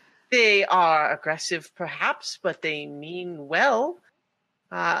mean, they are aggressive, perhaps, but they mean well.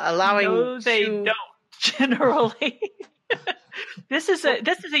 No, they don't generally." This is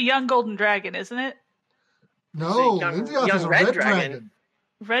a young golden dragon, isn't it? No, Lindiath is a red dragon.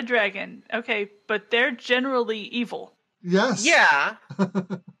 Red dragon. Okay, but they're generally evil. Yes. Yeah.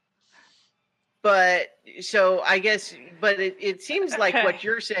 But so I guess, but it seems like what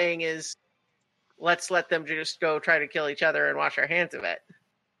you're saying is, let's let them just go try to kill each other and wash our hands of it.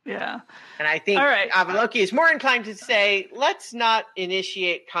 Yeah. And I think Avaloki is more inclined to say, let's not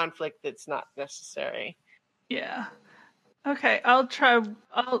initiate conflict that's not necessary. Yeah. Okay, I'll try. By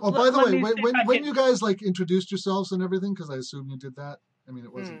the way, when you guys like introduced yourselves and everything, because I assume you did that. I mean,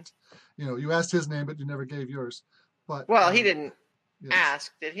 it wasn't. You asked his name, but you never gave yours. But he didn't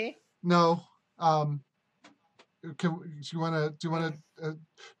ask, did he? No. Do we want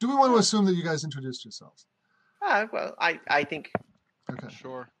to assume that you guys introduced yourselves? Well, I think. Okay.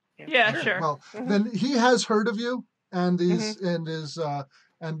 Sure. Yeah, sure. Well, then he has heard of you and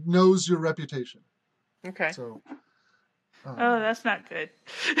and knows your reputation. Okay. So. That's not good.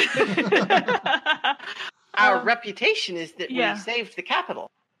 Our reputation is that we saved the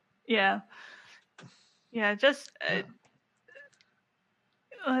capital. Yeah. Yeah. Just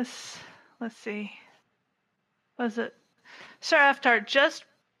let's see. Was it Sir Aftar? Just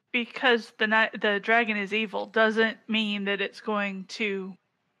because the dragon is evil doesn't mean that it's going to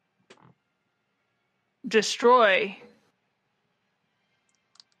destroy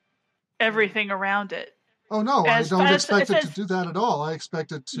everything around it. Oh no, I don't expect it to do that at all. I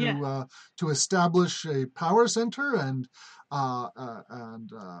expect it to establish a power center and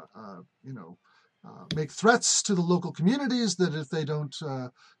make threats to the local communities that if they don't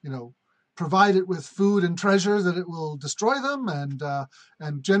provide it with food and treasure, that it will destroy them and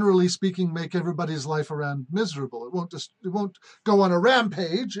generally speaking make everybody's life around miserable. It won't go on a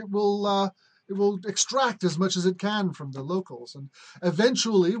rampage. It will extract as much as it can from the locals, and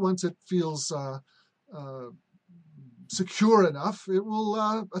eventually, once it feels secure enough, it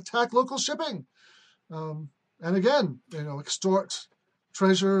will attack local shipping, and again, extort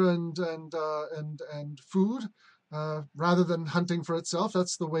treasure and food rather than hunting for itself.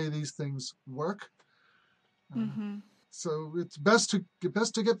 That's the way these things work. So it's best to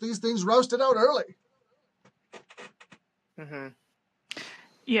get these things roasted out early.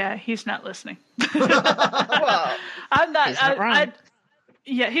 Yeah, he's not listening. Well, I'm not. He's not wrong.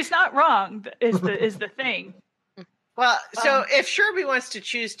 He's not wrong. Is the thing. Well, so if Sherby wants to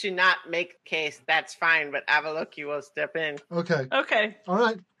choose to not make the case, that's fine. But Avaloki will step in. Okay. All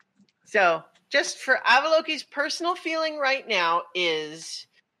right. So, just for Avaloki's personal feeling right now is,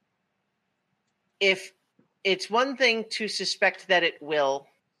 if it's one thing to suspect that it will,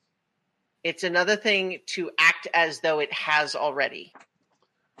 it's another thing to act as though it has already.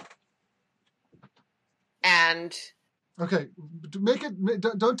 And Okay, make it.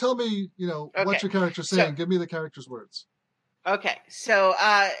 Don't tell me. What Okay, your character's so- saying. Give me the character's words. Okay, so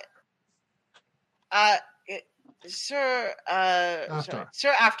Sir Aftar. sorry,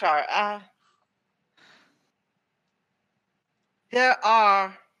 Sir Aftar, there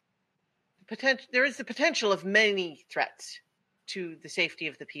is the potential of many threats to the safety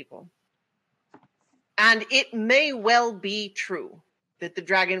of the people. And it may well be true that the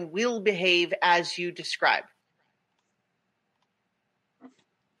dragon will behave as you describe.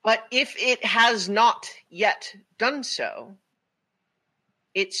 But if it has not yet done so,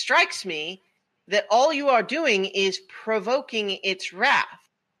 it strikes me that all you are doing is provoking its wrath,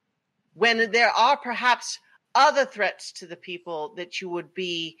 when there are perhaps other threats to the people that you would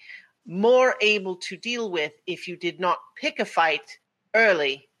be more able to deal with if you did not pick a fight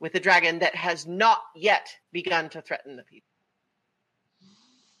early with a dragon that has not yet begun to threaten the people.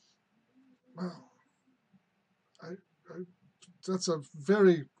 Well, that's a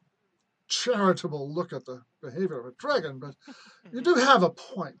very charitable look at the behavior of a dragon, but you do have a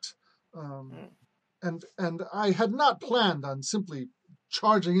point. And I had not planned on simply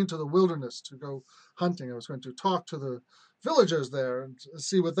charging into the wilderness to go hunting. I was going to talk to the villagers there and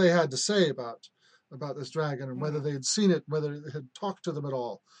see what they had to say about this dragon and whether they had seen it, whether it had talked to them at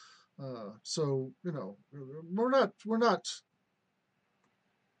all. So we're not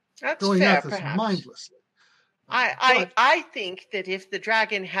That's going fair, at this perhaps. mindlessly. I think that if the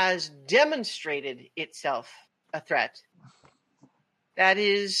dragon has demonstrated itself a threat, that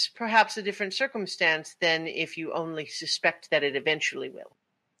is perhaps a different circumstance than if you only suspect that it eventually will.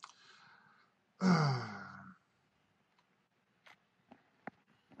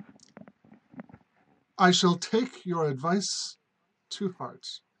 I shall take your advice to heart,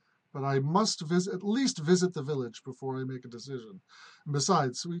 but I must at least visit the village before I make a decision. And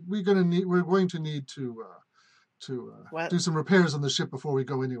besides, we're going to need to do some repairs on the ship before we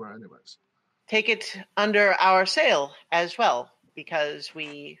go anywhere, anyways. Take it under our sail as well, because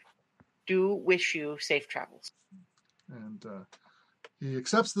we do wish you safe travels. And he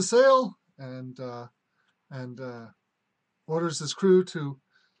accepts the sail and orders his crew to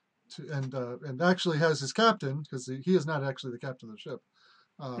and actually has his captain, because he is not actually the captain of the ship,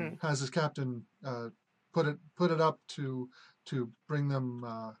 has his captain put it up to bring them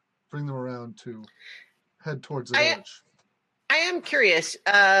around to head towards the village. I am curious.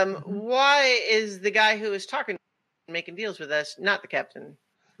 Why is the guy who is talking, making deals with us, not the captain?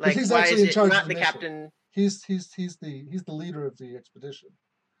 Like, he's why actually is in charge it not of the the mission. captain? He's the leader of the expedition.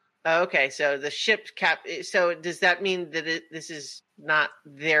 Oh, okay, so the ship So does that mean that this is not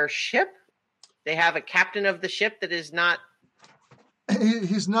their ship? They have a captain of the ship that is not.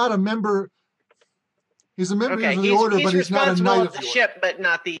 He's not a member. He's a member Okay, of the order, but he's not a responsible knight of of the the ship, but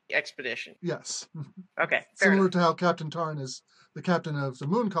not the expedition. Yes. Okay, fair Similar enough. to how Captain Tarn is the captain of the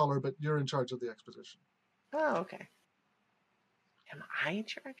Mooncaller, but you're in charge of the expedition. Oh, okay. Am I in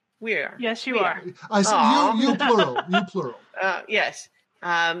charge? We are. Yes, you are. I said you plural. You plural. Yes.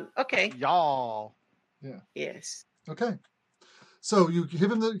 Okay. Y'all. Yeah. Yes. Okay. So you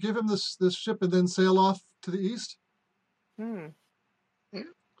give him this ship and then sail off to the east? Yeah.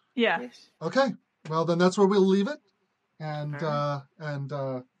 Yes. Okay. Well, then that's where we'll leave it. And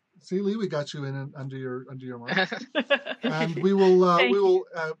see, Lee, we got you in under your mark. And we will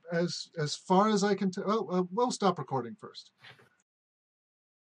as far as I can tell. We'll stop recording first.